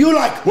 But if you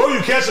like, Where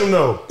you catch him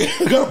though?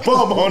 you got a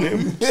palm on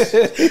him.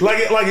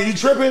 Like you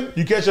tripping?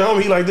 You catch your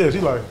homie? He like this. He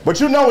like. But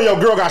you know when your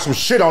girl got some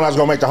shit on that's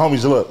gonna make the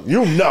homies look.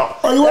 You know.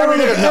 Oh, you want Every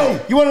to nigga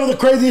know. you want to know the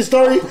craziest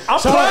story? I'm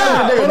Shout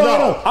out proud. every nigga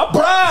know. I'm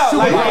proud.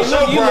 Like, proud. hey, So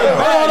look, you look proud.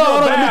 bad.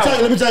 Hold on. You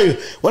look Let me tell you.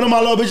 One of my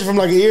little bitches from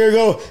like a year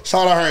ago,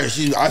 shout out her.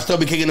 I still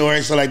be kicking to her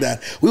and shit like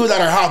that. We was at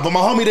her house, but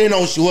my homie didn't know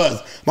who she was.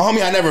 My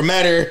homie, I never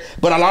met her,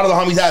 but a lot of the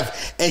homies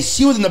have. And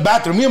she was in the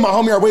bathroom. Me and my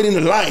homie are waiting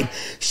in the line.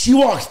 She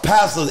walks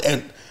past us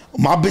and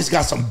my bitch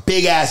got some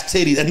big ass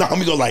titties. And my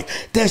homie goes like,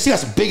 damn, she got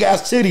some big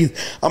ass titties.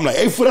 I'm like,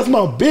 hey, fool, that's my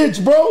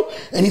bitch, bro.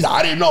 And he's like,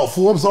 I didn't know,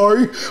 fool, I'm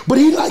sorry. But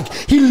he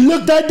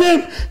looked at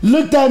them,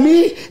 looked at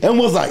me, and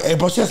was like, hey,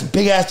 bro, she has some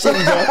big ass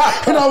titties,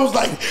 bro. And I was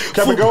like,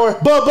 Kept it going?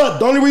 But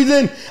the only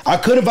reason I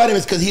couldn't invite him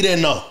is because he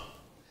didn't know.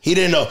 He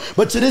didn't know.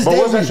 But to this But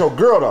day, was that your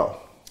girl though?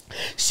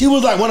 she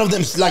was like one of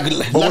them, like was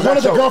one that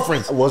of the your-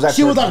 girlfriends. was that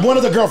she your- was like one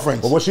of the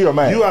girlfriends. Or was she your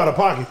man? You out of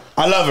pocket.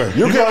 I love her.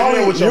 You You can gotta only,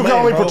 deal with your you can man,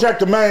 only bro. protect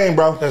the main,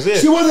 bro. That's it.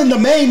 She wasn't the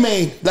main,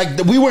 like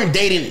we weren't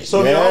dating.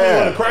 So if your Yeah. homie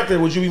would have cracked it,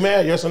 would you be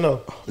mad? Yes or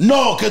no?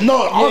 No, cause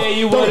no. Yeah,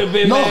 you would've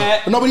been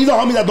mad. No, but these are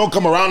homies that don't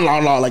come around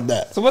long like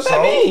that. So what's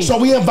that mean? So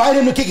we invite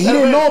him to kick it. He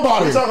didn't know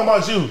about We it. talking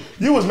about you.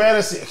 You was mad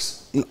at 6.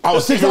 I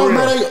was 6 keep it hours real.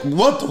 mad at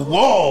what?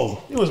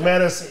 Whoa. You was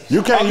mad at 6.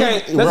 You can't.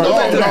 Okay, you, let's go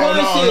back to the punch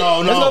shit.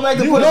 no. Let's go back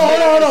to You punch. was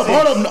mad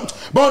Hold at up. No.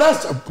 Bro,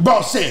 that's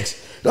about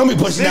 6. Don't be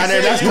pushing down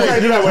there. That's You crazy.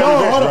 can't do that with No,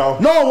 every bitch, hold bro.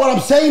 up. No, what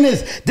I'm saying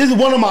is, this is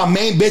one of my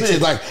main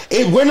bitches. Like,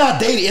 if we're not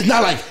dating, it's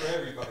not like,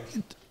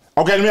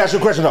 Okay, let me ask you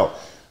a question though.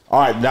 All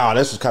right, now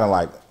this is kind of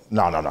like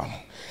no. Man,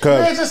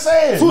 Cause just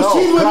saying. fool, no,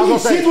 she's with I was me. gonna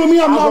say- She's with me.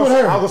 I'm I was not with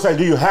gonna- her. I was gonna say,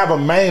 do you have a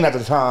main at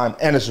the time,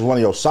 and this is one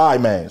of your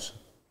side mains?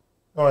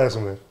 Don't answer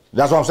me.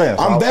 That's what I'm saying.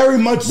 So I'm very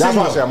much That's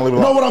single. what I say. I'm gonna leave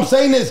it No, alone. what I'm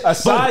saying is, A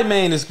side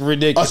main is a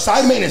ridiculous.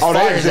 side main is Oh, they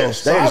fire,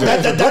 exist. though. They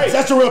exist.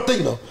 That's a real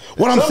thing, though.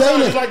 What I'm Sometimes saying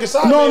you is, like a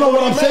side no, main what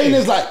more I'm than saying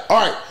main. is like, all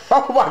right,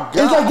 Oh my god!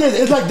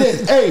 it's like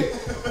this. Hey,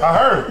 I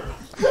heard.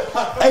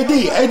 AD,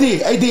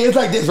 it's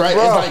like this, right?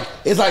 Bro.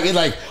 It's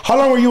like. How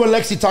long were you and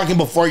Lexi talking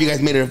before you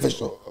guys made it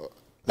official?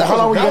 Like, how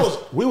long were you guys?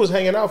 We was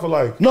hanging out for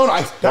like. No,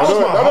 That Don't was do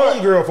it, my don't do it.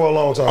 homie girl for a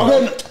long time.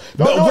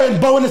 okay,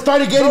 but when it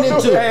started getting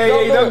Don't do into, it.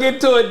 Hey, don't get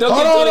to it. Don't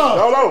hold get to it.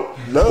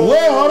 on, No.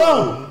 wait,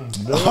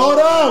 hold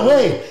on,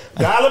 wait.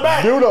 Dial it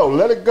back. Judo,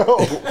 let it go.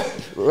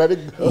 Let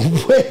it go.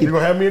 Wait. You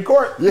gonna have me in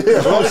court? Yeah,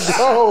 let it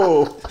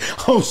go.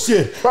 Oh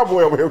shit.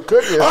 Probably over here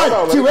cooking. All Hold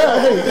on, right, let it T-Rell,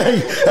 go.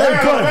 hey,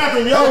 pun.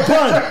 bathroom, yo. Hey,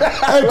 pun.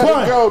 Hey,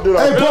 pun. go, dude.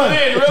 Hey, Reel pun.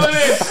 it in, reel it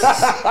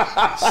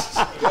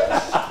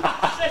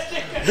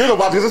in. Judo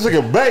about to get this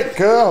nigga baked,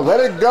 cuz. Let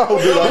it go,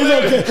 dude.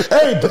 It's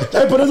okay.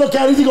 Hey, but it's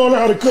okay. He's gonna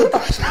learn how to cook.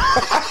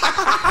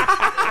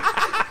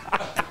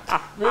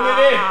 Reel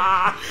it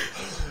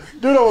in.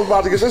 Dude, I was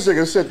about to get this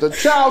nigga sent the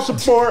child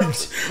support.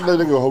 Let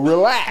it go.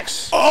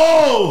 Relax.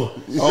 Oh.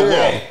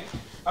 Okay.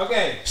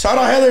 Okay. Shout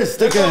out Heather. Let's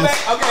Stick go hands.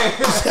 back.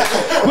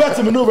 Okay. We had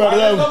to maneuver out of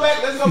Let's that. go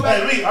back. Let's go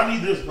back. Hey, Lee, I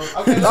need this, bro.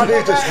 Okay, I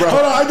need this, bro.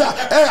 Hold on.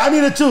 I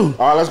need it too.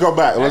 All right, let's go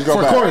back. Let's go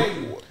For back.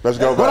 Corey. Let's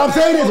go What I'm back.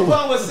 saying is, What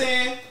Pun was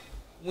saying,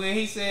 when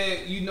he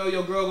said, you know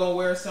your girl gonna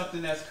wear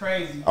something that's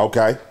crazy.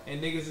 Okay.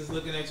 And niggas is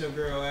looking at your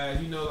girl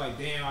as, you know, like,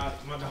 damn,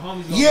 the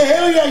homies gonna Yeah,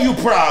 hell yeah, you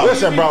proud.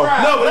 Listen, bro.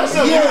 No, but that's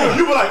something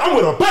you be like, I'm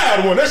with a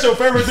bad one. That's your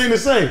favorite thing to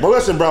say. But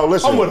listen, bro,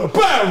 listen. I'm with a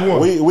bad one.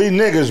 We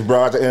niggas,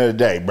 bro, at the end of the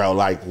day, bro,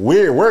 like,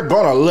 we're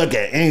gonna look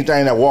at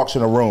anything that walks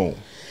in the room.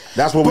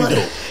 That's what we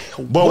do.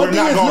 But we're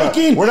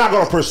not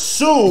gonna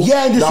pursue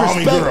and the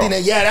homie girl. disrespecting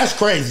it. Yeah, that's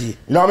crazy.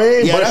 You know what I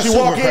mean? Yeah, but if that's she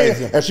walk super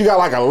crazy. in and she got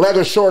like a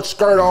leather short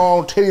skirt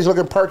on, titties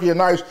looking perky and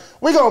nice,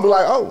 we gonna be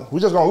like, oh, we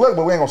just gonna look,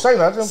 but we ain't gonna say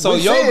nothing. So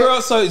your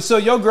girl, so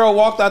your girl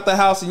walked out the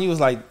house and you was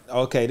like,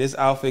 okay, this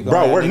outfit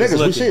gonna bro, we're niggas,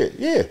 looking. we see it,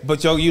 yeah.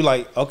 But you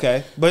like,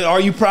 okay, but are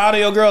you proud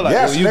of your girl? Like,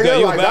 yes, you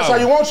nigga, like, that's how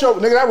you want your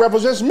nigga. That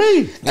represents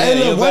me. Hey,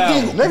 look, one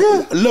thing,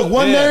 nigga. Look,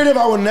 one narrative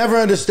I would never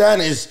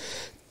understand is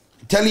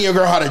telling your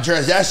girl how to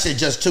dress. That shit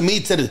just, to me,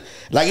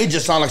 it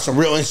just sounds like some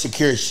real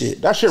insecure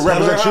shit. That shit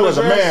represents you as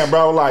a man,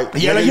 bro. Like,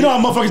 yeah, like, you know how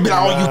motherfuckers be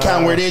like, oh, you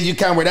can't wear this, you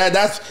can't wear that.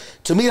 That's,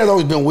 to me, that's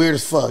always been weird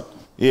as fuck.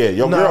 Yeah,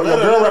 your girl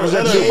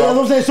represents you, Yeah, bro. you know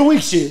what I'm saying? Some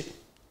weak shit.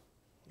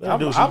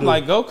 I'm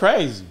like, go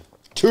crazy.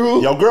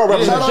 True. Your girl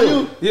represents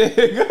you. Yeah,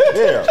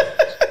 Yeah.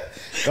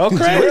 go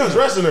crazy. T-Rell's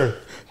dressing her.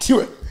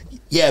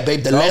 Yeah,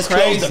 babe, the less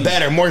clothes, the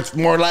better.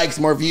 More likes,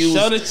 more views.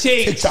 Show the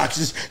cheeks. TikToks,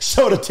 just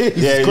show the titties.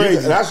 Yeah, It's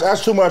crazy.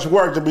 that's too much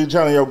work to be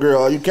telling your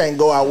girl, you can't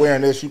go out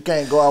wearing this, you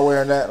can't go out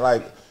wearing that.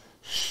 Like,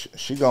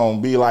 she gonna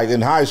be like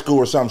in high school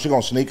or something. She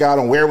gonna sneak out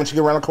and wear it when she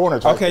get around the corner.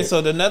 Okay,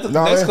 so the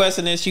next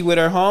question is, she with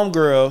her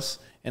homegirls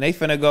and they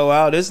finna go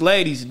out. It's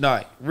ladies'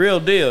 night,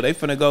 real deal. They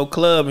finna go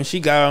club and she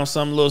got on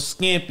some little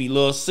skimpy,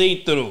 little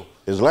see-through.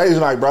 It's ladies'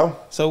 night, bro.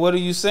 So what are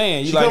you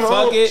saying? You She like, coming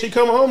fuck home, it? She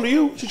coming home to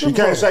you. She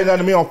can't say nothing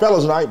to me on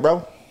fellas' night,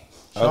 bro.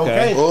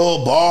 Okay.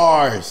 Oh,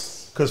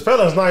 bars. Because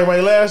fellas night might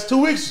last 2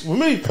 weeks with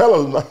me.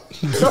 Fellas night.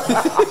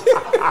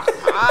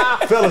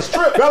 Fellas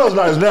trip. Fellas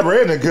night is never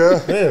ending,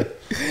 cuz. Yeah.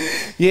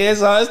 Yeah,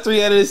 so it's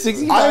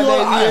 365 days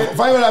a year. If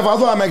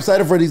I'm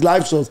excited for these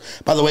live shows.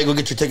 By the way, go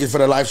get your tickets for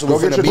the live show. Go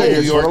get your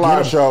tickets for the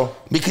live show.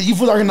 Because you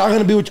fools are not going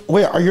to be with...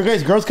 Wait, are your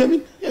guys girls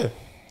coming? Yeah.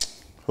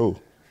 Who?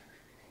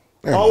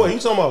 Oh, wait, you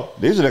talking about?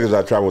 These are niggas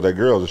that travel with their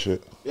girls and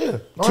shit. Yeah.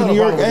 To New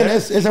York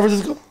and San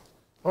Francisco?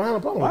 I don't have a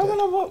problem with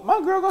that. My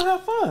girl gonna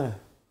have fun.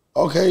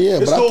 Okay, yeah.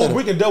 It's but cool.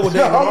 We can double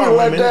down on our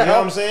women. You know what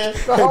I'm saying?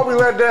 I hope we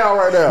let down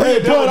right now.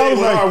 Hey, double date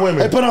with our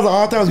women. I thought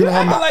I was going to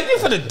have I like you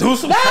finna do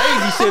some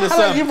crazy shit or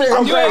something.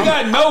 You ain't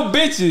got no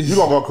bitches. You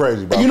gonna go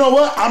crazy, bro. You know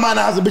what? I might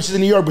not have some bitches in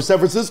New York, but San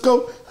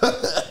Francisco,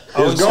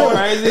 it's going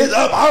crazy. It's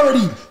up. I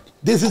already,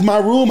 this is my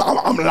room.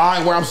 I'm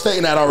lying where I'm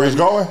staying at already. It's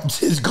going?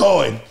 It's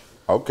going.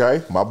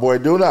 Okay, my boy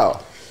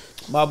DoKnow.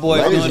 My boy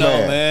Ladies,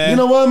 DoKnow, man. You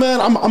know what,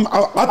 man? I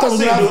thought it was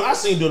gonna have, I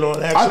seen DoKnow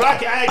in action.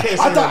 I can't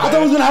say I thought it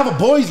was gonna have a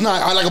boys'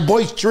 night, like a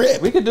boys'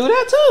 trip. We could do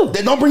that too.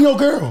 Then don't bring your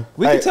girl.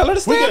 We can tell her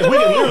to stay at the We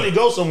can room. literally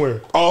go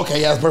somewhere. Oh,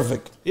 okay, yeah, that's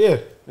perfect. Yeah.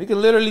 We can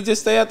literally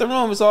just stay at the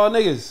room. It's all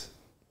niggas.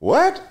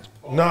 What?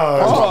 Nah.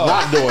 That's what I'm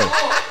not doing.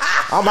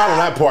 I'm out on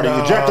that party.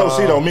 Eject those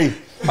seat on me.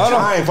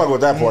 I ain't fucking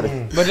with that party.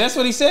 But that's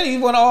what he said. He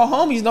want all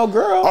homies, no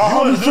girl. Oh,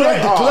 homies do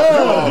at the that?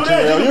 club. Do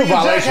that. You You can be in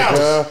Jack violation, House.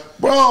 cuz.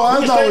 Bro, You I'm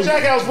can stay in not.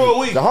 Jack House for a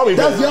week. The homie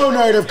That's your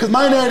narrative, because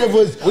my narrative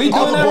was. We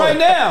doing that right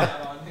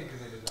now.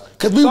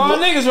 Because we. All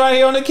niggas right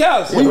here on the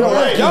couch. We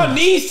working. Y'all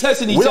knees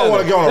touching each We don't other.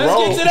 want to get on the road.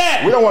 Let's get to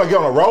that. We don't want to get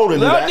on the road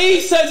and do Y'all that.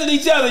 knees touching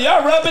each other.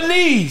 Y'all rubbing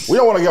knees. We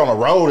don't want to get on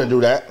the road and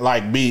do that.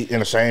 Like be in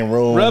the same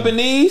room. Rubbing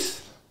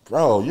knees.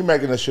 Bro, you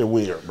making this shit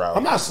weird, bro.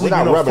 I'm not We're sleeping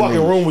in a rubbing fucking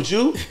knees. room with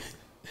you.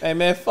 Hey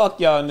man, fuck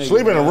y'all niggas.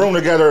 Sleeping in a room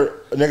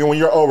together, nigga, when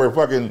you're over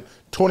fucking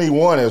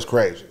 21 is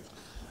crazy.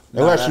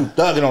 Unless you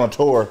thugging on a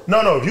tour.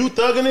 No, if you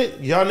thugging it,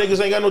 y'all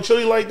niggas ain't got no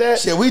chili like that.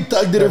 Shit, we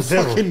thugged it in That's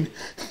different.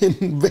 fucking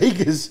in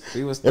Vegas.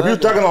 We was If you're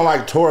thugging. thugging on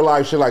like tour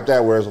life, shit like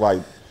that, where it's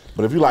like,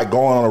 but if you like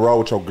going on the road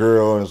with your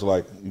girl and it's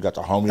like you got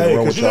the homie in the Hey, room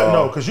because with you y'all,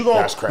 got because you gonna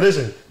that's crazy.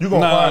 listen. You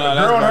gonna No, find no, a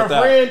that's girl and her not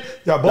that. friend.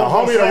 Y'all both The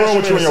homie in the gonna room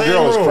with smash you them and in your the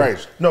girl same is room.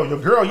 crazy. No, your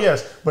girl,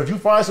 yes, but if you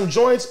find some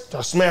joints,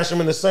 y'all smash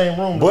them in the same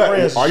room. the But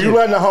friends are and you shit.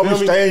 letting the homie Feel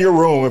me? stay in your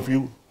room if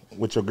you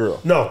with your girl?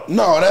 No,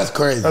 No, that's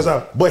crazy. that's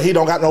out. But he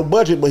don't got no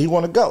budget, but he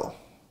want to go,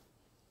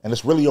 and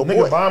it's really your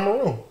Nigga, boy. buy him a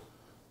room.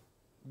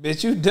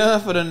 Bitch, you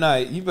done for the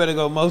night. You better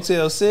go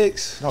Motel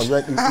 6. No, you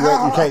ain't got the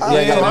I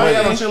ain't got money.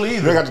 no chili You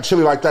ain't either. got the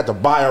chili like that to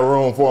buy a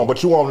room for him,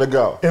 but you want him to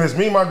go. And it's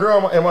me, my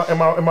girl,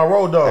 and my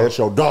road And dog. it's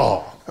your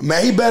dog.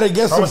 Man, he better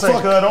get I'm some gonna say,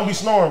 fuck. cuz, don't be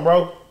snoring,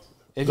 bro.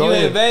 If Go you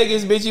ahead. in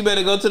Vegas, bitch, you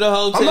better go to the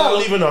hotel. I'm not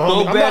leaving the homie.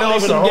 Go I'm bet not on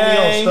leaving some the homie on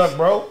games. stuck,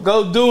 bro.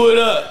 Go do it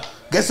up.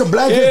 Get some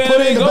blankets, Yeah,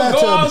 put it in the go on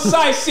bathtub.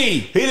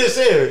 sightsee. He just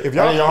said, if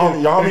y'all, Hey, your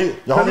homie-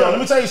 let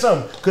me tell you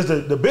something, because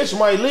the bitch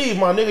might leave,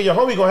 my nigga. Your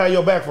homie gonna have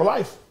your back for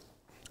life.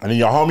 And then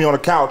your homie on the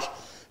couch,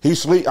 he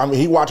sleep. I mean,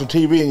 he watching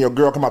TV, and your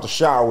girl come out the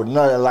shower with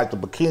nothing like the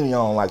bikini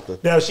on, like the.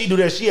 Now if she do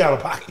that, she out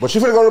of pocket. But she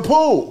finna go to the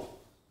pool,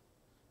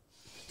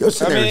 Your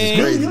scenario mean, is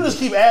You crazy. just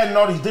keep adding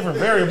all these different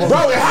variables.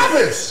 bro. It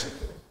happens.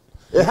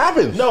 It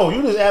happens. No,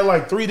 you just add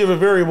like 3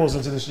 different variables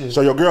into this shit. So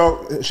your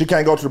girl, she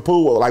can't go to the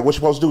pool. Like, what she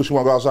supposed to do? She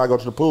want to go outside, go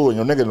to the pool, and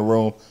your nigga in the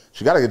room.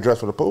 She got to get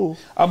dressed for the pool.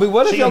 I mean,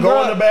 what if She your can go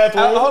girl in the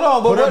bathroom, hold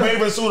on, but put her what if,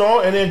 bathing suit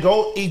on, and then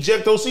go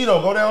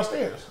ejectocito, go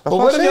downstairs. but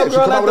what if your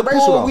girl at the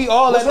pool? We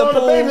all at What's the wrong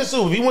with the bathing pool.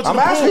 suit? If he went to I'm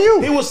the asking pool,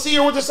 you. he would see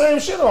her with the same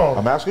shit on.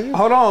 I'm asking you.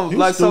 Hold on, You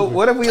like so. stupid.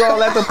 What if we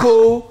all at the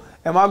pool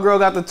and my girl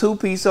got the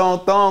 2-piece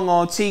on, thong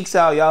on, cheeks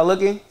out? Y'all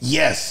looking?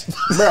 Yes.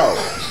 Bro,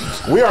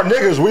 we are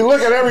niggas. We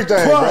look at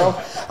everything, bro.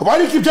 Why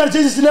do you keep trying to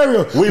change the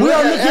scenario? We look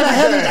are at looking at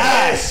Heather's everything.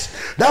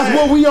 ass. That's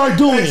what we are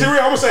doing. Hey, T-Rell, I'm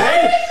gonna say,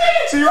 hey,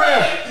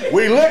 T-Rell.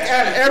 We look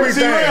at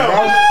everything, T-Rell.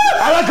 bro.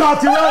 I like how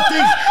T-Rell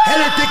thinks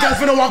Heather think I'm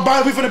finna walk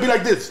by. We finna be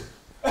like this.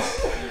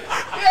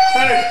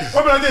 Hey,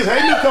 I'm like this.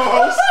 Hey, new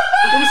co-host.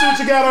 Let me see what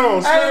you got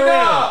on. Hey, Spin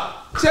around. no.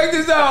 Check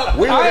this out.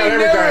 We look at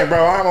everything,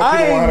 bro.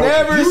 I ain't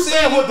never You seen.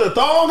 said with the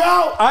thong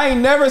out? I ain't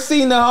never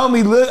seen the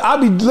homie look. I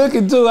be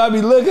looking too. I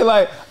be looking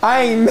like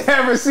I ain't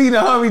never seen the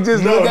homie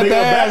just look at the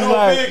back ass on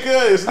like. big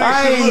cuz.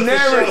 I ain't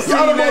never seen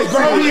Y'all the that most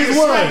grimy shit.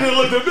 one. Smack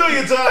looked a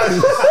million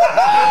times.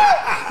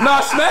 Nah,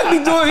 Smack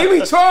be doing. He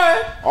be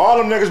trying. All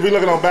them niggas be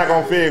looking on back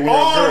on Fig.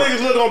 All the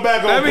niggas look on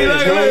back on Let me page.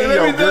 look, Yo, let me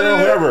Yo, do girl, it.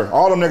 whoever.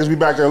 All them niggas be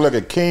back there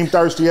looking. Keem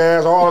thirsty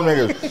ass. All them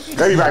niggas.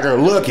 They be back there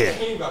looking.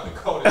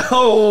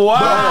 Oh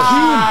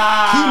wow.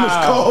 Keem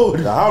is cold.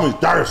 The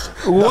homie thirsty.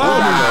 Wow.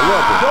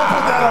 Don't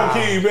put that on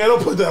King, man.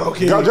 Don't put that on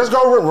King. Just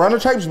go run the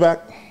tapes back.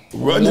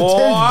 Run the tapes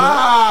back.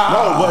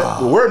 Wow.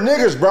 No, but we're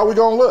niggas, bro. We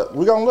gonna look.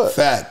 We gonna look.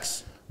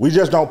 Facts. We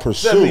just don't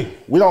pursue.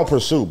 We don't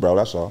pursue, bro.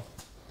 That's all.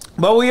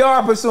 But we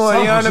are pursuing,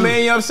 you know what I mean?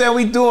 You know what I'm saying?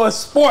 We doing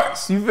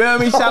sports. You feel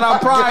me? Shout out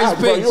Prize God,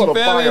 bro, Picks. you on You the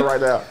feel me? fire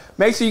right now.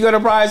 Make sure you go to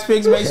Prize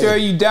Picks. Make sure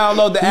you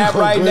download the app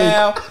right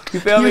now. You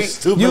feel You're me?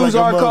 stupid Use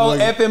like a our code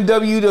motherfucker.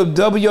 FMW to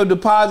double your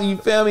deposit. You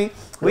feel me?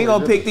 We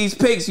gonna pick these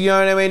picks. You know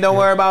what I mean? Don't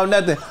worry about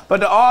nothing. But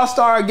the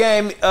All-Star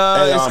game is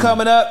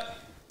coming up,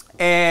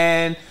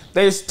 and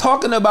they're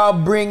talking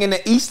about bringing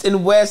the East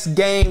and West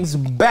games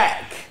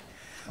back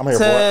I'm here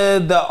to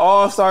for it. the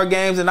All-Star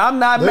games, and I'm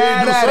not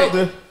mad at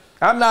it.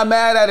 I'm not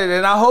mad at it,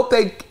 and I hope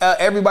they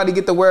everybody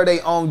get to wear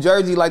their own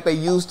jersey like they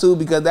used to,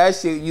 because that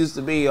shit used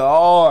to be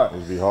hard. It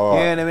used to be hard.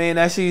 You know what I mean?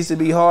 That shit used to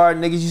be hard.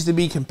 Niggas used to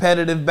be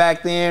competitive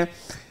back then.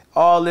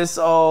 All this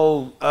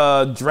old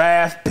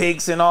draft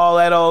picks and all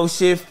that old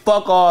shit.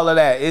 Fuck all of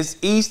that. It's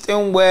East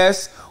and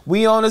West.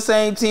 We on the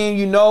same team.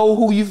 You know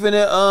who you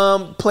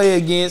finna play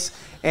against,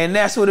 and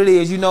that's what it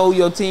is. You know who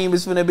your team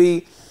is finna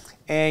be.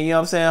 And you know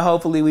what I'm saying?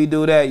 Hopefully we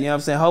do that. You know what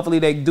I'm saying? Hopefully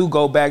they do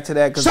go back to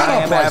that, because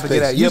I am happy to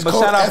that. Yeah, but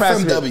shout out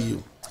Prize Picks.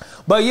 FMW.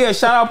 But yeah,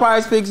 shout out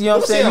Prize Picks. You know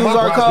what I'm saying? Use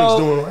our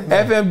code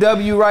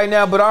FMW right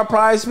now. But our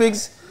Prize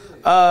Picks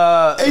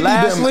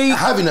last week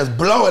having us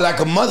blow it like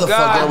a motherfucker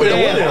God with the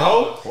damn. winner.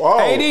 Whoa.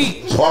 AD.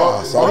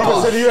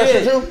 Oh, you that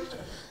shit too?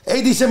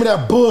 AD sent me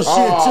that bullshit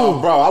Oh, too.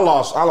 bro, I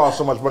lost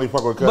so much money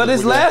fucking with But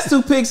his last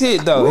 2 picks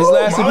hit though. His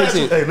last 2 picks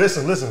hit. Hey,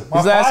 listen. My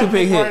His last 2 5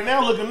 pick pick hit. right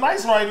now looking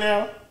nice right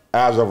now.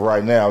 As of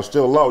right now, it's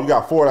still low. You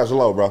got 4 that's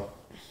low, bro.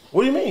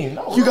 What do you mean?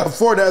 No, You got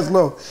 4 that's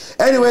low.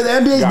 Anyway, the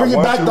NBA's got bringing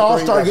 1, back 2, the 3,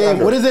 All-Star that's game.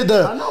 under. What is it?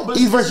 I know, The but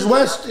East versus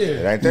West?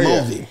 It ain't there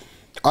yet. Movie.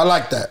 I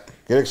like that.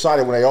 Get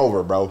excited when they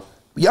over, bro.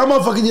 Y'all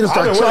motherfuckers need to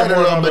start trying a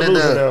little bit of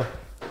that.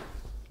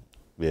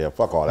 Yeah,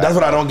 fuck all that. That's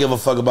what I don't give a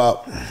fuck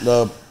about.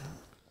 The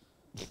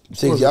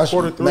y'all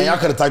should, man, y'all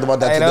could have talked about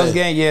that Hey,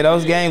 today.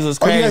 those games was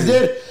Oh, crazy. you guys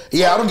did?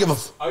 Yeah, I don't give a.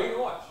 Oh, you can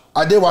watch.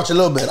 I did watch a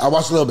little bit. I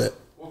watched a little bit.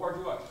 What part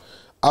you watch?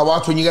 I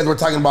watched when you guys were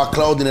talking about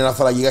clothing, and I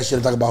felt like you guys should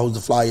have talked about who's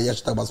the flyer. You guys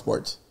should talk about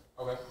sports.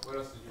 Okay. What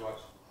else did you watch?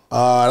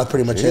 That's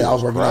pretty much it. I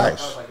was working out.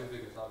 Christ. Like this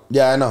nigga's talking.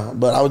 Yeah, I know,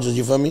 but I was just,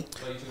 you feel me?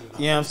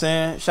 You know what I'm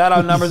saying? Shout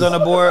out numbers on the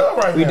board.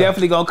 Right We now.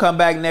 definitely gonna come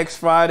back next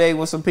Friday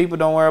with some people.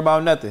 Don't worry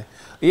about nothing.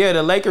 Yeah,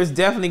 the Lakers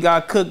definitely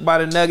got cooked by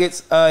the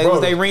Nuggets. It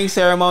was their ring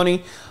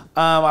ceremony.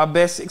 I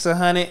bet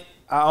 600.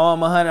 I owe him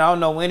 100. I don't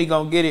know when he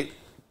gonna get it.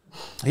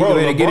 He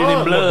gonna get it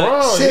in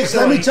blood. Six,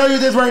 let me tell you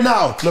this right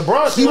now.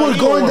 LeBron he was he going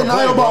don't wanna denial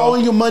play, about bro.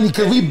 owing you money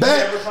because we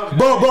bet,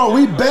 bro,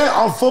 we bet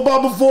on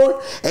football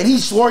before, and he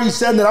swore he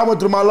said that. I went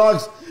through my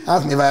logs.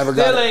 Ask me if I ever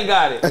got Still it. ain't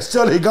got it. I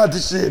still ain't got the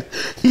shit.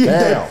 He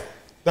Damn.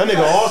 That nigga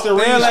Austin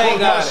Reeves Still ain't fucked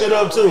got my it. shit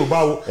up too.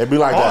 About It be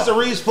like that. Austin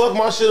Reeves fucked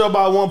my shit up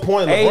by 1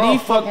 point. LeBron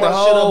AD fucked my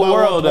the shit up whole by 1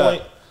 world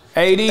point. up.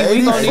 AD, we gonna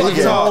need fucking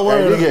to talk.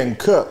 Hey, you getting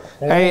cooked.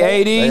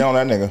 Hey, They AD, on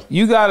that nigga.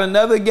 you got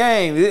another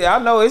game. I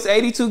know it's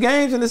 82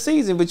 games in the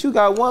season, but you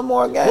got one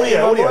more game. What do you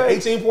my have? boy.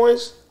 18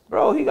 points?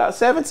 Bro, he got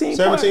 17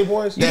 17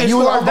 points? You Damn, didn't you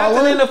was score off by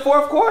nothing one? in the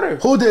fourth quarter.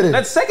 Who did it?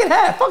 That's second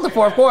half. Fuck the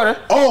fourth quarter.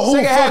 Oh, who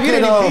second half, you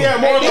fucking didn't even. He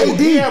had more than AD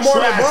he had more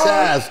than trash LeBron.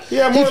 ass. He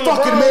had He more than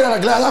fucking LeBron. made out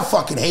of glass. I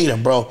fucking hate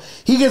him, bro.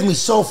 He gets me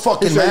so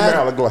fucking He said mad.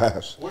 out of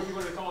glass. What if you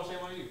want to come on Shame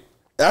on You?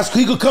 That's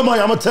he could come on.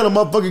 I'm gonna tell him,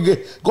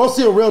 motherfucker, go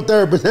see a real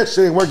therapist. That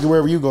shit ain't working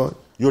wherever you going.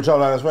 You would tell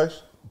him that in his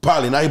face?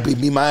 Probably not. He beat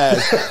me my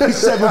ass. He's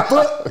 7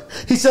 foot.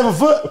 He's 7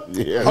 foot.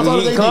 Yeah. How tall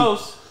is He AD?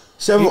 close.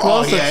 7. He Oh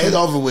close. yeah, it's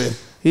over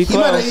with. He He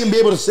might not close. even be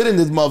able to sit in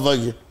this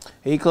motherfucker.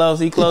 He close.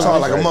 He He close. tall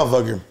like a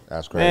motherfucker.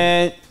 That's crazy.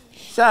 Man,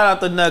 shout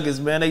out the Nuggets,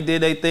 man. They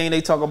did their thing. They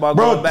talk about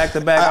Bro, going back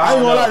to back. I ain't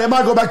don't gonna know. lie. They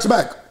might go back to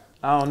back.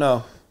 I don't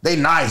know. They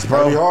nice,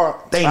 bro. Be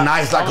hard. They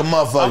nice like a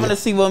motherfucker. I'm gonna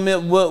see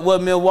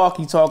what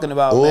Milwaukee talking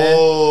about,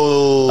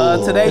 oh.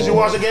 man. Today, Did you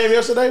watch the game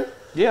yesterday?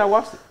 Yeah, I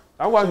watched it.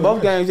 I watched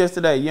both games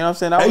yesterday. You know what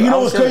I'm saying? Hey, you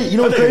know what's crazy? You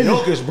know what's crazy?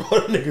 Jokic, bro,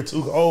 that nigga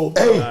too old.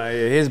 Hey,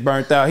 Yeah, his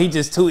burnt out. He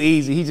just too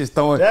easy. He just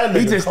throwing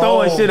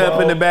cold, shit up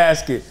bro. in the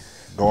basket.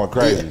 Going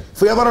crazy. yeah.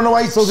 For y'all don't know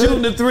why he's so good.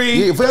 Shooting the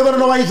three. Yeah, for y'all don't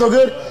know why he's so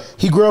good.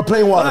 He grew up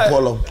playing water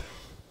polo.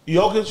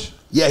 Jokic?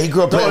 Yeah, he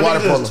grew up playing water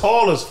polo.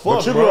 Tall as fuck,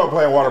 But you grew up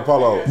playing water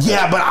polo.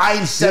 Yeah, but I'm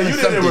Yeah, 7 you did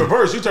it in something.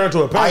 reverse. You turned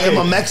to a I pancake.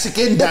 am a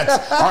Mexican.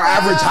 That's our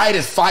average height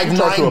is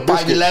 5'9",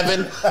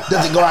 5'11".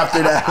 Doesn't go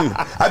after that.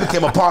 I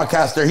became a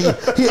podcaster. He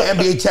an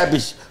NBA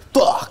champion.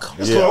 Fuck.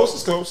 It's close.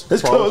 It's close.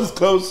 It's close. It's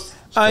close.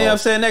 You know what I'm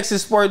saying? Next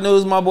is sport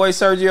news. My boy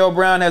Sergio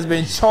Brown has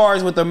been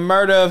charged with the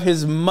murder of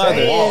his mother.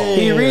 Damn.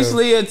 He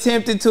recently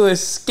attempted to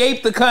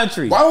escape the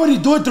country. Why would he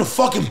do it through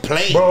fucking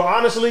plane? Bro,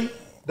 honestly,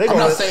 I'm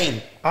not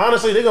saying.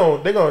 Honestly, they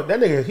gonna that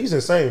nigga, he's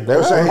insane. They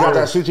were saying he got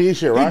that CTE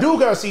shit, right? He do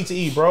got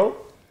CTE, bro.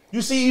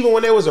 You see, even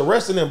when they was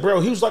arresting him,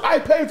 bro, he was like, I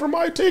paid for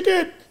my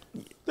ticket.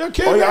 That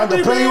kid Oh yeah, on the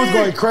plane he was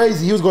going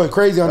crazy. He was going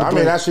crazy on the I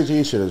plane. mean, that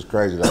CTE shit is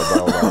crazy, though,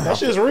 bro. Like, That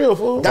shit's real,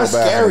 fool. That's I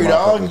feel bad for scary, the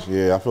dog.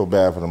 motherfuckers. Yeah, I feel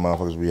bad for the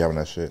motherfuckers be having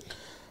that shit.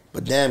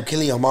 But damn,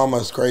 killing your mama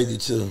is crazy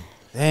too.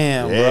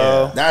 Damn, Yeah.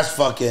 bro. That's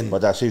fucking.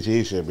 But that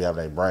CTE shit be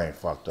having their brain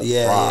fucked up.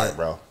 Yeah, Fried, yeah.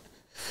 bro.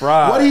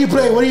 Fried. What do you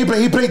play? What do you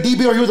play? He played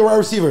DB or he was a wide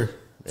receiver?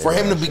 For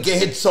him to get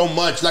hit so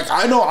much, like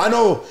I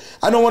know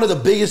one of the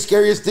biggest,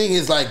 scariest thing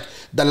is like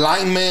the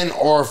lineman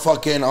or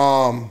fucking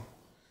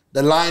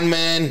the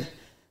lineman,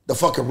 the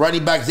fucking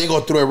running backs. They go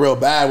through it real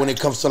bad when it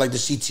comes to like the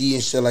CTE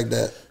and shit like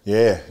that.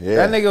 Yeah.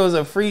 That nigga was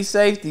a free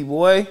safety,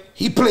 boy.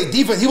 He played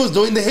defense. He was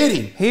doing the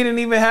hitting. He didn't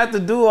even have to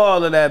do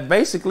all of that,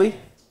 basically.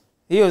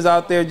 He was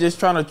out there just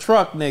trying to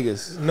truck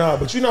niggas. Nah,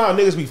 but you know how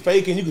niggas be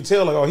faking? You can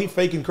tell, like, oh, he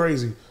faking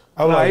crazy.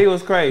 I was Nah, like, he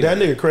was crazy. That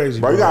nigga crazy,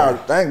 Bro, you gotta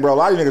think, bro. A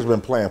lot of you niggas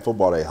been playing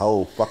football their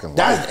whole fucking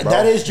life, bro.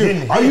 That is true.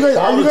 Getting Are you hit guys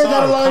all the not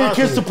time, allowing your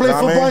kids to play Know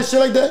what I football mean? and shit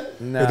like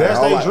that? Nah. If that's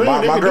their dream,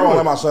 my they can girl do won't it.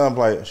 let my son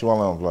play. She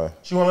won't let him play.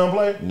 She want to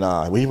let him play?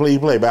 Nah, he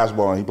play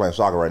basketball and he playing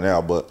soccer right now,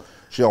 but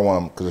she don't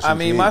want him because I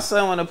mean, my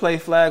son want to play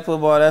flag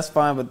football. That's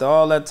fine, but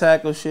all that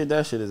tackle shit,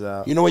 that shit is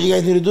out. You know what you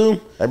guys need to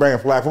do? They bringing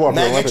flag football to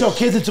the Man, get Olympics. your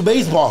kids into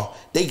baseball.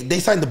 They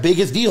signed the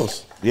biggest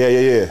deals. Yeah.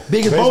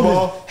 Biggest Baseball?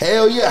 bonus.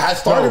 Hell yeah. I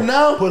started him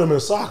now. Put him in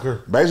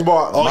soccer.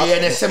 Baseball. Oh yeah,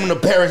 and then send him to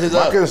Paris is My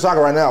up. kid in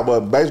soccer right now, but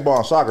baseball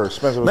and soccer are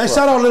expensive. Man, as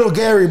shout fuck. out little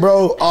Gary,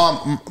 bro.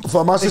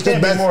 For my It sister's can't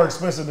be best. more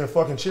expensive than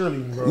fucking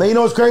cheerleading, bro. Man, you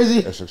know what's crazy?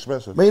 It's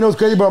expensive. Man, you know what's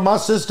crazy, bro? My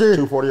sister.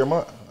 $240 a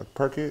month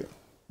per kid.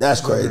 That's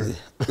crazy.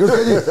 You know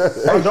what's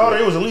crazy? My daughter,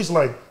 it was at least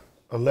like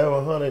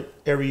 $1,100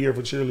 every year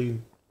for cheerleading.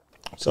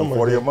 Something $240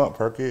 like a that. month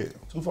per kid.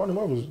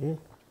 $240 was, yeah.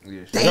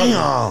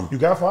 Damn. You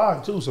got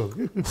 5 too, so.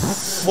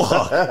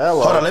 Fuck.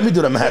 Hold on, let me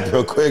do the math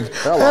real quick.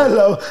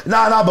 Hello.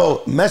 Nah,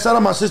 but man, shout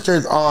out my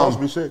sister's Supposed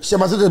to be sick. shit,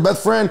 my sister's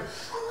best friend,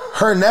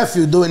 her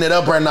nephew doing it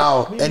up right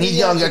now. And he's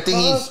young. I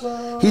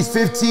think he's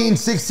 15,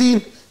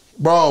 16.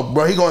 Bro,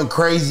 he going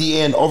crazy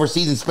in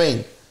overseas in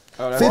Spain.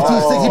 15,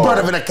 16, he part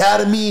of an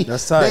academy.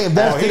 That's tight. They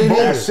invested he in bold.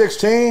 him. At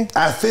 16?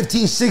 At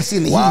 15,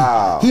 16,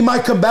 Wow. he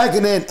might come back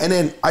and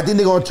then I think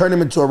they're gonna turn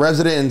him into a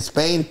resident in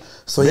Spain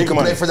so he Big can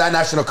money. play for that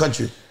national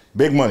country.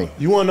 Big money.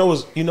 You want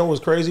to know what's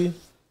crazy?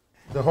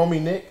 The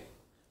homie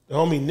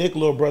Nick,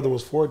 little brother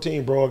was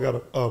 14, bro. I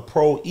got a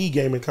pro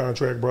e-gaming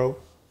contract, bro.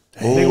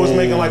 Nigga was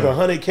making like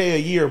 $100K a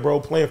year, bro,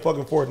 playing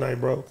fucking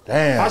Fortnite, bro.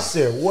 Damn. I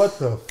said, what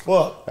the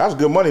fuck? That's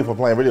good money for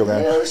playing video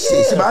games.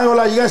 See, but I ain't gonna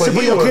lie, you guys But should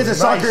put he your was kids in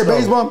soccer nice, and though.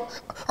 baseball.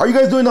 Are you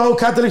guys doing the whole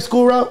Catholic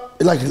school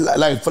route? Like,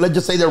 let's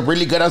just say they're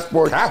really good at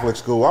sports, Catholic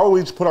school. Why would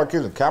we just put our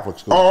kids in Catholic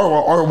school?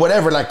 or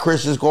whatever, like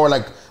Christian school, or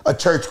like a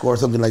church school or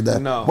something like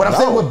that. No. What I'm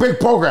saying with big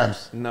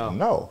programs. No.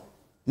 No.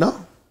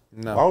 No.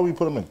 Why would we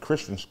put them in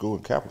Christian school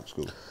and Catholic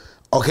school?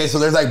 Okay, so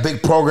there's like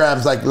big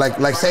programs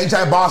like St.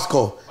 John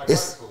Bosco.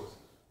 It's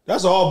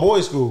That's all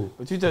boys school.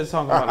 But you just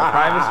talking about a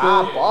private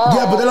school?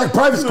 yeah, but they're like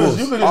private schools.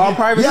 You could just All get-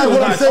 private Yeah, schools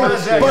what I'm not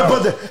saying,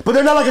 charged. but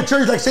they're not like a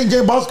church like St.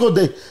 John Bosco.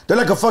 They're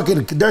like a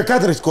fucking they're a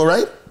Catholic school,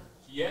 right?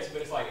 Yes,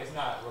 but it's like it's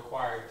not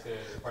required to.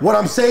 What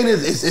I'm saying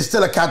is it's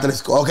still a Catholic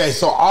school. Okay,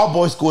 so all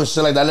boys school and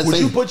shit like that. Let's Would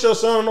say, you put your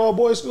son in all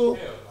boys school?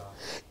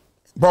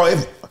 bro,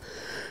 if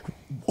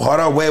hold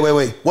on,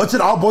 wait. What's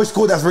an all boys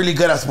school that's really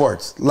good at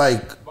sports?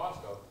 Like,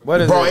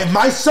 What is bro, it? if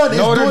my son is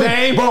Notre doing,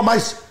 Dame? bro,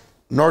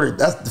 Notre,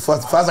 that's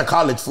a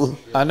college fool.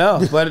 I know,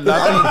 but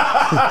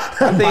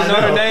I think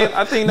Notre Dame.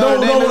 I think Notre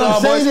Dame is What I'm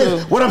all boys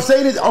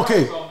saying school.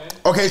 is,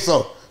 okay,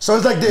 so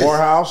it's like this.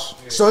 Morehouse.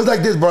 So it's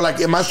like this, bro. Like,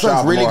 if my son's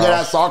South really good at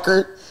Morehouse.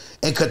 soccer,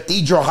 and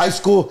Cathedral High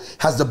School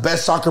has the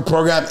best soccer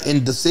program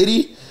in the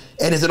city,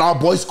 and it's an all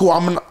boys school,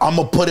 I'm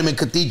gonna put him in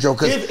Cathedral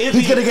because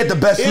he's gonna get the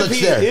best looks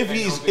there.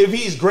 If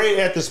he's great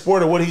at the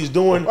sport of what he's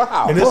doing,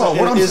 Wow. and Bro,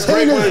 what I'm it's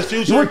great saying for his is,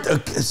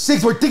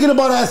 future. we're thinking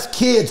about as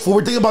kids, fool.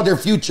 We're thinking about their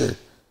future.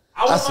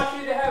 I want That's- my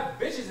kid to have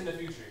bitches in the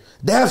future.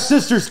 They have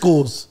sister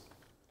schools.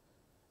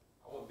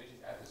 I want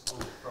bitches at the school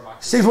for my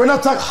kids. Six, we're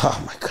not talking.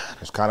 Oh my god.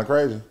 It's kind of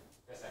crazy.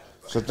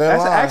 Sit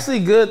That's actually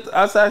good.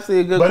 That's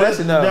actually a good But that's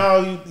question, though. now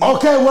you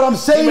Okay, what I'm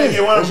saying may is,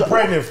 get one of them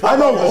pregnant. I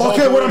know.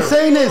 Okay, what I'm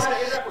saying is,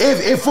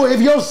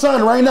 if your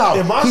son right now,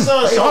 if my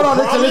son hold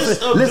on,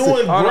 listen,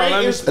 doing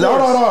great in sports,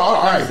 hold on,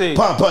 all right,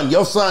 pun.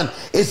 Your son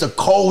is the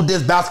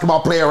coldest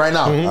basketball player right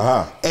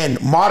now,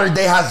 and modern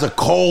day has the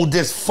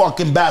coldest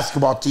fucking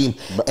basketball team,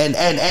 and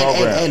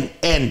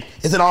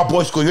it's an all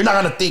boys school. You're not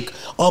gonna think,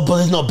 oh, but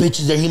there's no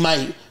bitches there. He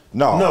might.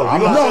 No,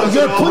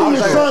 you're putting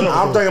your son.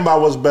 I'm thinking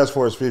about what's best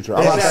for his future.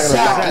 I'm not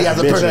exactly as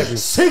a person.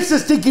 Six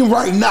is thinking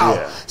right now.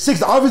 Yeah.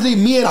 Six, obviously,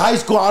 me in high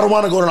school, I don't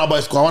want to go to an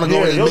all-boys school. I want to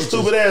go with your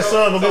stupid ass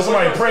son will get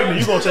somebody pregnant.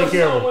 You gonna take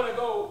care of him. Want to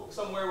go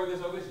somewhere where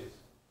there's no bitches.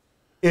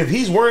 If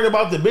he's worried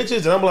about the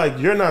bitches, and I'm like,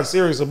 you're not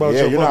serious about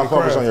your fucking craft. You're not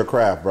focused on your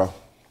craft, bro.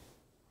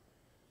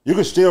 You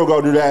can still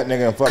go do that,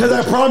 nigga. Because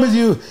I promise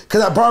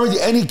you,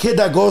 any kid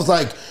that goes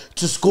like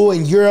to school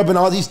in Europe and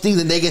all these things,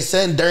 and they get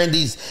sent during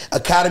these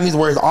academies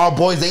where it's all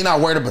boys, they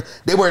not worried about.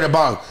 They worried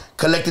about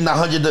collecting that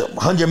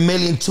 100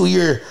 million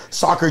 2-year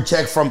soccer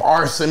check from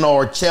Arsenal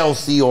or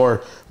Chelsea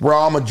or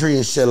Real Madrid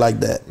and shit like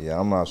that. Yeah,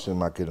 I'm not sending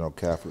my kid no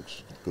Catholic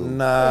school.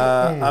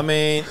 Nah, I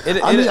mean, it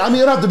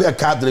don't have to be a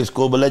Catholic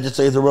school, but let's just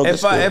say it's a real good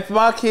school. If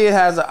my kid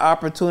has an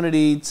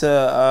opportunity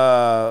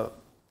to,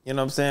 you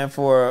know what I'm saying,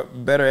 for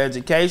better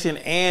education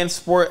and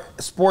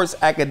sports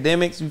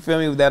academics, you feel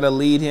me, that'll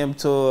lead him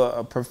to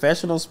a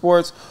professional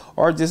sports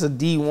or just a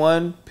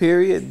D1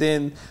 period,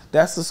 then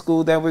that's the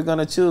school that we're going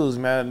to choose,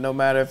 man. No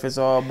matter if it's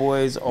all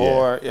boys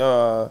or,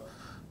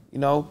 you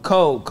know,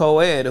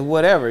 co-ed or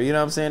whatever. You know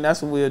what I'm saying?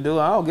 That's what we'll do.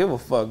 I don't give a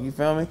fuck. You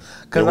feel me?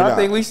 Because I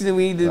think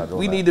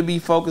we need to be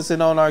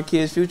focusing on our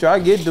kids' future. I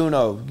get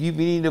DoKnow. We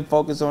need to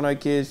focus on our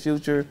kids'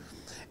 future.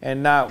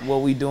 And not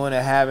what we doing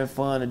and having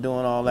fun and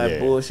doing all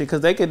that bullshit.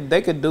 Because they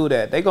could do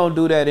that. They gonna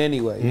do that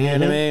anyway. You know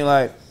what I mean?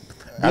 Like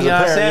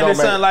Deion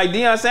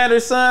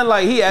Sanders' son,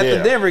 like he at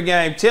the Denver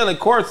game chilling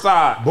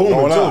courtside.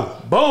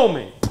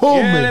 Booming. You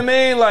know what I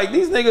mean? Like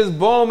these niggas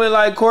booming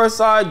like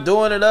courtside,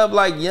 doing it up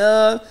like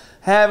young,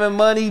 having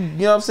money, you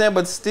know what I'm saying?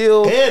 But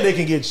still. And they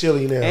can get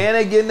chilly now. And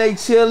they getting they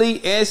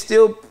chilly and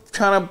still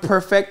trying to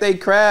perfect their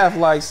craft.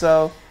 Like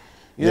so.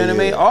 You know what I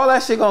mean? All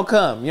that shit gonna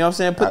come. You know what I'm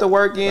saying? Put the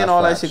work in,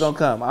 all that shit gonna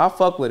come. I'll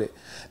fuck with it.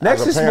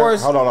 Next is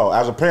sports. Hold on.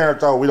 As a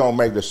parent, though, we don't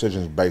make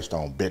decisions based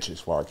on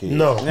bitches for our kids.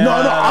 No.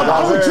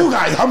 I'm with you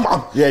guys. And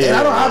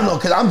I don't have no,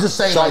 because I'm just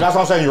saying. So that's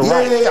what I'm saying. You're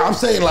right. Yeah. I'm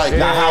saying like.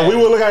 Now, how we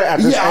would look at it at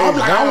this age. I'm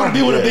like, I want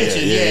to be with a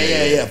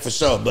bitch. Yeah, for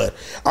sure. But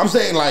I'm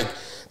saying like.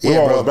 We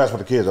want what's best for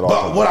the kids at all.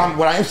 But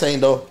what I am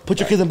saying, though, put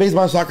your kids in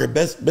baseball and soccer.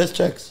 Best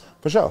checks.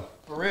 For sure.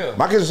 For real.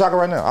 My kids are soccer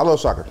right now. I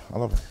love soccer. I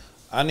love it.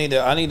 I need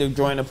to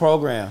join the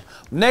program.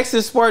 Next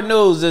is sport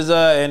news is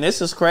and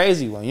this is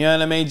crazy one. You know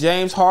what I mean?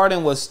 James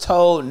Harden was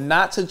told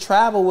not to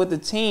travel with the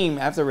team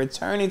after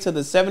returning to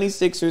the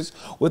 76ers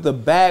with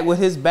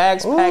his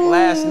bags packed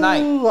last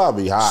night. I'll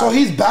be high. So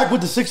he's back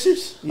with the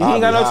Sixers? He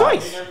ain't got no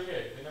choice.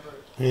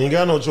 He ain't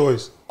got no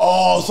choice.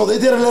 Oh, so they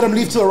didn't let him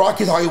leave to the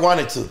Rockets how he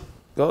wanted to.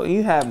 Go,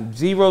 you have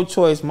zero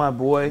choice, my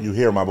boy. You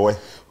hear, my boy.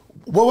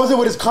 What was it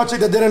with his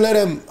contract that didn't let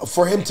him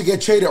for him to get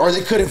traded, or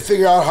they couldn't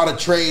figure out how to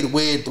trade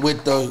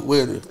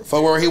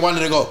for where he wanted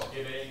to go?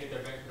 Yeah, they didn't get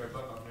their bang for their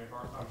buck on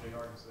James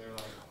Harden, so they're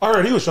like. I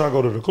heard he was trying to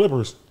go to the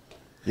Clippers.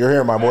 You're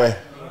here, my boy.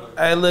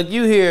 Hey, look,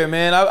 you here,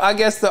 man. I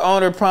guess the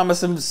owner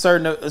promised him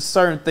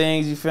certain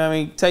things. You feel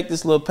me? Take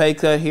this little pay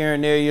cut here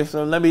and there. You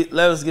feel me?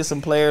 Let us get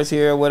some players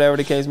here, or whatever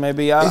the case may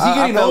be.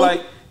 I feel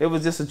like it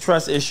was just a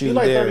trust issue. He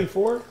like there.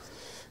 34.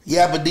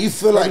 Yeah, but do you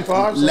feel like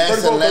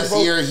less and less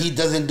year he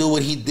doesn't do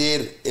what he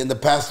did in the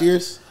past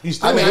years? He's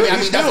still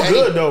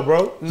good though,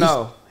 bro.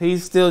 No,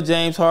 he's still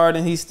James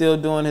Harden. He's still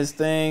doing his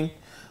thing,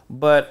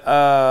 but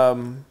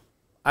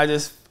I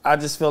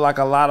just feel like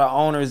a lot of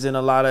owners and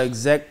a lot of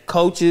exec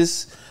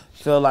coaches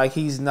feel like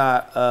he's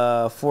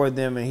not for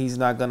them and he's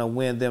not gonna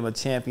win them a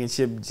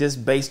championship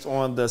just based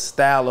on the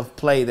style of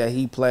play that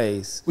he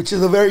plays, which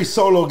is a very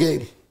solo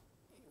game.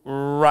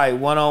 Right,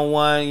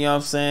 one-on-one, you know what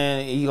I'm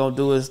saying? He gonna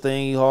do his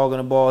thing, he hogging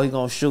the ball, he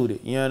gonna shoot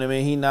it. You know what I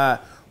mean? He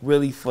not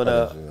really for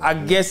the I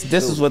guess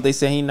this is what they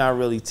say, he's not a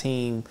really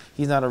team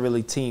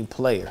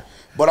player.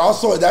 But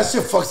also that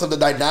shit fucks up the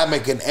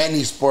dynamic in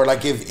any sport.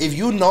 Like if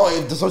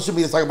the social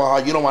media is talking about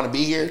how you don't want to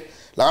be here,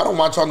 like I don't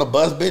want you on the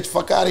bus, bitch,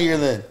 fuck out of here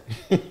then.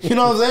 You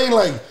know what I'm saying?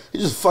 Like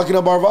you're just fucking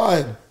up our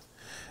vibe.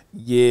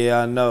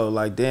 Yeah, I know.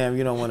 Like damn,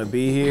 you don't want to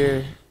be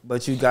here,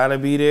 but you gotta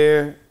be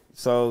there.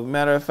 So,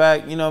 matter of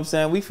fact, you know what I'm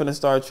saying? We finna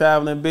start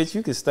traveling, bitch.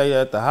 You can stay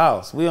at the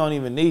house. We don't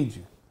even need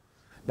you.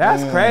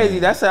 That's crazy.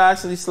 That's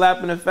actually slap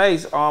in the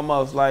face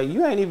almost. Like,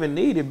 you ain't even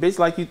needed, bitch,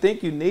 like you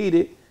think you need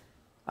it.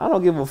 I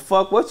don't give a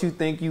fuck what you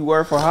think you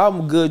worth or how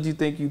good you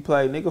think you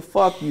play. Nigga,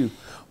 fuck you.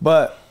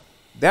 But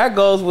that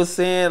goes with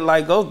saying,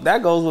 like,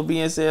 that goes with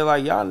being said,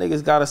 like, y'all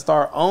niggas gotta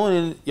start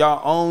owning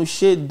y'all own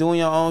shit, doing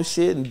your own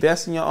shit,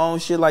 investing your own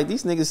shit. Like,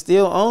 these niggas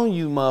still own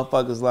you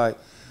motherfuckers. Like,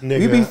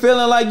 nigga. You be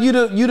feeling like you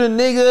the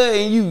nigga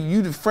and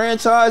you the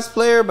franchise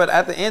player, but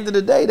at the end of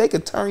the day, they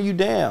could turn you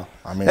down.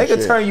 I mean, they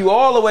could turn you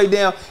all the way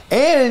down,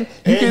 and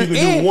you can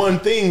do one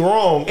thing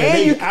wrong,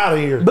 and they out of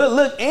here. But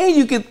look, and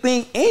you can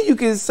think, and you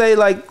can say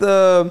like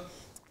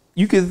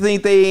you can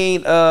think they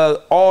ain't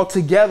all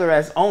together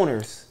as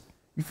owners.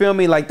 You feel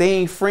me? Like they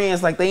ain't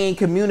friends, like they ain't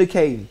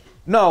communicating.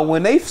 No,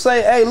 when they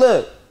say, hey,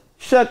 look,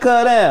 shut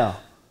her down.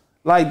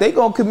 Like, they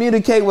gonna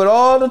communicate with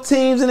all the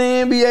teams in the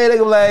NBA. They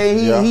gonna be like,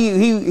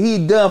 hey,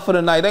 he done for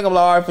the night. They gonna be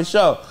like, all right, for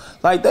sure.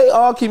 Like, they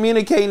all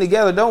communicating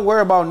together. Don't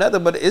worry about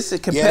nothing, but it's a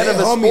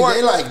competitive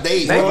sport.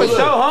 They for sure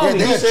homies.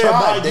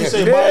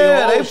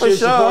 They for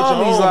sure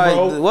homies.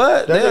 Like,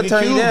 what? They'll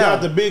turn you down.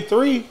 Got the big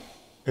three,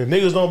 and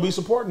niggas don't be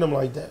supporting them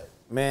like that.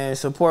 Man,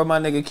 support my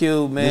nigga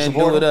Cube, man.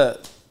 Do it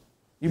up.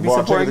 You be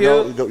supporting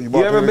Cube?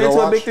 You ever been to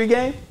a Big 3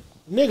 game?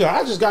 Nigga,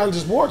 I just got into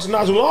sports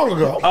not too long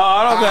ago.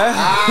 Oh,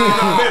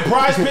 okay. Bet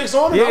prize picks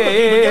on it. I'm gonna keep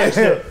it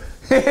gangster.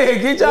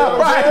 Get y'all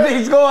prize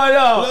picks going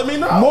on. Let me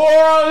know. More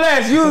or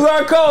less. Use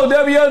our code,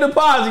 WO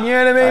Deposit. You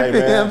know what I mean? You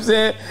know what I'm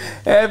saying?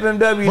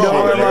 FMW, don't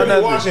worry about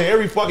nothing. Watching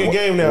every fucking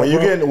game now, when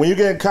you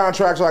getting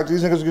contracts like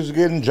these niggas is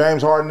getting,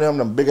 James Harden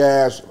them big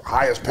ass,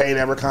 highest paid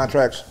ever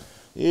contracts.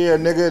 Yeah,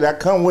 nigga, that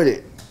come with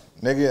it.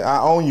 Nigga, I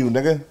own you,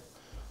 nigga.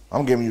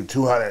 I'm giving you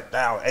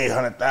 200,000,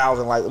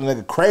 800,000, like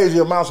nigga, crazy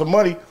amounts of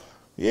money.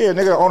 Yeah,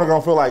 nigga, the owner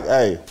gonna feel like,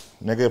 hey,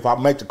 nigga, if I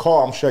make the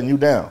call, I'm shutting you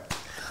down.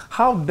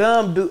 How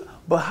dumb do?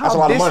 But how that's a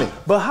lot of money.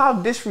 But how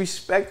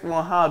disrespectful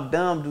and how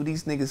dumb do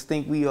these niggas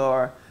think we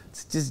are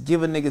to just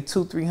give a nigga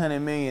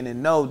 $200-300 million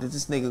and know that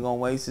this nigga gonna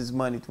waste his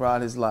money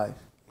throughout his life?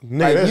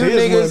 Nigga,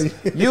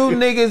 like you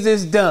niggas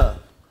is dumb.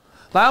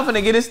 Like, I'm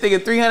finna get this nigga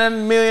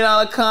 $300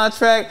 million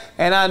contract,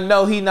 and I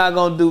know he not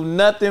gonna do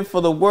nothing for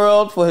the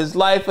world, for his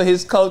life, for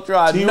his culture.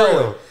 I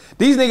know it.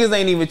 These niggas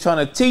ain't even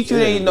trying to teach you.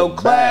 They ain't no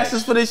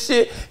classes for this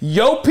shit.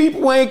 Yo,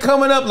 people ain't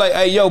coming up like,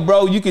 hey, yo,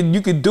 bro, you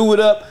can do it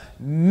up.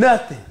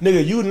 Nothing.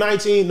 Nigga, you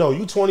 19, no,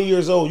 you 20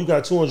 years old, you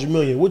got 200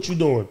 million. What you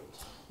doing?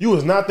 You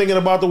was not thinking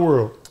about the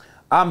world.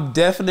 I'm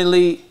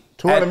definitely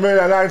 200 million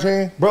at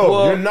 19? Bro,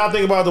 well, you're not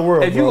thinking about the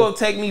world, if you gonna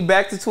take me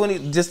back to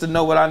 20 just to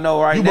know what I know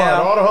right now. You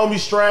bought all the homie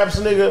straps,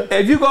 nigga.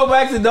 If you go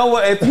back to know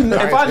what, if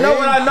I know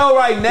what I know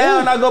right now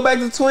and I go back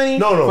to 20,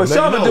 for sure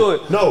I'm gonna do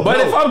it. But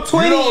if I'm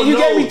 20 and you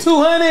gave me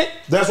 200,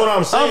 that's what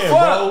I'm saying,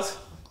 I'm fucked.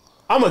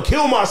 Bro. I'm gonna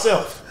kill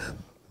myself.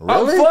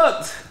 Really? I'm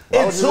fucked.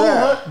 It's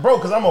 200, bro,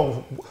 because I'm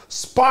a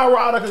spiral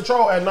out of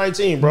control at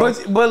 19, bro.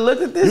 But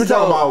look at this. You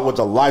talking about with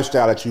the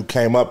lifestyle that you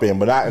came up in,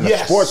 but not in the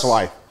sports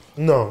life.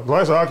 No, the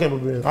lifestyle I came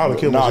up in, I would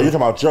kill myself. No, you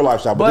talking about your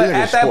lifestyle, but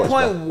at that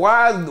point,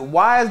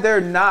 why is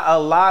there not a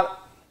lot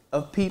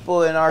of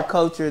people in our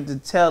culture to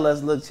tell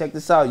us, look, check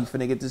this out, you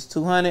finna get this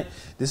 200,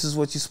 this is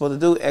what you're supposed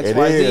to do,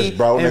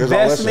 XYZ,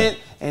 investment,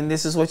 and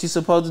this is what you're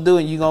supposed to do,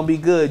 and you're gonna be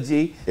good,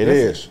 G. It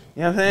is.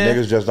 You know what I'm saying?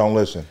 Niggas just don't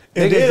listen.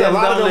 And then a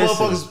lot of them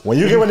motherfuckers, when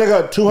you give a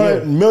nigga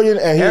 200 million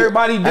and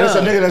everybody done. And it's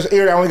a nigga that's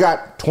ear that only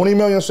got 20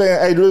 million saying,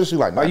 hey, do this, he's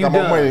like, nah, I got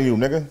more money than you,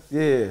 nigga.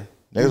 Yeah.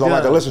 Niggas don't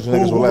like to listen to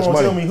niggas with less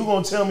money. Who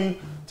gonna tell me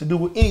to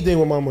do anything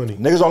with my money?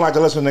 Niggas don't like to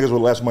listen to niggas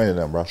with less money than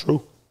them, bro.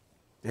 True.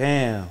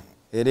 Damn.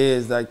 It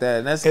is like that.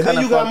 And that's then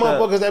you got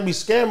motherfuckers that be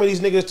scamming these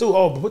niggas too.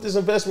 Oh, put this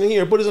investment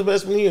here, put this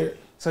investment here.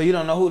 So you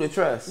don't know who to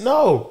trust?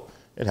 No.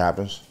 It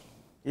happens.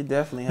 It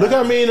definitely happens.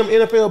 Look how many of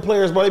them NFL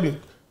players, bro, they be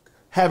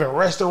having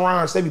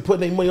restaurants, they be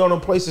putting their money on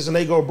them places and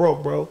they go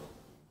broke, bro.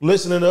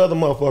 Listening to other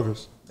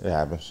motherfuckers. It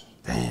happens.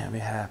 Damn,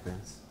 it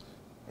happens.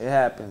 It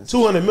happens.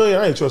 200 million,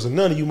 I ain't trusting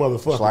none of you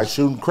motherfuckers. It's like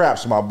shooting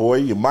craps, my boy.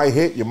 You might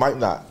hit, you might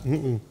not.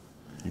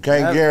 You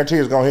can't guarantee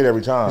it's gonna hit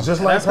every time. It's just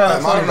like I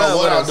don't know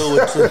what I'll do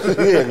with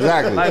yeah,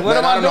 exactly. Like, what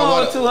am I doing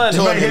with 200?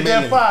 You might hit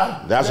that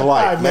 5. That's a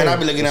lot. Man, I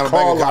be looking at my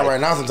bank account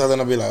right now sometimes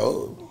and I be like,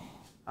 oh.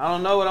 I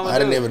don't know what I'm gonna do. I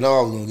didn't even know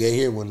I was gonna get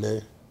here one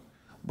day.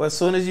 But as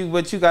soon as you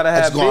gotta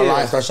have bills. Go online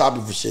and start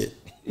shopping for shit.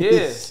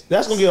 Yeah.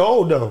 That's gonna get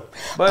old though.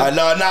 But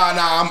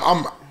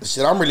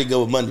I'm really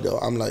good with money though.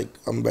 I'm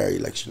very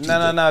like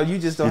strategic. No. You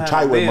just don't have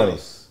tight with money.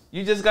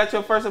 You just got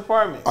your first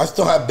apartment. I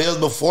still have bills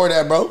before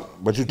that, bro.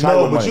 But you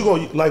tight with money. You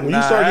gonna like when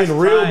you start getting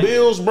real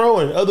bills, bro,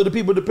 and other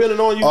people depending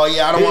on you. Oh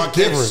yeah, I don't want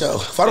kids. So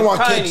if I don't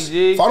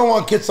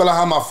want kids till I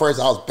have my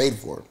first house paid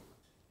for.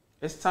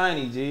 It's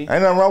tiny, G. Ain't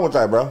nothing wrong with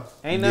that, bro.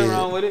 Ain't nothing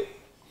wrong with it.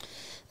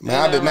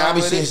 Man, I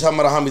be seeing some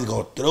of the homies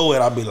go through it.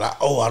 I'll be like,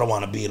 oh, I don't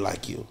want to be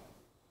like you.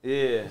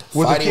 Yeah.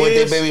 Fighting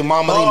with their baby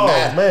mama.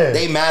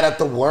 They mad at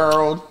the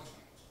world.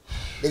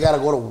 They gotta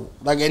go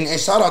to and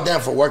shout out them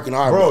for working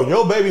hard, bro.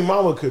 Your baby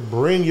mama could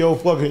bring your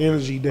fucking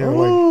energy down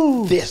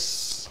like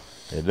this.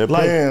 It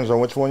depends on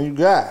which one you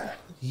got.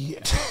 Yeah.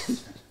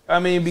 I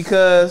mean,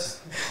 because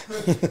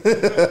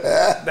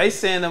they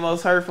saying the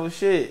most hurtful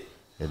shit.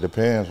 It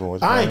depends on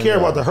which one. I ain't care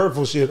about the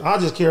hurtful shit. I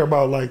just care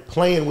about like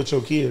playing with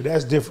your kid.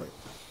 That's different.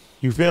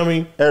 You feel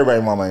me?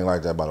 Everybody mama ain't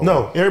like that, by the way.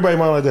 No, everybody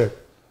mama like that.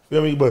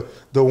 Feel me? But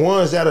the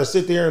ones that'll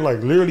sit there and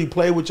like literally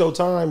play with your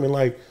time and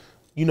like,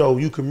 you know,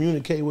 you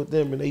communicate with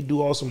them and they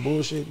do all some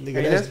bullshit. Nigga,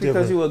 hey, that's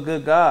because you a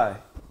good guy.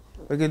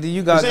 Because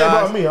you got guys.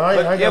 About me. I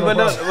ain't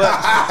got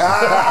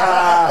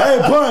hey,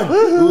 pun.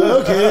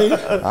 Okay.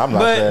 I'm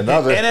not saying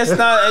nothing. And it's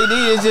not AD.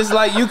 It's just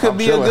like you could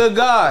be a good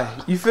guy.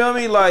 You feel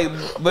me? Like,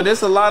 but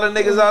there's a lot of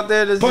niggas out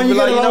there that's like, you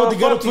know,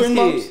 fuck these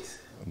kids.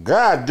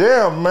 God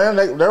damn, man,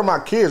 they're my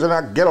kids. They're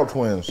not ghetto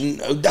twins.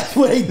 That's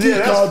what they did. Yeah,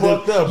 that's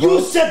fucked up, bro.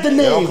 You said the name.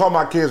 They don't call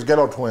my kids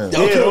ghetto twins.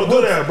 Yeah, don't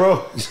do that,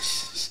 bro.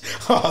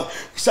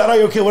 Shout out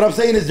your kid. What I'm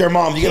saying is their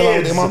moms. You get along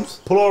with their moms?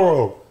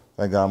 Plural.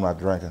 Thank God I'm not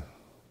drinking.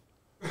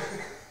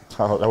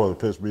 That would have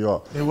pissed me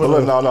off. But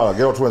look, no,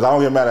 ghetto twins. I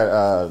don't get mad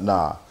at,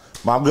 nah.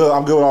 I'm good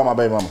with all my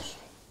baby mamas.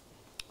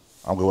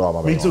 I'm good with all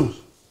my baby mamas.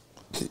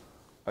 Me too.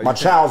 My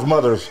child's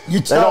mothers, they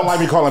don't like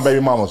me calling baby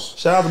mamas.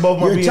 Shout out to both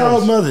my Your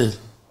child's mothers.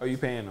 Are you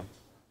paying them?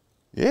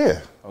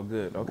 Yeah. Oh,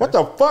 good. Okay. What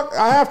the fuck?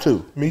 I have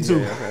to. Me too.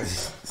 Yeah, okay.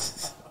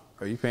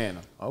 Are you paying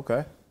them?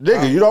 Okay.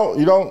 Nigga, you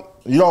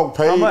don't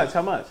pay. How much?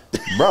 How much?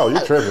 Bro, you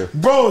tripping.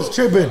 Bro, it's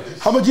tripping.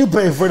 How much you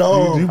pay for the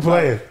whole? You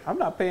playing. I'm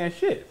not paying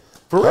shit.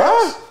 For real?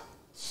 Huh?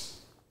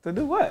 To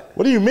do what?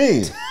 What do you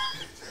mean?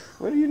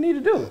 What do you need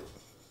to do?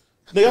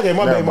 Nigga, I gave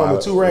my baby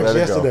mama 2 racks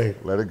yesterday.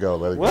 Let it go.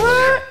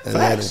 What?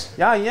 Facts.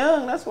 Y'all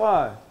young, that's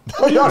why.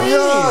 Y'all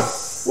young.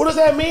 What does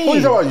that mean? What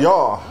you talking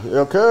about, y'all?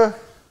 Okay.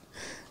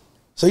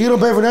 So you don't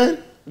pay for that?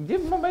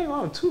 Give my baby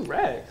mama 2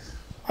 racks.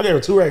 I gave her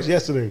 2 racks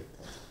yesterday.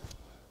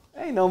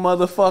 Ain't no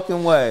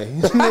motherfucking way.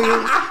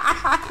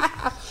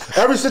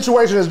 Every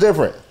situation is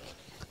different.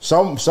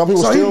 Some people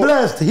So still. he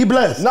blessed. He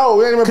blessed. No,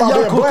 it ain't even about Y'all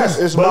being cool.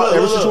 blessed. It's But about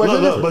every situation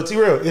is look, different. but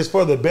T-Rell, it's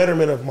for the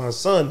betterment of my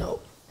son,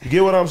 though. You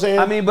get what I'm saying?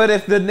 I mean, but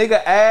if the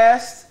nigga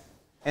asked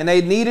and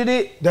they needed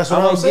it, That's what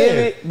I'm I'm gonna give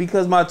saying. it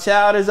because my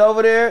child is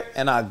over there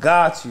and I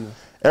got you.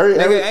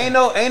 Nigga, ain't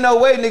no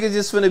way niggas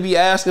just finna be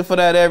asking for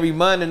that every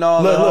month and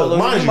all that. Look, We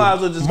might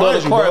as well just go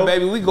to court, bro.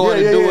 baby. We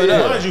going to do it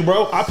up. Mind you,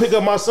 bro, I pick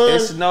up my son.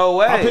 It's no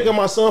way. I pick up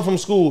my son from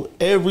school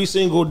every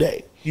single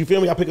day. You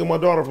feel me? I pick up my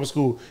daughter from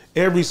school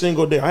every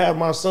single day. I have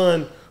my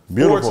son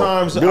Beautiful. 4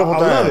 times. Beautiful I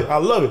love thing. it. I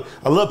love it.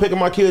 I love picking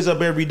my kids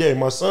up every day.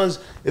 My son's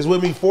is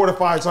with me 4 to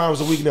 5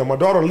 times a week now. My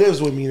daughter lives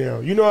with me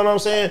now. You know what I'm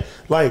saying?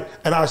 Like,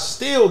 and I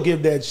still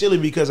give that chili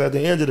because at the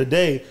end of the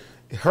day,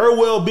 her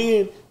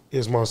well-being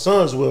is my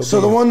son's well-being. So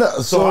the one that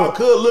so I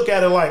could look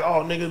at it like,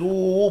 oh nigga,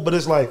 ooh, but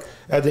it's like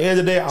at the end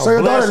of the day, I'm So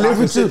your daughter blessed. I live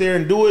can with sit you? there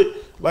and do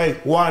it.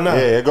 Like, why not?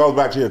 Yeah, it goes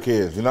back to your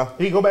kids, you know?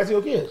 You can go back to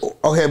your kids.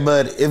 Okay,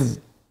 but if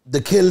the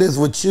kid lives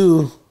with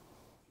you,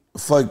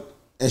 fuck,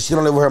 and she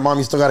don't live with her mom,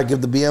 you still gotta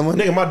give the BM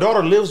money? Nigga, my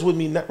daughter lives with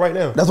me right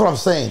now. That's what I'm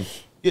saying.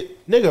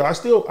 Nigga, I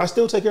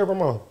still take care of her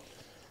mom.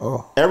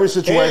 Oh, Every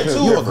situation is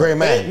And you a different. great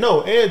man.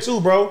 And two,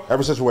 bro.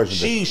 Every situation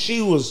is different.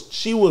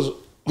 She was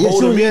Yeah,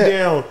 holding me yeah.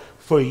 down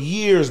for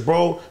years,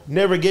 bro.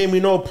 Never gave me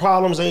no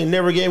problems. Ain't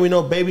never gave me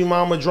no baby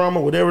mama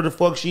drama. Whatever the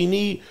fuck she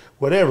need,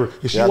 whatever.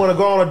 If she Yeah. want to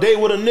go on a date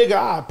with a nigga,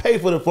 I pay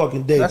for the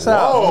fucking date. That's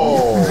how.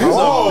 Oh,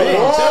 Oh, I'm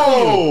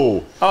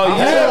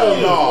yeah. telling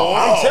you.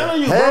 I'm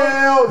telling you, bro.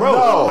 Hell Bro,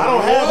 no. I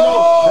don't have no.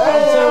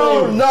 I'm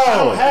telling you, no. I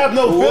don't have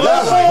no feelings.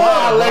 That's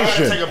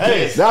violation.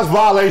 Hey, That's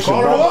violation,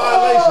 call it a bro.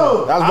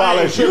 violation. That's I ain't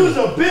violation. choose a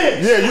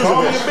bitch. Yeah, you's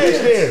Call a me bitch. a bitch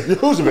then.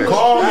 You's a bitch.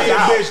 Call me a That's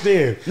out. bitch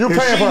then. You If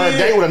paying she for her needed-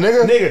 date with a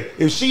nigga? Nigga,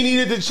 if she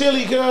needed the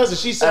chili, cuz, and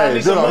she said I Hey,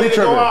 need some Dino, money he to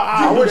go tripping. out,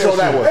 I I wish do on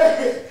that shit. way.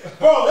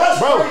 bro, that's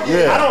Bro,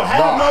 Yeah, I don't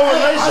have nah. no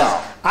relations.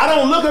 Nah. I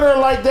don't look at her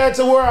like that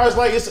to where I was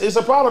like, it's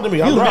a problem to me.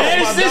 You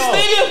managed this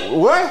nigga?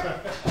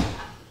 What?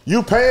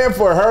 You paying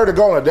for her to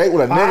go on a date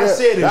with a nigga? I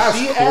said if That's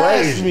she crazy.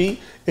 asked me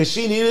if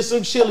she needed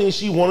some chili and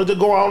she wanted to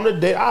go out on a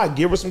date, I'd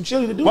give her some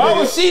chili to do Why that.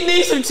 would she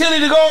need some chili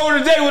to go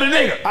on a date with a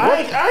nigga?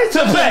 I ain't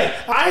To pay.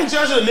 I ain't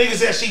judging the niggas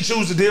that she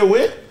choose to deal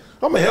with.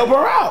 I'm gonna help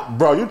her out.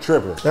 Bro, you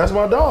tripping. That's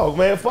my dog,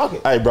 man. Fuck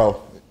it. Hey,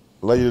 bro.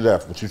 Love you to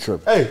death, but you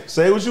tripping. Hey,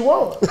 say what you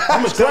want.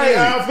 I'm gonna tell you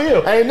how I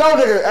feel. Ain't no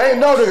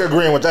nigga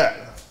agreeing with that.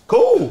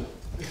 Cool.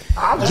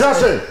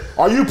 Justin,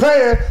 are you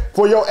paying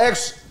for your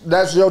ex?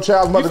 That's your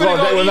child's mother finna going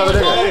to date go with eat another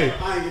with nigga. Hey,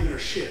 I ain't giving her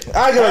shit. I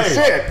ain't giving a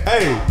shit. hey, I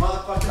ain't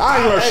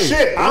giving a hey,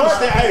 shit.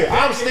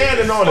 I'm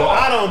standing on it.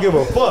 I don't give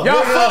a fuck. Y'all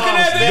Nigga, fucking I'm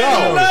at the end standing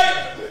of the on night?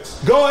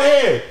 it. Go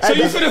ahead. So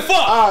you finna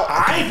fuck?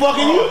 I ain't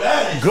fucking you.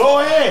 Go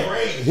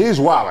ahead. He's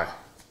wilding.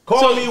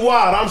 Call me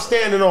wild. I'm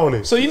standing on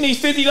it. So you need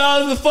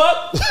 $50 to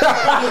fuck?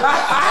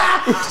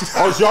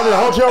 Oh, so y'all need a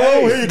hotel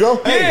room? Here you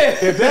go. Yeah.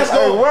 If that's Hey,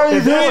 gonna, where are you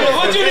if that's- going?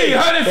 What you need,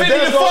 150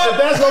 if to fuck? if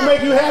that's gonna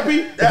make you happy,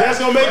 if that's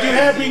gonna make you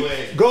happy,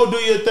 go do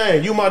your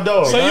thing. You my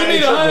dog. So I you ain't need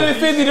tripping.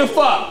 150 to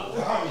fuck.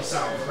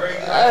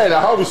 Hey, the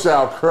homie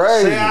sound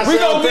crazy. Say I We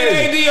sound gonna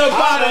get crazy. AD up I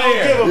out of don't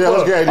there. give a Yeah,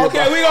 let's fuck. get AD.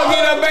 Okay, we gonna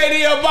get up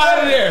AD up out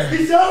of there.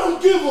 He said, I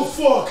don't give a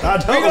fuck. I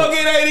We don't. gonna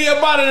get AD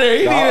up out of there.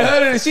 He need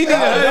 100. She need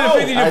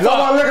 150 Hey, to no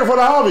more fuck. liquor for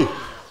the homie.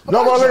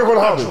 No more liquor for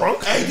the I'm homie.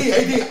 drunk.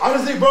 AD,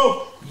 honestly,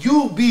 bro,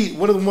 you be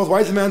one of the most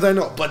wisest mans I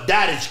know. But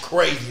that is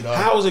crazy, dog.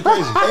 How is it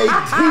crazy?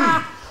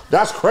 AD.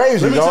 That's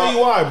crazy, Let me dog. tell you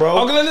why, bro.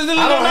 Okay, I don't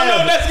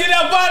have- let's get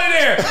up out of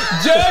there.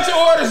 Judge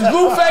orders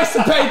Blueface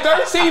to pay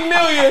 $13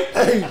 million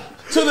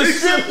to the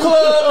strip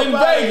club in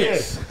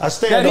Vegas. I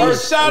stand That he on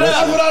shot That's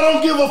up. what I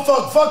don't give a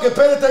fuck. Fuck it,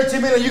 pay the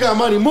 13 million. You got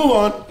money. Move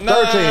on. 13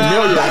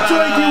 million. Back to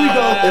AD we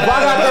go. If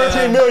I got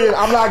 13 million,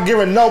 I'm not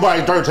giving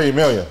nobody 13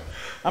 million.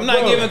 I'm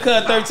not giving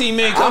Cut 13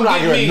 million. I'm Come not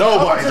get giving me.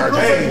 nobody How much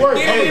 13 is million. worth?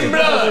 Get it in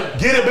blood.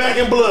 Get it back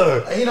in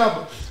blood. He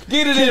not.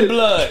 Get it in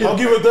blood. I'm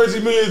giving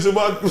 13 million to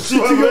my baby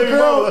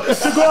girl, mama.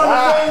 to go on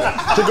a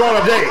To go on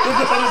a date.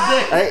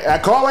 Hey, I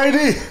call AD.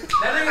 That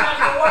nigga not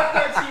gonna work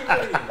 13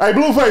 million. Hey,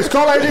 Blueface,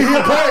 call AD.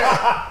 He'll pay.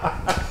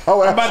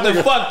 Oh, I'm about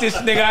to fuck this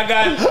nigga.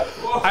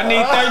 I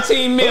need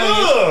 13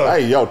 million.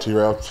 Hey, yo,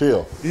 T-Rell,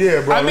 chill.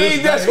 Yeah, bro. I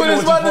mean, that's what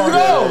it's about to going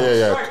go.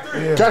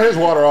 Yeah. Cut his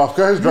water off.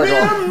 Cut his drink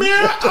off.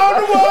 Mirror on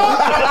the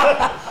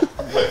wall.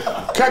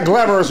 Cut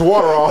glamorous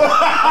water off.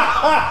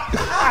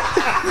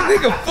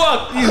 Nigga,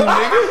 fuck you,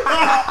 nigga.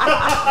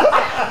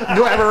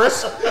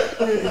 Glamorous.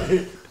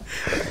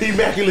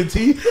 Immaculate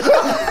teeth.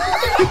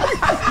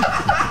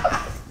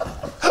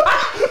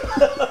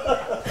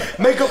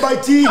 Make up my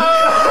teeth.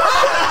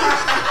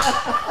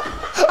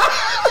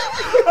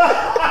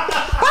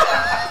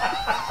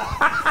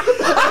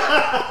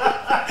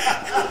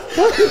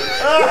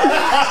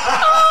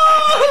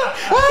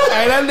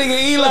 Hey, that nigga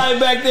Eli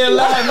back there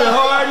laughing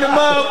hard in the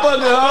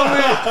motherfucker,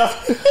 homie.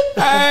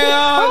 Hey,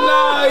 oh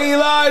no,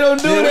 Eli, don't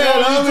do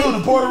that, homie.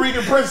 The Puerto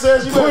Rican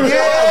princess. You better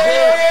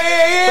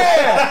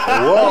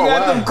Whoa, he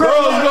got them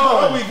curls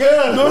going.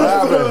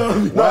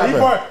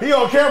 He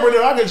on camera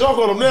now. I can joke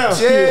on him now.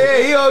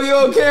 Yeah, he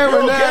on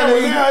camera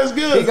now. It's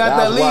good. He got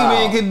that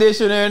leave-in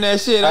conditioner and that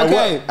shit.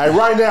 Okay. Hey,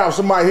 right now, if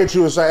somebody hit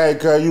you and say, "Hey,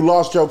 cuz, you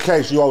lost your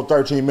case. You owe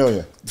 $13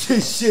 million."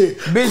 Shit,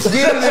 bitch,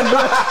 get it,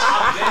 bro.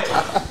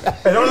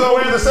 And don't know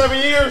after 7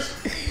 years.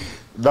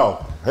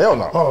 No, hell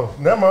no. Oh,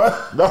 never mind.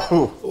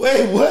 No.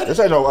 Wait, what? This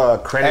ain't no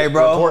credit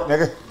report,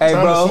 nigga. Hey,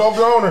 Time bro. to smoke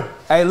the owner.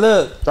 Hey,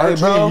 look.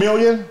 $13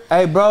 million?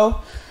 Hey,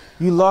 bro.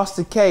 You lost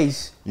the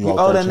case. You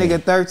owe that nigga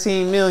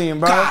 $13 million,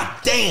 bro. God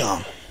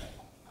damn.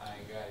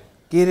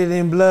 Get it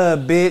in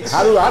blood, bitch.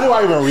 How do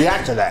I even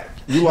react to that?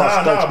 You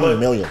lost $13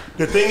 million.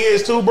 The thing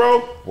is, too,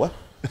 bro. What?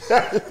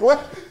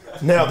 What?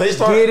 Now they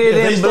start taking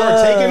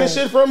this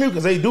shit from you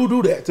because they do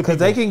that to people. Because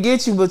they can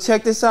get you, but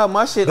check this out.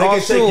 My shit they offshore.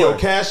 They can take your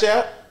Cash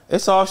App.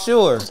 It's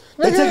offshore.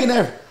 They taking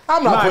everything.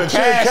 I'm not putting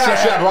shit in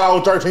Cash App if I owe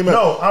 $13 million.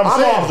 No, I'm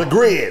saying. off the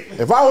grid.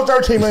 If I owe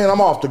 $13 million,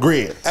 I'm off the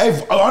grid. Hey,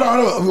 hold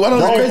on.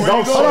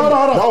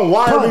 Don't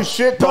wire me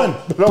shit. Pun,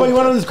 you want to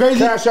know this crazy?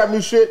 Cash App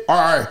me shit.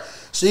 All right.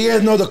 So you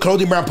guys know the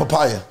clothing brand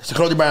Papaya? It's a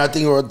clothing brand, I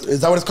think, or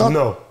is that what it's called?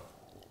 No.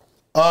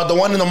 The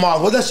one in the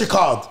mall. What's that shit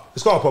called?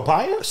 It's called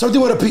Papaya?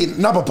 Something with a P.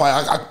 Not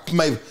Papaya.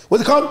 Maybe.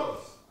 What's it called? I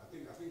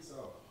think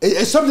so.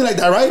 It's something like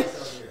that, right?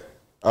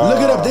 Look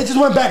it up. They just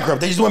went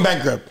bankrupt.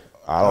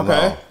 I don't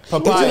know.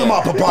 Papaya. It's in the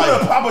mall. Papaya.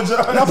 Papa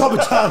John's. Not Papa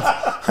John's.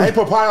 Ain't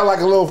papaya like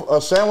a little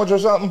sandwich or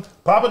something?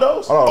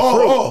 Papados?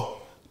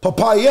 Oh.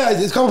 Papaya. Yeah,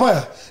 it's called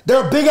Papaya.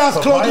 They're a big ass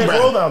clothing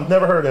brand. I've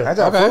never heard of that.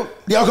 Okay.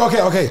 Yeah,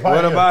 okay.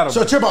 What about them?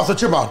 So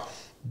trip out.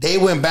 They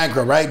went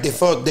bankrupt, right? They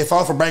filed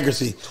for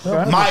bankruptcy.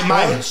 So my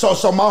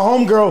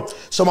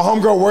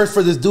homegirl works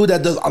for this dude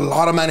that does a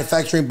lot of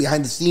manufacturing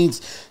behind the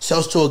scenes,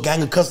 sells to a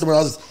gang of customers.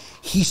 All this.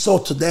 He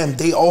sold to them.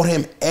 They owed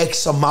him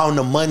X amount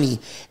of money,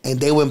 and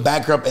they went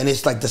bankrupt. And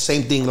it's like the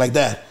same thing like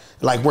that,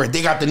 like where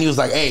they got the news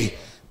like, hey,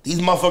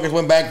 these motherfuckers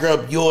went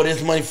bankrupt. You owe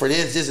this money for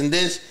this, and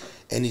this.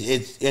 And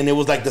it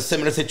was like the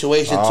similar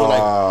situation to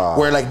like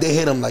where like they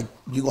hit him like,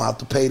 you gonna have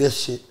to pay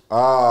this shit.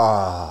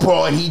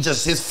 Bro, and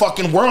his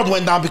fucking world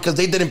went down because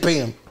they didn't pay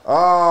him.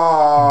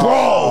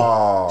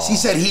 Bro, she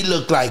said he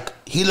looked like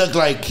he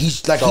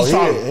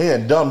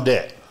in dumb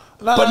debt.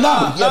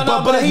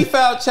 But he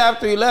filed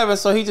Chapter 11,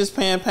 so he just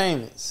paying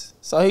payments.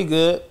 So he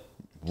good.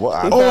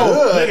 What?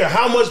 Good. Nigga,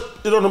 how much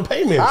did on them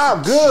payments?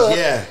 I'm good.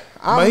 Yeah.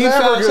 But he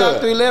filed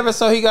Chapter 11,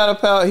 so he got to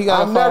pay.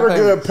 I'm never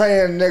good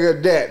paying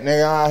nigga debt,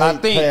 nigga. I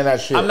hate paying that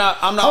shit. I'm not.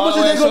 How much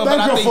did they go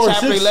bankrupt for?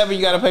 Chapter 11,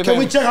 you got to pay. Can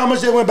we check how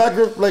much they went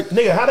bankrupt? Like,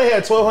 nigga, how they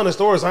had 1,200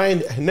 stores? I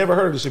ain't never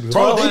heard of this shit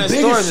before. Bro, they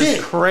big as shit.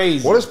 Is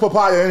crazy. What is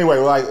Papaya anyway?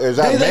 Like, is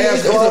that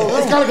men's clothes?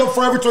 It's gotta go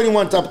Forever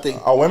 21 type of thing.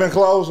 Oh, women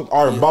clothes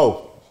or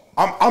both?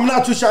 I'm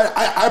not too sure.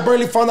 I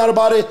barely found out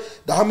about it.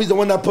 The homie's the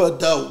one that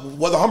put the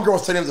homegirl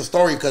was telling him the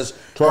story because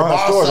her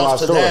boss sells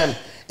to them,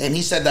 and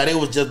he said that it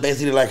was just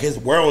basically like his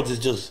world is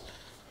just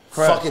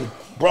fucking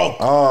broke.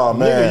 Oh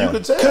man, nigga, you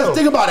could tell. Because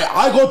think about it,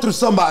 I go through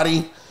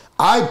somebody,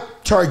 I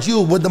charge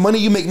you with the money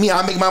you make me.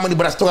 I make my money,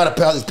 but I still gotta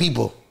pay all these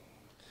people.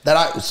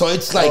 So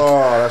it's like, oh,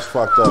 that's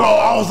fucked up. Bro,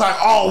 I was like,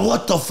 oh,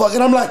 what the fuck?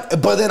 And I'm like,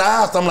 but then I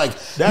asked, I'm like,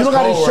 you don't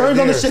got insurance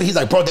on this shit? He's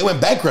like, bro, they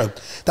went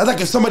bankrupt. That's like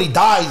if somebody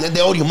dies and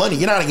they owe you money,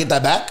 you're not gonna get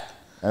that back.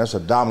 And that's a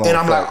domino. And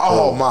I'm like,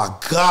 oh my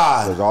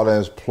God. Because all the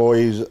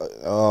employees,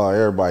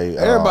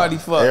 everybody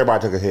fucked.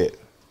 Everybody took a hit.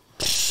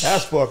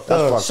 That's fucked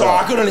up. So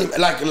I couldn't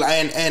even,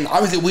 and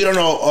obviously we don't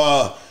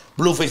know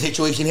Blueface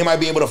situation. He might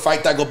be able to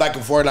fight that, go back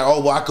and forth, like,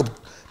 oh, well, I could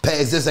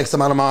pay this X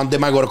amount, they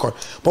might go to court.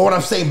 But what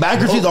I'm saying,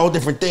 bankruptcy is a whole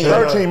different thing.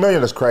 $13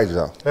 million is crazy,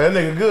 though. That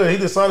nigga good. He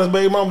just signed his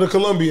baby mama to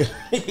Columbia.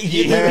 Man,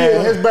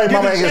 his baby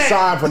mama ain't get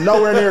signed for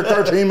nowhere near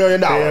 $13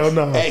 million. Hell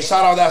no. Hey,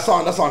 shout out that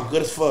song. That song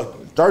good as fuck.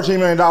 $13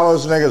 million,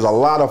 nigga, is a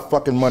lot of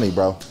fucking money,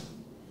 bro.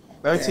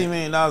 $13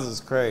 million is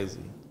crazy.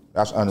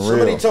 That's unreal.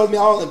 Somebody told me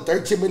all of them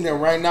 $13 million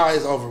right now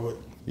is over with.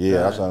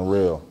 Yeah, that's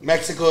unreal.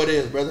 Mexico it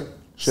is, brother.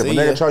 Shit, but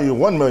nigga tell you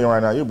 $1 million right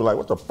now, you'd be like,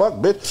 what the fuck,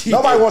 bitch?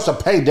 Nobody wants to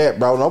pay debt,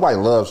 bro. Nobody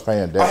loves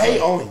paying debt. I hate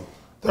owning.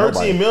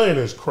 13 million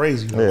is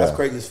crazy. Yeah. That's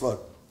crazy as fuck.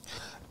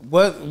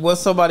 What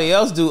somebody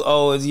else do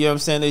owe is, you know what I'm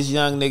saying, this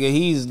young nigga,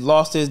 he's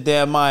lost his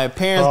damn mind.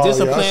 Parents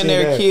discipline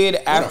their kid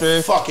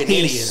after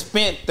he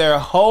spent their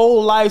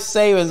whole life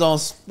savings on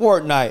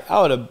sport night.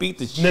 I would have beat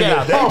the shit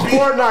out of him.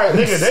 Sport night.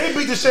 Nigga, they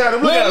beat the shit out of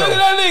him. Look at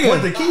that nigga.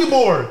 With the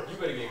keyboard.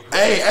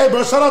 Hey,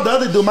 bro, shout out the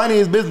other dude. Minding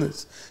his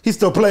business. He's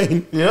still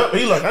playing. Yep,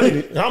 he like, I'm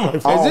like,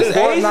 is this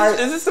Asian?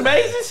 Is this some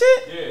Asian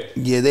shit?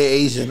 Yeah, they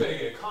Asian. You better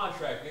get a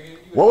contract,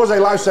 nigga. What was their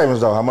life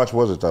savings though? How much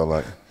was it though?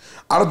 Like,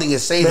 I don't think it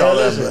saves all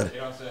that,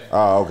 but.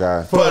 Oh,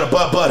 okay. But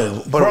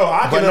bro,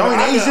 I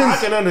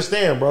can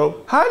understand,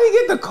 bro. How did he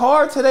get the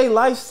card to their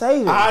life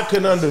savings? I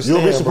can understand.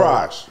 You'll be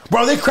surprised,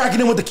 bro. They cracking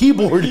him with the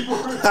keyboard. He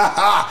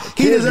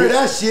deserved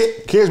that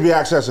shit. Kids be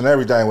accessing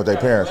everything with their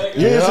parents.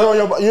 You used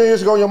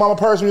to go on your mama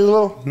purse when you was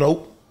little?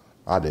 Nope.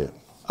 I did.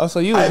 Oh, so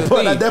you was a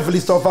thief. I definitely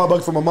stole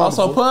 $5 from my mom. Oh,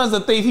 so Pun's a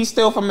thief. He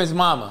stole from his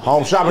mama.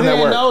 Home Shopping You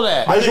Network. didn't know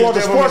that. I used to want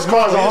the sports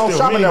cars on Home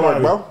Shopping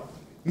Network, bro.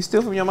 You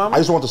steal from your mama? I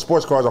used to want the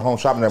sports cars on Home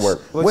Shopping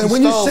Network.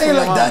 When you say it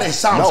like that, it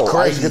sounds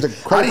crazy. I didn't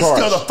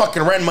steal the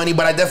fucking rent money,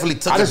 but I definitely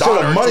took $1 or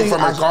 $2 from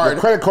her card.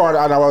 The credit card.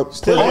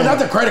 Not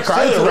the credit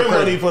card. Stealing rent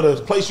money for the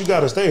place you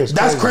gotta stay.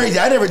 That's crazy.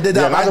 I never did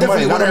that. I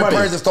definitely went to her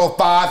purse and stole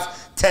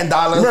 $5,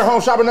 $10. Remember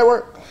Home Shopping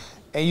Network?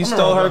 And you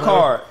stole her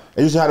card.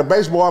 I used to have the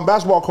baseball and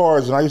basketball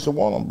cards, and I used to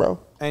want them, bro.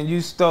 And you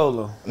stole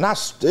them. Not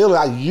steal it.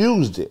 I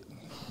used it.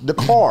 The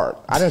card.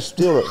 I didn't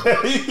steal it.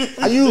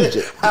 I used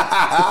it.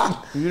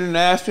 You didn't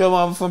ask your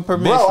mom for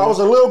permission. Bro, I was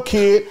a little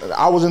kid.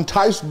 I was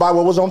enticed by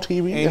what was on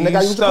TV, and they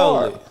got used the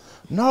card.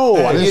 No,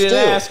 I didn't steal it. You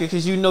didn't ask her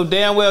because you know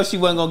damn well she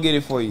wasn't gonna get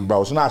it for you.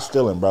 Bro, it's not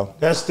stealing, bro.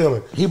 That's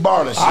stealing. He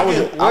borrowed it. I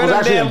was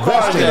actually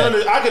investing.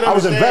 I can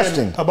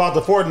understand about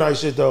the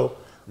Fortnite shit though.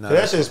 No.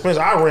 That shit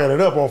expensive. I ran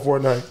it up on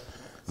Fortnite.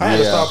 I had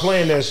to stop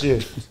playing that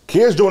shit.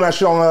 Kids doing that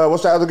shit on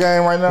what's that other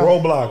game right now?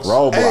 Roblox.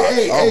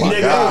 Hey,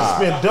 nigga,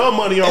 spend dumb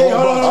money on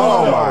Roblox.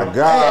 Oh my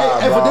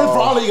god! Hey, for this, for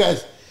all of you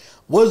guys,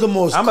 what's the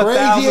most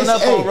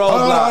craziest? Hold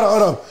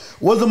on.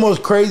 What's the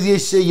most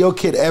craziest shit your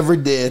kid ever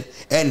did?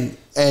 And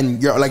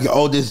you're like your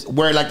oldest,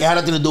 where like it had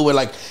nothing to do with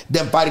like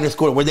them fighting in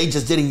school, where they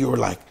just did it and you were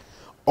like,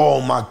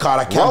 oh my god,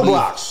 I can't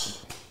Roblox.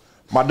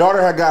 My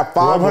daughter had got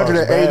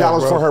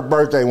 $580 for her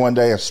birthday one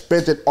day and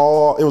spent it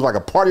all. It was like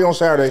a party on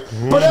Saturday.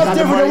 But that's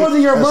different. It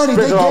wasn't your money.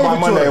 Spent it all by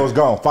Monday. It was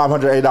gone.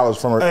 $580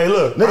 from her. Hey,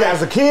 look. Nigga,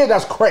 as a kid,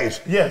 that's crazy.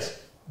 Yes.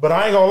 But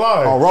I ain't gonna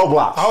lie. On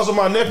Roblox. I was with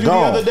my nephew the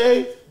other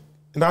day.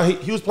 Now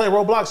he was playing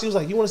Roblox. He was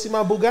like, you want to see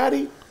my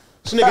Bugatti?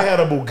 This nigga had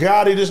a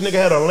Bugatti. This nigga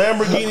had a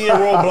Lamborghini in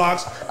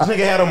Roblox. This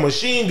nigga had a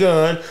machine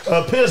gun,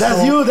 a pistol.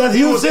 That's you.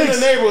 He was in the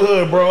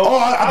neighborhood, bro. Oh,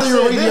 I thought you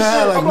were raising your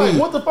hand like I'm me. like,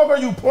 what the fuck are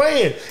you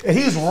playing? And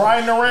he's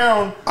riding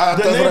around the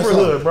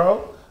neighborhood,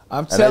 bro.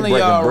 I'm telling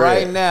y'all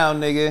right now,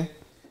 nigga.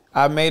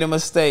 I made a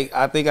mistake.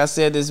 I think I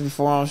said this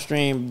before on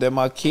stream that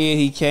my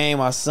kid,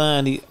 my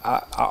son,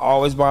 I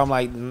always buy him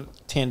like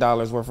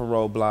 $10 worth of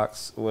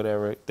Roblox or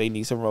whatever. They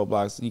need some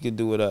Roblox. You can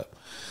do it up.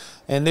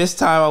 And this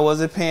time I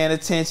wasn't paying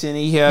attention.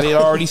 He had it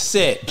already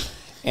set.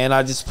 And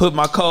I just put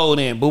my code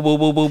in. Boop, boop,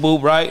 boop, boop,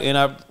 boop, right? And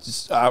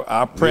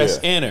I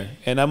pressed enter.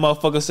 And that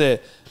motherfucker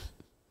said,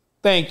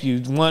 thank you,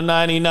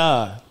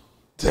 $199.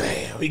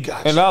 Damn, he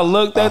got you. And I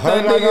looked at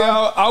that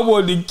nigga. I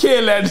wanted to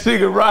kill that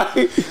nigga, right?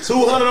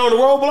 200 on the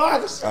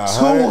Roblox?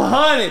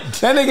 200.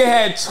 That nigga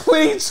had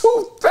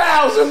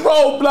 22,000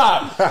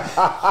 Roblox.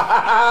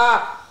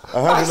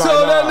 I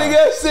told that nigga,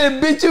 I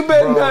said, bitch, you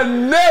better not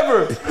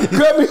never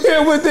come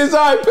here with this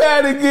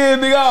iPad again,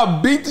 nigga.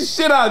 I'll beat the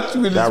shit out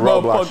you with this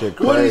motherfucker.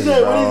 What did he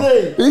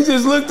say? He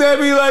just looked at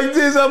me like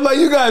this. I'm like,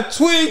 you got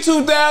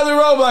 22,000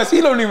 Roblox.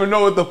 He don't even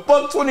know what the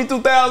fuck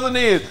 22,000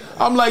 is.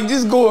 I'm like,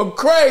 just going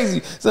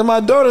crazy. So my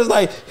daughter's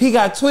like, he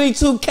got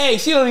 22K.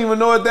 She don't even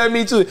know what that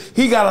means too.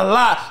 He got a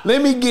lot.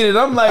 Let me get it.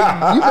 I'm like,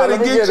 you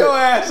better get your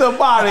ass up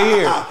out of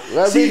here.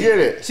 Let me get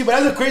it. See, but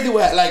that's a crazy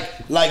way.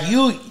 Like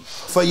you,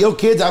 for your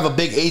kids, I have a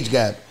big age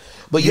gap.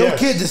 But your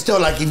kids is still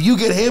like, if you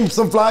get him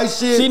some fly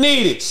shit, she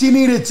need it. She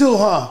need it too,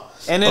 huh?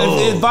 And then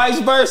it's vice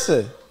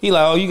versa. He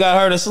like, oh, you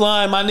got her to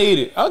slime, I need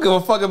it. I don't give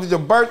a fuck if it's your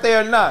birthday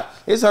or not.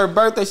 It's her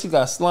birthday, she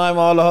got slime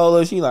all the whole.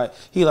 He like,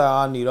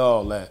 I need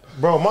all that.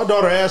 Bro, my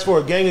daughter asked for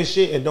a gang of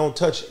shit and don't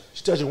touch it.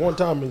 She touched it one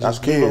time and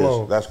just leave it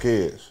alone. That's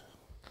kids.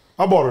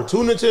 I bought her 2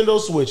 Nintendo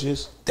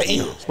Switches.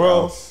 Damn.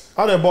 Bro.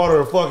 I done bought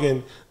her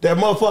that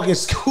motherfucking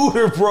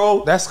scooter,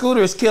 bro. That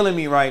scooter is killing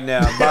me right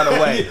now, by the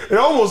way. It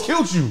almost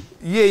killed you.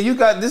 Yeah, you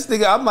got this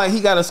nigga. I'm like, he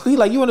got a scooter.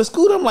 Like, you want a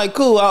scooter? I'm like,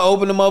 cool. I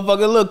open the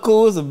motherfucker. Look,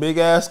 cool. It's a big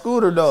ass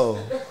scooter though.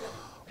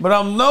 But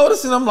I'm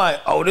noticing, I'm like,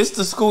 oh, this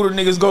the scooter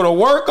niggas go to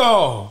work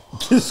on.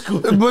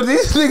 But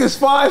these niggas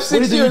 5,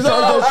 6 years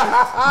old,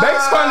 they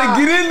trying to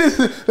get in this.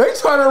 They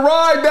trying to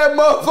ride that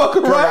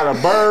motherfucker, right? Got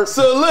a bird.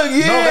 So look, No,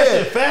 that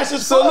shit fast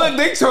as fuck. look,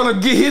 they trying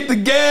to hit the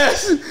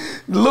gas.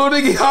 The little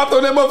nigga hopped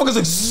on that motherfucker.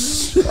 Like,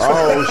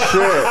 oh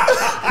shit!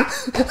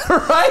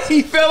 Right?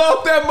 He fell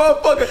off that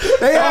motherfucker.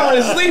 They having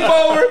a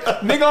sleepover.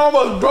 Nigga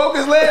almost broke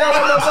his leg on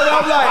that motherfucker.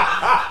 I'm like,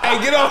 hey,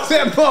 get off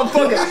that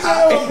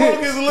motherfucker. Broke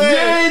his leg.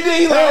 Yeah, he did.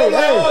 He like,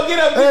 oh, get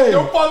up.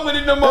 Don't fuck with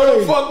it no more.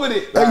 Don't fuck with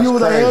it. Like you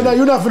was like, hell no,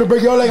 you're not finna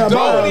break your leg out.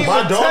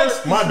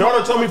 My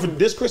daughter told me for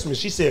this Christmas,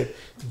 she said,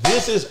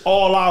 this is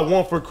all I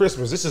want for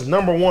Christmas. This is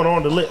number 1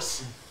 on the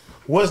list.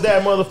 What's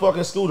that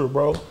motherfucking scooter,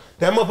 bro?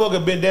 That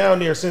motherfucker been down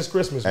there since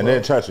Christmas, bro. And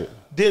didn't touch it.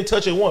 Didn't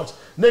touch it once.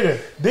 Nigga,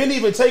 didn't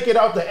even take it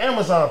out the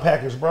Amazon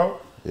package, bro.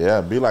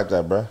 Yeah, be like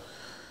that, bro.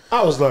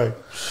 I was like,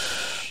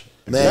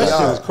 Man, that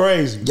shit is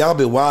crazy. Y'all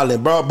be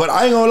wildin', bro. But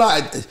I ain't gonna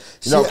lie.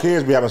 You know,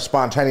 kids be having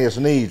spontaneous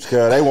needs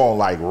because they want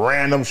like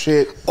random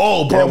shit.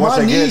 Oh, bro, once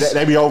my they niece, get it,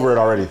 they be over it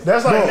already.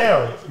 That's like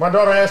now. My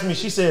daughter asked me,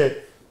 she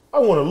said, I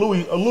want a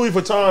Louis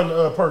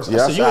Vuitton purse. I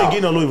said, you ain't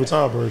getting no Louis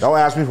Vuitton purse. Don't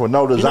ask me for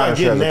no designer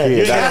shit as a kid. You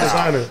ain't get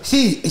designer.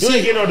 You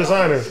ain't get no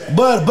designer.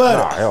 But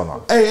nah, hell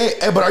no. Hey,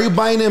 but are you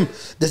buying them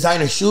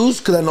designer shoes?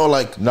 Because I know,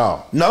 like,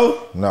 no.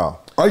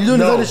 Are you doing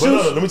designer shoes?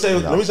 No, let me tell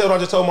you what I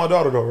just told my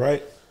daughter though,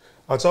 right?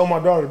 I told my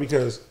daughter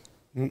because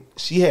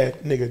she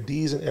had nigga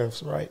D's and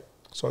F's, right?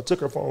 So I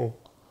took her phone.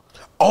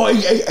 Oh,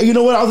 hey, you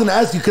know what? I was gonna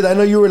ask you because I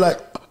know you were like,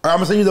 I'm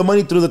gonna send you the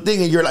money through the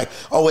thing, and you're like,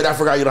 oh wait, I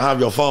forgot you don't have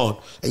your phone,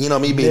 and you know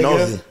me being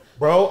nosy.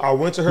 Bro, I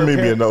went to her. Me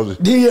being nosy.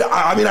 Yeah,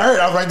 I mean, I heard.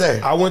 I was right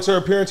there. I went to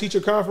her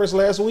parent-teacher conference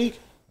last week.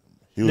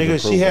 Nigga,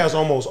 she has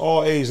almost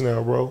all A's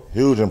now, bro.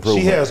 Huge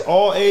improvement. She has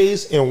all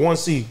A's and 1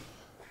 C.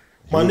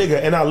 My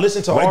nigga, and I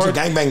listened to Why'd you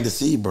gangbang the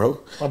C,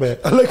 bro? My bad.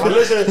 I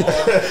listen.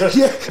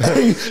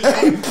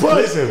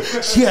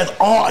 Listen. She has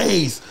all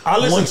A's. I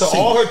listened to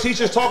all her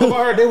teachers talk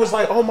about her. They was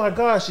like, oh my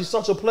gosh, she's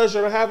such a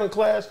pleasure to have in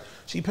class.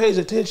 She pays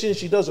attention.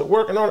 She does her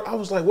work and all. I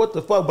was like, what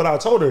the fuck? But I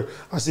told her,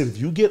 I said, if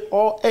you get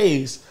all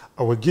A's,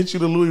 I would get you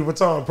the Louis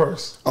Vuitton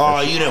purse.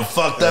 Oh, you done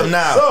fucked up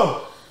now.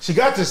 So she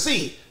got to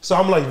C. So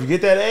I'm like, if you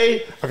get that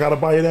A, I gotta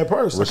buy you that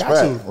purse.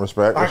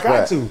 Respect. I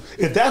got to.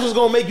 If that's what's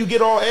gonna make you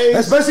get all A's,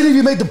 especially if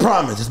you make the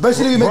promise.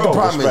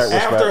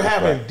 After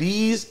having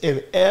D's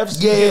and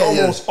F's, you get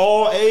almost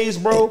all A's,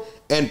 bro.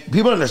 And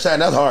people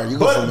understand that's hard. You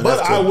go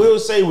but I will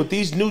say with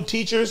these new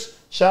teachers,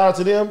 shout out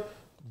to them.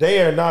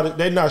 They're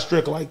not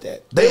strict like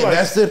that. They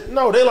invested?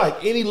 No, they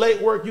like any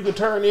late work you can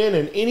turn in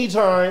and any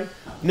time.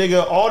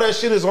 Nigga, all that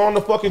shit is on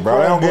the fucking bro,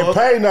 they don't get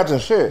paid nothing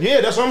shit. Yeah,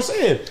 that's what I'm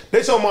saying.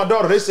 They told my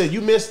daughter, they said, you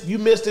missed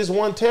this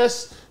one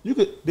test. You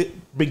could,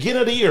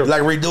 beginning of the year.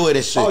 Like redo it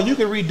and shit. Oh, you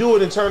can redo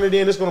it and turn it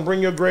in. It's going to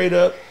bring your grade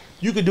up.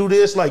 You could do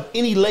this, like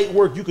any late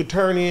work you could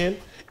turn in.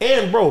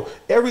 And bro,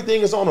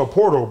 everything is on a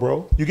portal,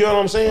 bro. You get what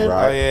I'm saying?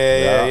 Right. Oh,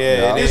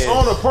 yeah. It's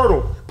on a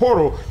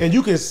portal, and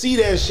you can see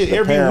that shit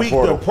every week.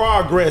 Portal. The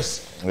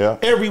progress. Yeah.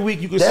 Every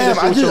week you can see that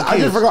shit with your kids. I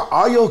just forgot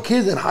all your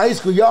kids in high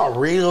school. Y'all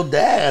real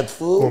dads,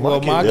 fool. Well,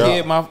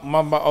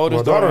 my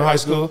oldest daughter in high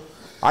school.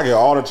 I get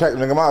all the text,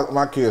 nigga.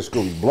 My kid's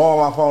school be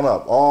blowing my phone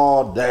up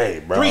all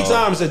day, bro. 3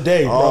 times a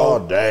day, bro. All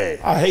day.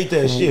 I hate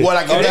that shit. What,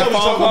 I get that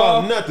phone call?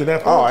 About nothing.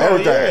 That phone call,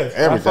 everything.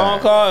 Everything. Phone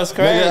call is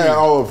crazy.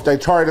 Nigga, if they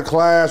target the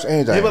class,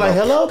 anything. They be like,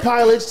 hello,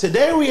 pilots.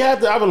 Today we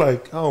have to. I be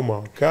like, oh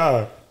my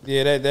God.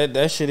 Yeah,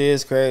 that shit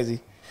is crazy.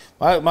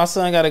 My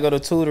son got to go to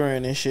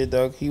tutoring and shit,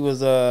 though. He was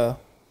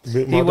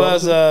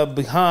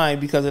behind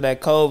because of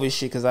that COVID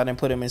shit because I didn't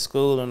put him in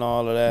school and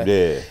all of that.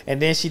 Yeah.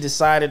 And then she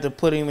decided to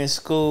put him in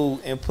school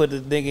and put the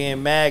nigga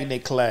in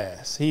magnet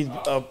class. He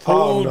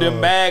approved the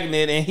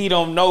magnet and he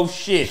don't know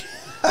shit.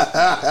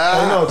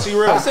 I know,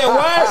 T-Rell. I said,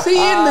 why is he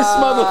in this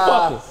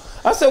motherfucker?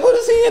 I said, what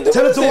is he in?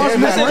 Tell it to watch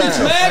this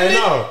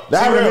magnet.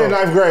 That happened to me in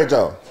 9th grade,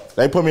 though.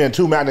 They put me in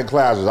 2 magnet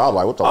classes. I was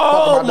like, what the fuck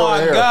am I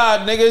doing here? Oh, my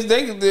God,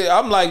 niggas.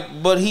 I'm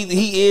like, but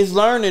he is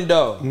learning,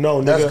 though. No,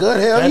 nigga. That's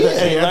good. Hell yeah.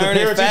 At the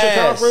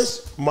parent-teacher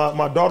conference,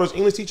 my daughter's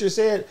English teacher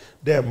said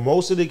that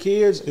most of the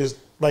kids is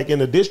like in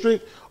the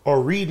district are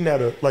reading at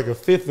a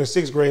 5th and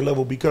 6th grade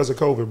level because of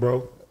COVID,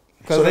 bro.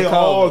 So they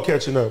all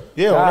catching up.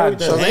 Yeah,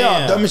 so they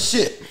all dumb as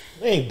shit.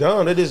 They ain't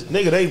done. They just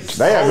they advanced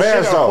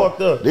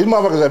though. These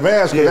motherfuckers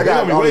advanced because they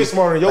got be way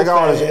smarter than your. They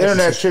got all this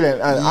internet shit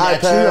and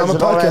iPads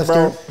and all that,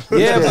 bro.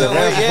 Yeah,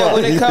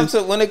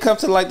 but when it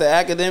comes to like the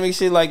academic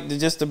shit, like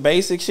just the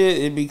basic shit,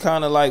 it'd be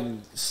kind of like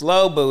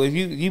slow. But if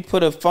you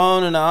put a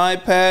phone and an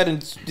iPad and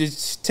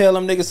just tell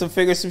them niggas to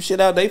figure some shit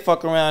out, they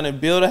fuck around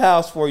and build a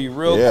house for you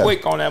real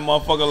quick on that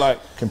motherfucker. Like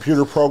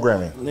computer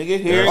programming. Nigga,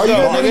 here you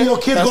go. Nigga, your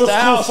kids go to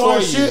school far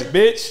as shit,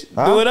 bitch.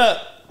 Huh? Do it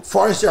up.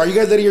 Far as shit. Are you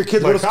guys letting your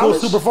kids go to school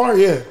super far?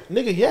 Yeah,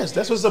 nigga. Yes,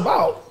 that's what it's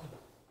about.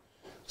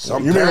 You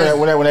remember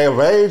when they of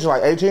age,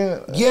 like 18?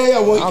 Yeah.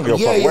 Well, I don't give a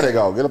fuck where they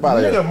go. Get up out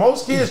of here. Nigga,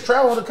 most kids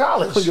travel to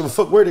college. I don't give a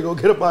fuck where they go.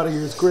 Get up out of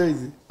here. It's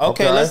crazy.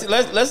 Okay.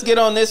 Let's get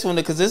on this one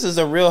because this is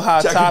a real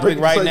hot topic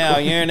right now.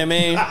 You know what I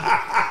mean?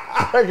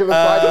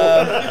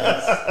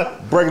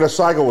 Breaking the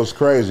cycle was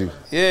crazy.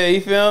 Yeah,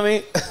 you feel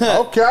me?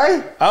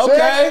 Okay. All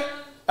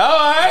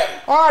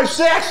right,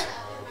 6.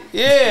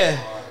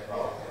 Yeah.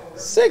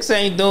 6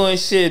 ain't doing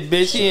shit,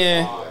 bitch.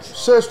 Yeah.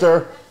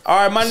 Sister. All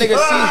right, my nigga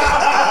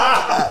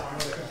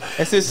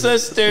It's his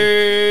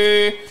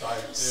sister.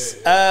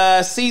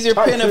 Caesar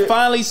Penna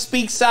finally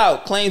speaks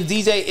out, claims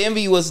DJ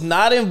Envy was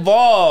not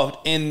involved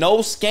in no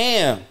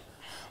scam,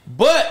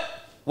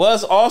 but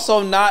was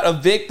also not a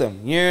victim.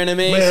 You know what I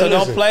mean? So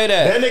don't play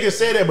that. That nigga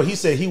said that, but he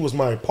said he was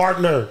my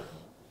partner.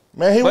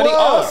 Man, he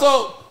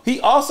was. He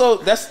also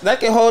that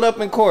can hold up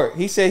in court.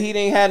 He said he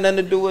didn't have nothing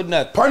to do with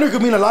nothing. Partner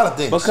could mean a lot of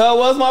things. Because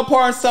was my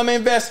part in some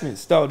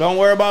investments, though. Don't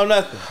worry about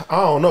nothing. I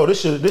don't know.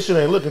 This shit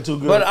ain't looking too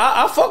good. But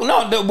I fuck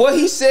no. What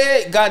he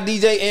said got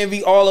DJ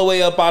Envy all the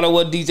way up out of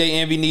what DJ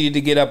Envy needed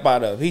to get up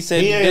out of. He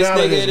said this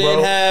nigga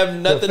didn't have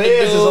nothing to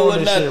do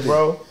with nothing, shit,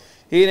 bro.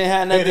 He didn't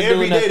have nothing to do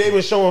with every day they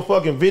been showing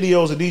fucking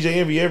videos of DJ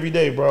Envy every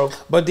day, bro.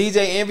 But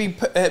DJ Envy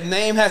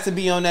name has to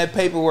be on that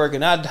paperwork,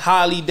 and I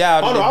highly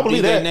doubt I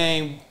believe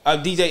DJ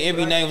that. DJ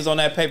Envy name was on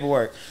that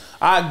paperwork.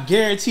 I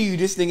guarantee you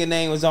this nigga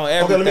name was on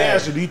everything. Okay, let me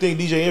ask you, do you think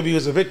DJ Envy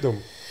is a victim?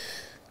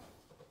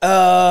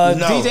 No.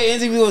 DJ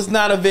Envy was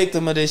not a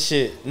victim of this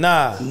shit.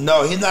 Nah.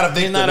 No, he's not a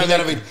victim. He's not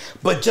a victim.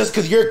 But just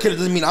because you're a killer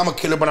doesn't mean I'm a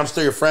killer, but I'm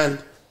still your friend.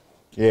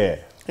 Yeah.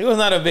 He was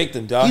not a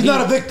victim, dog. He's not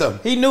a victim.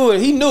 He knew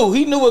it. He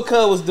knew what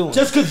Cub was doing.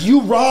 Just because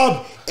you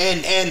rob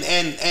and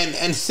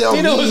sell me.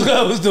 He knew what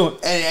Cub was doing.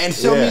 And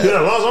sell me.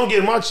 Yeah, as long as I'm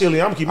getting my chili,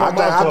 I'm keeping my mouth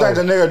closed. I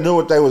think the nigga knew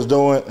what they was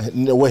doing,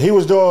 what he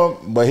was doing,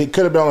 but he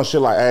could have been on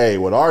shit like, hey,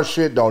 with our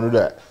shit, don't do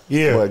that.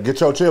 Yeah. But get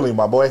your chili,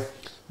 my boy.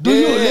 Do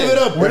you live it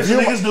up? What do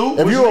niggas do?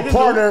 If you're a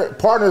partner,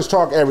 partners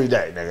talk every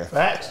day, nigga.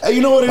 Facts. Hey,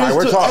 you know what it is?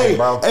 We're talking,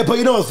 bro. Hey, but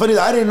you know what's funny?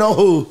 I didn't know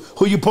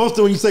who you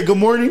posted when you said good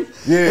morning.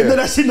 Yeah. And then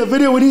I seen the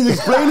video when he's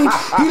explaining.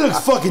 He looks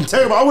fucking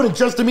terrible. I wouldn't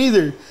trust him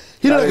either.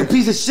 He looked like a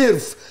piece of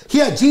shit. He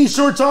had jean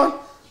shorts on.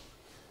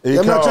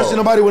 I'm not trusting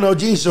nobody with no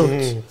jean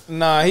shorts.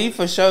 Nah, he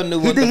for sure knew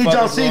what the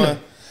fuck was going on.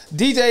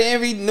 DJ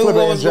Envy knew what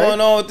was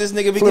going on with this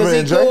nigga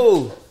because he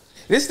cool.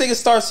 This nigga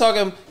starts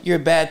talking, you're a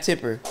bad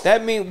tipper.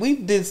 That means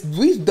we've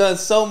done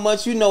so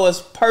much. You know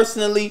us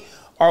personally.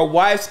 Our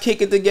wives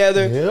kick it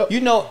together. Yep.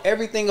 You know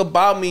everything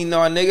about me,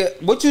 nah,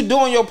 nigga. What you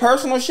doing your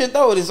personal shit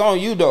though, it is on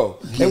you though.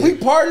 Yeah. If we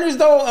partners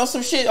though on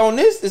some shit on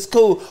this, it's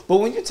cool. But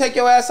when you take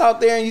your ass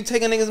out there and you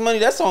take a nigga's money,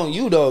 that's on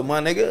you though,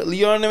 my nigga.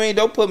 You know what I mean?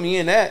 Don't put me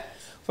in that.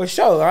 For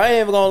sure. I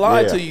ain't even gonna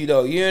lie to you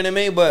though. You know what I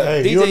mean? But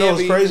hey, DJ you know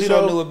what's crazy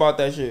though? Knew about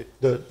that shit.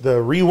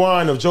 The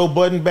rewind of Joe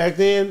Budden back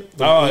then.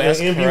 That's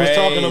Envy was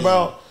talking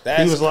about.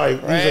 He was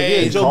like,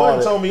 yeah, Joe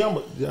Budden told me I'm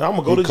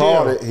gonna go to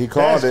jail. He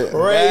called it.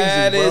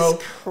 That is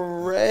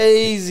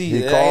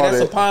crazy.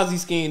 That's a Ponzi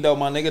scheme though,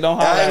 my nigga. Don't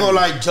I ain't gonna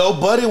lie, Joe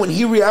Budden when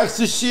he reacts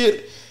to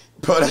shit,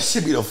 bro, that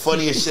should be the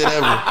funniest shit ever.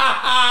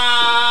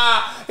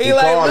 he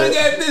like, look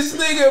at this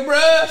nigga,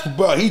 bro.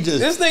 Bro,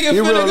 this nigga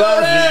finna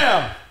go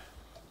down.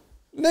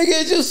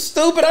 Nigga, it's just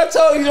stupid. I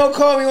told you don't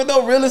call me with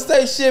no real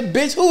estate shit,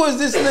 bitch. Who is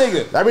this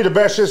nigga? That be the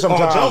best shit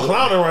sometimes. Joe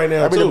clowning right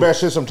now. That be the best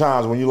shit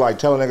sometimes when you like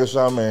tell a nigga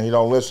something and he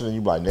don't listen and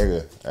you be like,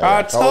 nigga. Hey,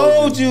 I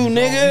told you,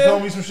 nigga. You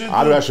told me some shit.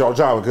 I do that shit all the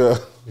time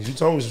because you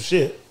told me some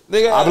shit.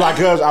 Nigga, I be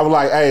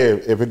like, hey,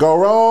 if it go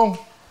wrong,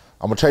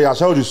 I'm gonna tell you I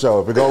told you so.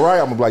 If it go right,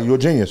 I'm gonna be like, you a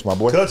genius, my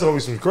boy. Cuz told me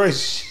some crazy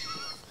shit.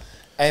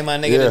 Hey, my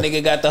nigga, the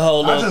nigga got the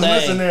whole little thing. I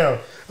just listen now.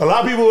 A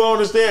lot of people don't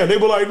understand. They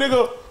be like,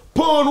 nigga,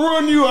 pull and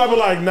run you. I be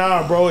like,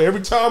 nah, bro. Every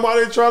time I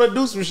didn't try to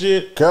do some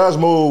shit. Cuz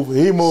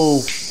he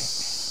move.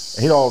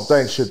 He don't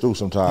think shit through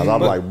sometimes.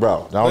 I'm like,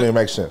 bro, that don't even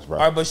make sense, bro.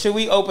 All right, but should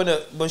we open a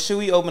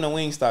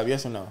Wingstop?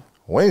 Yes or no?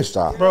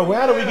 Wingstop, bro.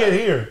 How do we get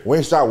here?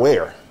 Wingstop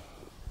where?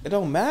 It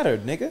don't matter,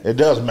 nigga. It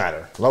does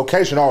matter.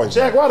 Location always.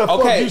 Jack, why the fuck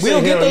okay, you we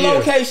don't get the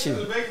location.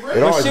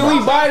 But should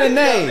we buy the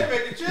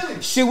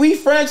name? Should we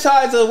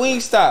franchise a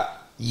Wingstop?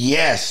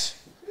 Yes.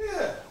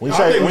 Yeah. We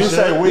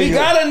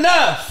got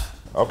enough.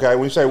 Okay,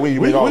 we say we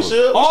mean all of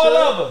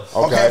us.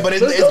 Okay, but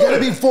it's gonna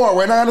be 4.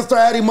 We're not gonna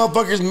start adding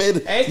motherfuckers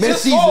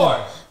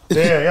mid-season.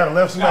 Damn, y'all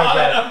left smack.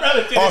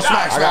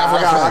 Smack. I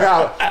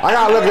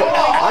gotta look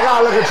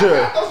into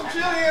it.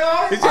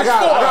 I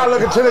gotta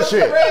look into this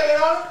shit.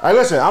 Hey,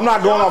 listen, I'm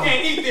not going off. I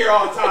can't eat there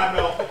all the time,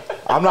 though.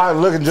 I'm not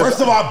looking just. First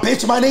of all,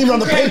 bitch, my name's on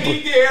the paper.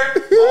 You can't eat there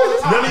all the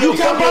time. You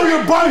can't borrow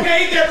your boy. You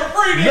can't eat there for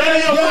free. None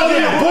of your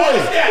fucking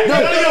boys.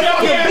 None of your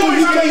fucking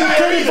boys. You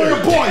can't eat for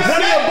your boys.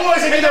 None of your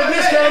boys ain't get no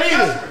discount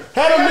either.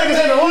 Have them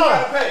niggas in the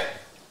line.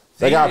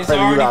 They got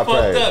paid. You got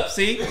paid. Up,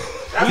 see? We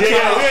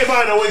ain't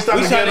buying no Wingstop.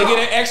 We trying to get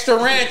an extra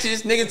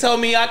ranches. Nigga told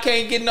me I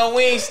can't get no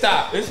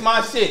Wingstop. It's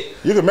my shit.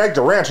 You can make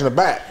the ranch in the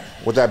back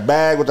with that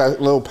bag with that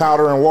little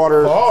powder and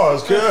water. Oh,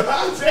 it's good.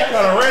 What kind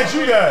of ranch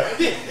you got?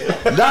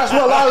 That's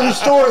what a lot of these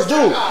stores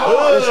do.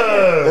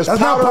 It's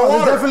powder and water.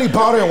 It's definitely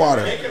powder and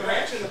water.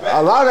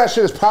 A lot of that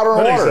shit is powder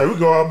and water. We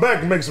go out back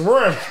and make some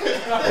ranch.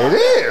 It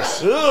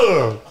is.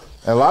 And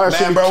a lot of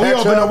shit. Bro, we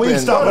open a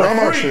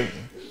Wingstop.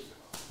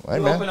 Hey,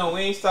 man. Open a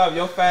Wingstop,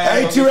 your fast.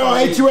 Hey,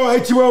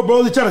 T-Rell,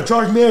 bro. They trying to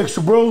charge me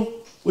extra, bro.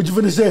 What you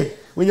finna say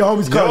when your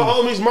homies call? Your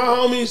homies, my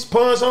homies,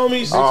 Pun's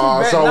homies. So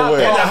and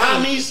the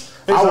homies.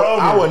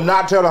 I would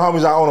not tell the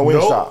homies I own a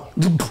Wingstop.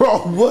 Nope. Bro,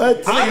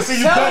 what? I can see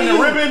you cutting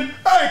the ribbon.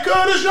 Hey,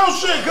 cuz, this your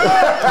shit, cuz.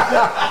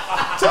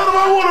 Tell them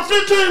I want a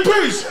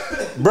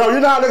 15-piece. Bro, you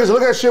know how niggas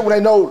look at shit when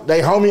they know they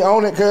homie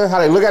own it, cuz? How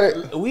they look at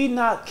it? We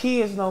not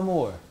kids no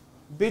more.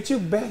 Bitch, you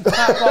better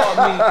top off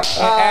me and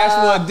ask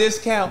for a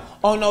discount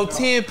on no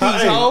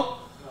 10-piece, ho.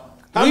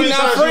 We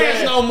not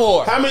friends no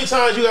more. How many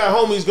times you got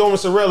homies going to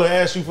Sorella and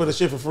ask you for the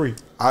shit for free?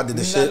 I did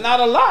the shit. Not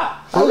a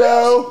lot.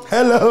 Hello.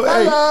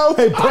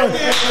 Hey, Pun.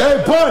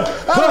 Hey,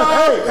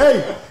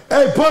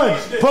 Pun,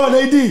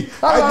 AD.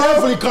 I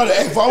definitely caught it.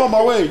 Hey, I'm on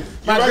my way.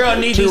 My girl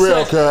need these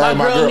sweats. My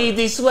girl need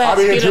these sweats. I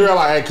be in T-Rell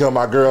like, hey, cuz,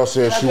 my girl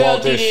said she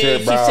want this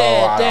shit, bro. She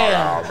said,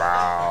 damn.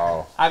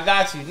 I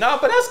got you. No,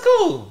 but that's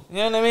cool. You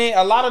know what I mean?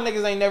 A lot of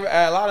niggas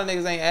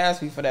ain't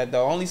asked me for that,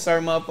 though. Only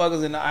certain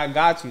motherfuckers, and I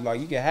got you.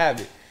 Like, you can have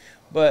it.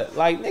 But,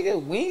 like,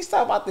 nigga,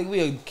 Wingstop, I think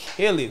we'll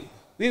kill it.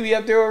 We be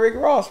up there with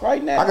Rick Ross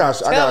right now. I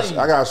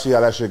gotta see how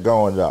that shit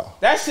going though.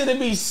 That shit'd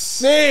be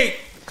sick.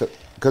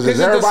 Cause is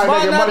everybody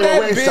making money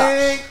with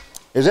Wingstop?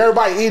 Is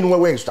everybody eating with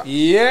Wingstop?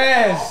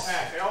 Yes.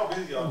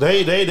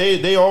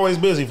 They always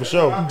busy for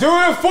sure.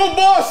 During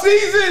football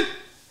season,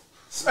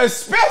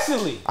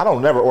 especially. I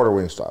don't never order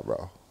Wingstop,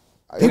 bro.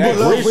 People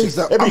love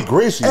Wingstop. It be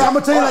greasy. Hey, I'm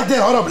gonna tell you like this.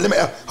 Hold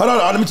on.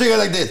 Let me tell you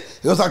like this.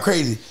 It was not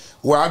crazy.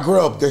 Where I grew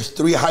up, there's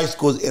 3 high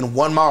schools in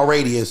 1 mile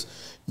radius.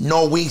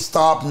 No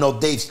Wingstop, no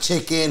Dave's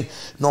Chicken,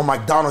 no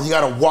McDonald's. You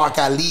gotta walk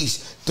at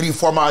least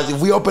 3-4 miles.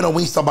 If we open a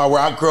Wingstop by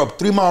where I grew up,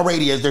 3 mile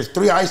radius, there's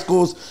 3 high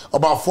schools,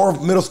 about 4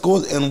 middle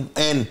schools,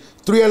 and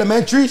 3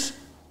 elementaries.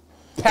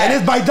 And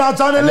it's by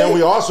downtown LA. And then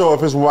we also,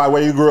 if it's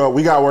where you grew up,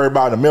 we gotta worry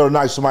about in the middle of the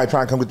night somebody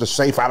trying to come get the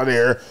safe out of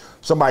there.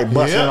 Somebody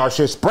busting our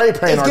shit, spray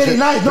painting our shit,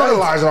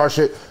 vandalizing our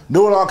shit,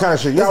 doing all kind of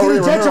shit. It's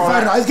getting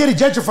gentrified now. It's getting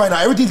gentrified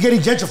now. Everything's getting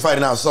gentrified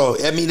now. So,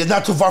 I mean, it's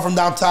not too far from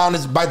downtown.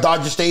 It's by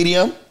Dodger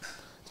Stadium.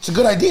 It's a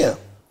good idea.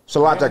 It's a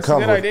lot that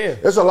comes with it.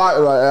 It's a lot.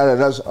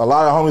 There's a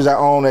lot of homies that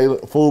own a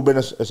food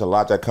business. It's a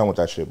lot that come with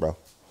that shit, bro.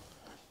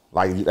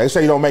 Like, they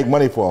say you don't make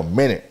money for a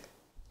minute.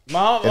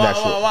 My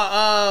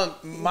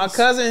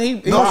cousin, he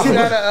got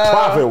a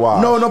profit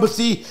wise. No, but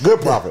see, good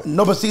profit.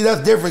 No, but see,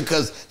 that's different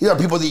because these are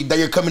people that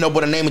you're coming up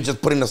with a name and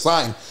just putting a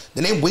sign.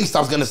 The name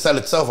Wingstop's gonna sell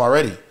itself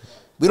already.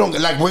 We don't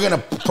like. We're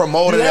gonna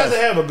promote it. You have to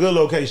have a good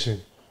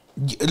location.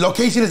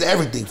 Location is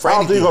everything.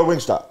 How often do you go to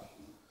Wingstop?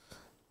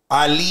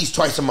 At least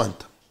twice a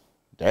month.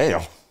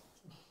 Damn.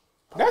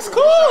 That's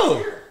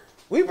cool.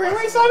 We bring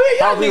Wingstop in.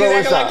 Y'all niggas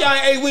acting like y'all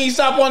ain't ate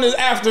Wingstop on this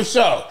after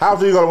show. How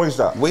often do you go to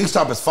Wingstop?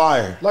 Wingstop is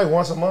fire. Like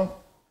once a month.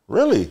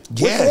 Really?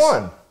 Yes. Which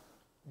one?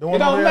 The one it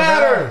don't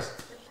matter.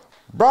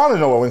 Bro, I don't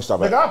know what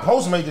Wingstop is. Like, I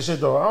Postmate the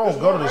shit though. I don't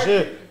go to the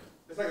shit.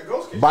 It's like a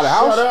ghost kitchen. By the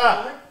house? Shut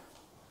up.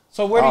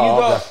 So where do you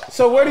go? Okay.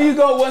 So where do you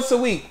go once a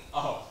week?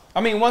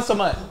 I mean, once a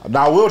month.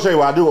 Now, I will tell you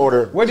what I do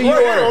order. Where do you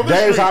order?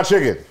 Dave's Hot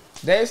Chicken.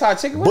 Dave's Hot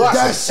Chicken?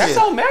 Bussin'. That's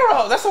on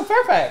Merrill. That's on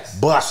Fairfax.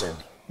 Bussin'.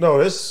 No,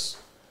 this.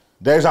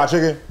 Dave's Hot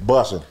Chicken,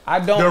 bussin'.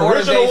 I don't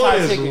order Dave's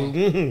Hot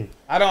Chicken.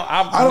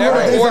 I've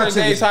never ordered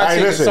Dave's Hot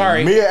Chicken. Listen,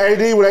 Sorry. Me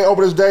and AD, when they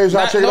open this Dave's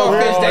Hot Chicken over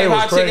here. No offense, Dave's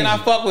Hot Chicken, I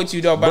fuck with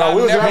you though, but I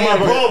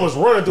never was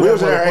running through. We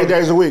was there 8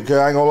 days a week, cause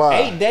I ain't gonna lie.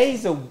 8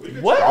 days a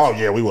what? Oh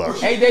yeah, we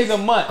was. 8 days a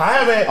month. I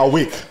haven't. A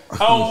week.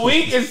 A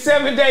week and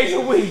 7 days a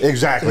week.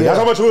 Exactly. That's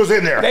how much we was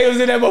in there. They was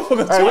in that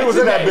motherfucker. Hey, we was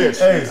in that bitch.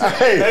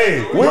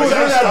 Hey, we was in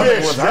that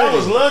bitch. That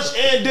was lunch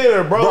and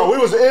dinner, bro. Bro, we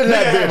was in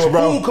that bitch,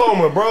 bro. Food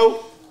coma,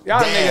 bro. Y'all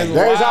niggas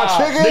Dave's Hot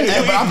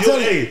Chicken. I'm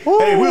telling you,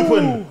 hey, we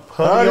putting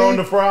honey on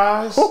the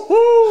fries.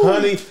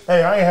 Honey.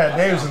 Hey, I ain't had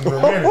Dave's in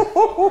a minute.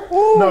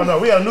 No,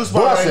 we got a new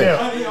spot right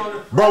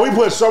now. Bro, we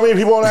put so many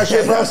people on that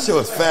shit, bro. That shit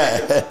was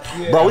fat.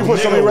 Bro, we put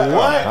so many.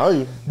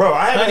 What? Bro,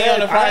 I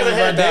haven't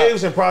had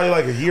Dave's in probably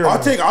like a year.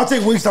 I'll take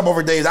Wingstop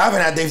over Dave's. I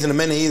haven't had Dave's in a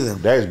minute either.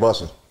 Dave's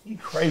busting. He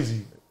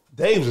crazy.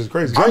 Dave's is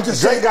crazy.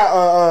 Drake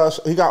got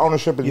he got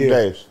ownership in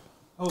Dave's.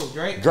 Oh,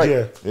 Drake?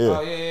 Yeah.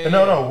 Oh, yeah.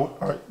 No.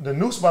 All right, the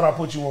new spot I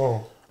put you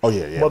on. Oh,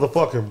 yeah.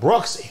 Motherfucking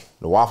Bruxy.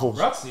 The waffles?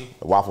 Bruxy?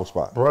 The waffle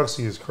spot.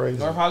 Bruxy is crazy.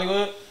 North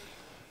Hollywood?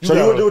 So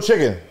you would do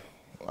chicken?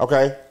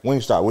 Okay.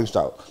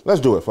 Wingstop.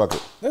 Let's do it. Fuck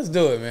it. Let's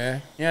do it,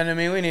 man. You know what I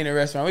mean? We need a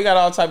restaurant. We got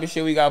all type of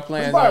shit we got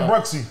planned. Let's buy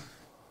Bruxy.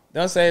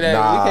 Don't say that.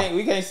 Nah.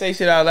 We can't say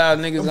shit out loud.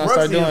 Niggas gonna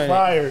start doing it.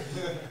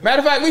 Matter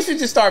of fact, we should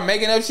just start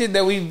making up shit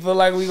that we feel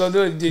like we gonna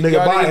do it. Nigga,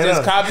 y'all niggas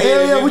just copy it.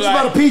 Hell yeah, what you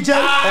about a PJ?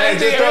 Hey,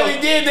 they really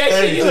did that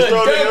shit. You a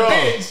dumb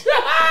bitch.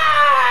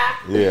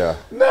 Yeah.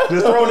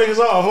 Just throw niggas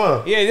off,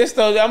 huh? Yeah, just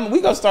throw. We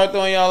gonna start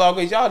throwing y'all off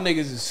because y'all niggas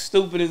is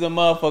stupid as a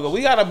motherfucker.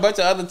 We got a bunch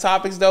of other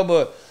topics though,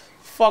 but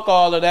fuck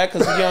all of that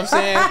because you know what I'm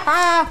saying.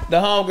 The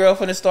homegirl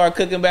finna start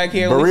cooking back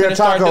here. Maria we finna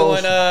start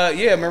tacos.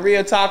 Doing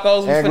Maria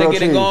tacos. We finna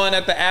get it going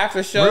at the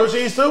after show. Grilled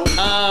cheese too?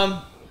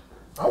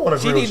 I want a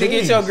grilled cheese. You need to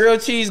get your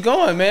grilled cheese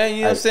going, man. You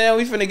know what I'm saying?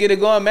 We finna get it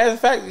going. Matter of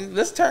fact,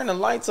 let's turn the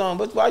lights on.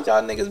 But why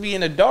y'all niggas be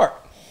in the dark?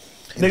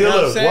 Nigga, you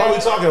know look, why we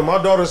talking? My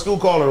daughter's school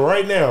calling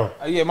right now.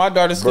 Yeah, my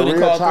daughter's school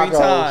called 3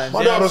 times.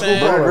 My daughter's school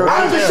calling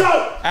right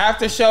now.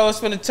 After show, it's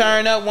finna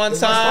turn up one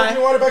time.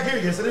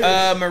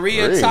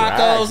 Maria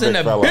Tacos in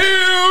the building.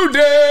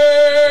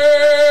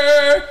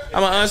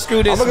 I'm gonna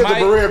unscrew this mic. I'm gonna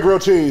get the Maria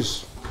grilled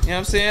cheese. You know what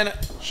I'm saying?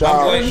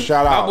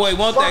 Shout out. My boy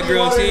want that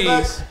grilled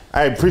cheese.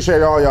 Hey,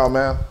 appreciate all y'all,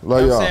 man.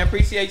 Love y'all.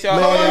 Appreciate y'all.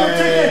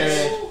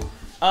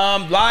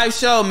 Live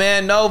show,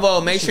 man. Novo.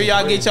 Make sure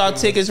y'all get y'all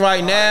tickets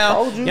right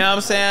now. You know what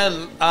I'm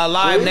saying?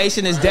 Live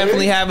Nation is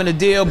definitely having a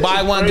deal.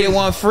 Buy one, get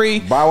one free.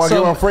 Buy one,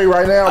 get one free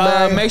right now,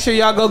 man. Make sure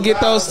y'all go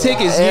get those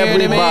tickets. You know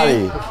what I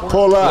mean?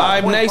 Pull up.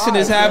 Live Nation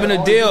is having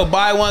a deal.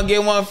 Buy one,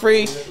 get one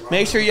free.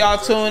 Make sure y'all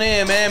tune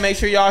in, man. Make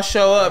sure y'all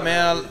show up,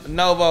 man.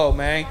 Novo,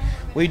 man.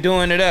 We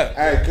doing it up.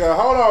 Hey,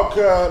 hold on,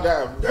 cuz.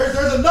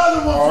 There's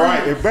another one. All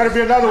right, it better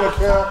be another one, cuz.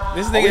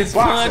 This nigga's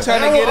trying to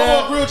get up. I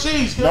want grilled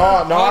cheese, cuz. No,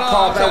 I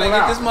called that one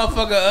out. Get this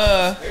motherfucker,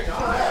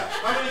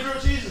 How many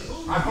grilled cheeses?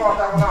 I called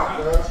that one out,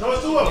 cuz. No,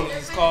 it's 2 of them.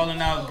 He's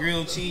calling out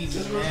grilled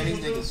cheeses, man. These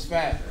niggas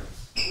fat.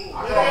 I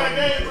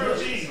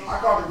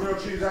called the grilled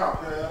cheese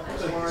out, cuz.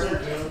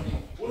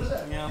 What is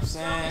that? You know what I'm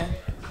saying?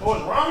 Oh,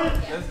 it's ramen?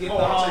 Let's get the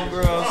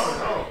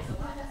homegirls.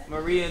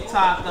 Maria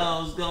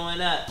tacos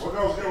going up. What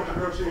goes good with the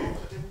grilled cheese?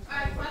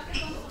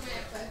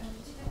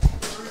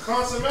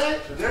 Consomme?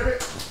 The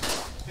dip?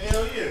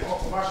 Hell yeah.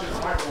 Oh, my shit in the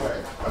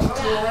microwave. That's what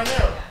I'm doing right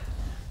now.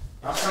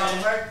 I'm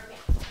consomme.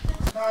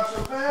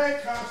 Consomme.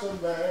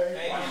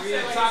 Hey,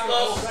 Maria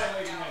tacos.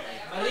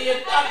 Maria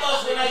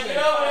tacos, when I get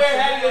over there,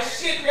 have your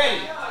shit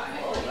ready.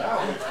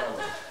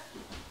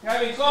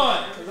 Have it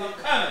going, because I'm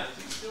coming.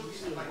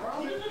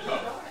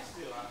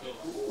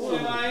 Who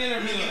am I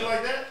interviewing? You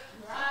like that?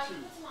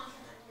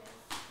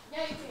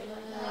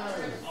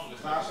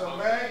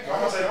 Consomme. I'm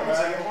gonna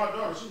take it to my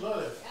daughter. She love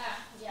that.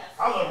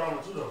 I love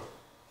ramen too though.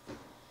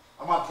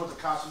 I'm about to put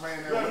the consomme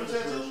in there Yeah, with the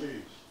you grilled too?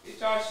 cheese. Get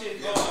y'all shit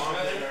going,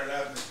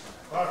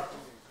 brother.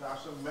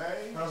 Consomme.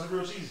 How's the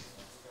grilled cheese?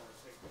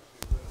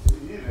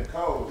 He in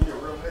cold. He a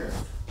real nigga.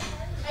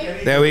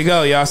 There we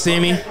go. Y'all see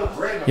me?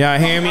 Y'all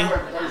hear me?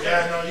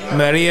 Yeah, no, you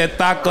Maria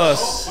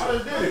tacos.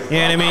 You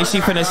know what I mean? She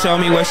finna show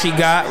me what she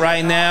got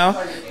right now.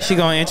 She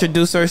gonna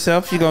introduce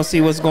herself. She gonna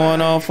see what's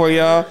going on for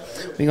y'all.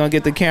 We gonna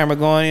get the camera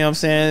going. You know what I'm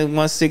saying?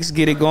 1-6,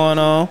 get it going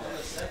on.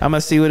 I'm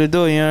gonna see what it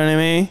do. You know what I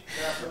mean?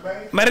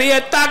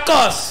 Maria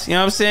tacos. You know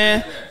what I'm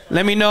saying?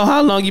 Let me know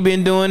how long you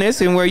been doing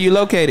this and where you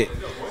located.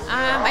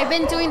 I've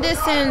been doing this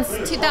since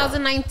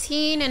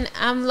 2019, and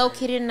I'm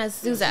located in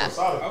Azusa.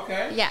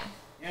 Okay. Yeah.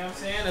 You know what I'm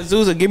saying?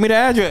 Azusa, give me the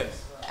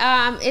address.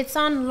 It's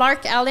on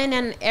Lark Allen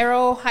and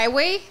Arrow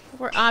Highway.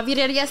 We're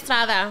Virreria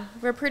Estrada.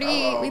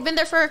 We've been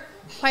there for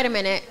quite a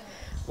minute.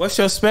 What's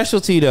your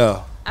specialty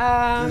though?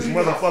 This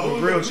motherfucking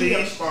grilled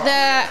cheese.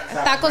 The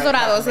tacos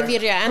dorados in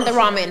birria and the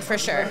ramen for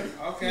sure.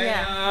 Okay.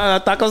 Yeah.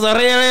 Tacos are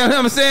real, you know what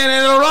I'm saying?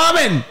 And the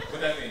ramen.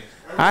 What that mean?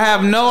 I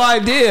have no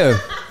idea.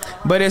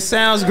 But it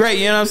sounds great,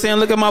 you know what I'm saying?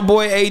 Look at my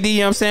boy AD, you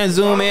know what I'm saying?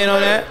 Zoom in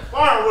on that.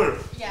 Fire with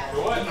it. Yeah.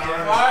 What?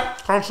 Fire?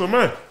 Consomme. You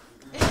know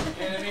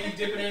what I mean? You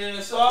dipping it in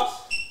the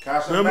sauce?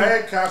 Consomme.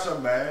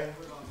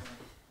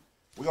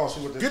 We gonna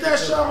see what this Get that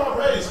shit on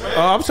my face, man.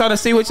 Oh, I'm trying to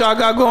see what y'all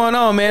got going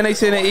on, man. They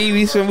said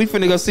we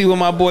finna go see what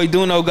my boy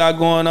DoKnow got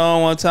going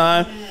on one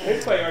time.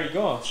 This play already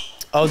gone.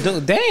 Oh,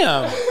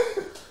 damn.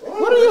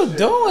 What are you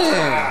doing?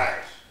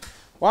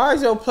 Why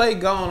is your plate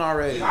gone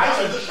already? I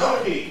took the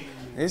cookie.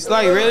 It's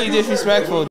like really disrespectful.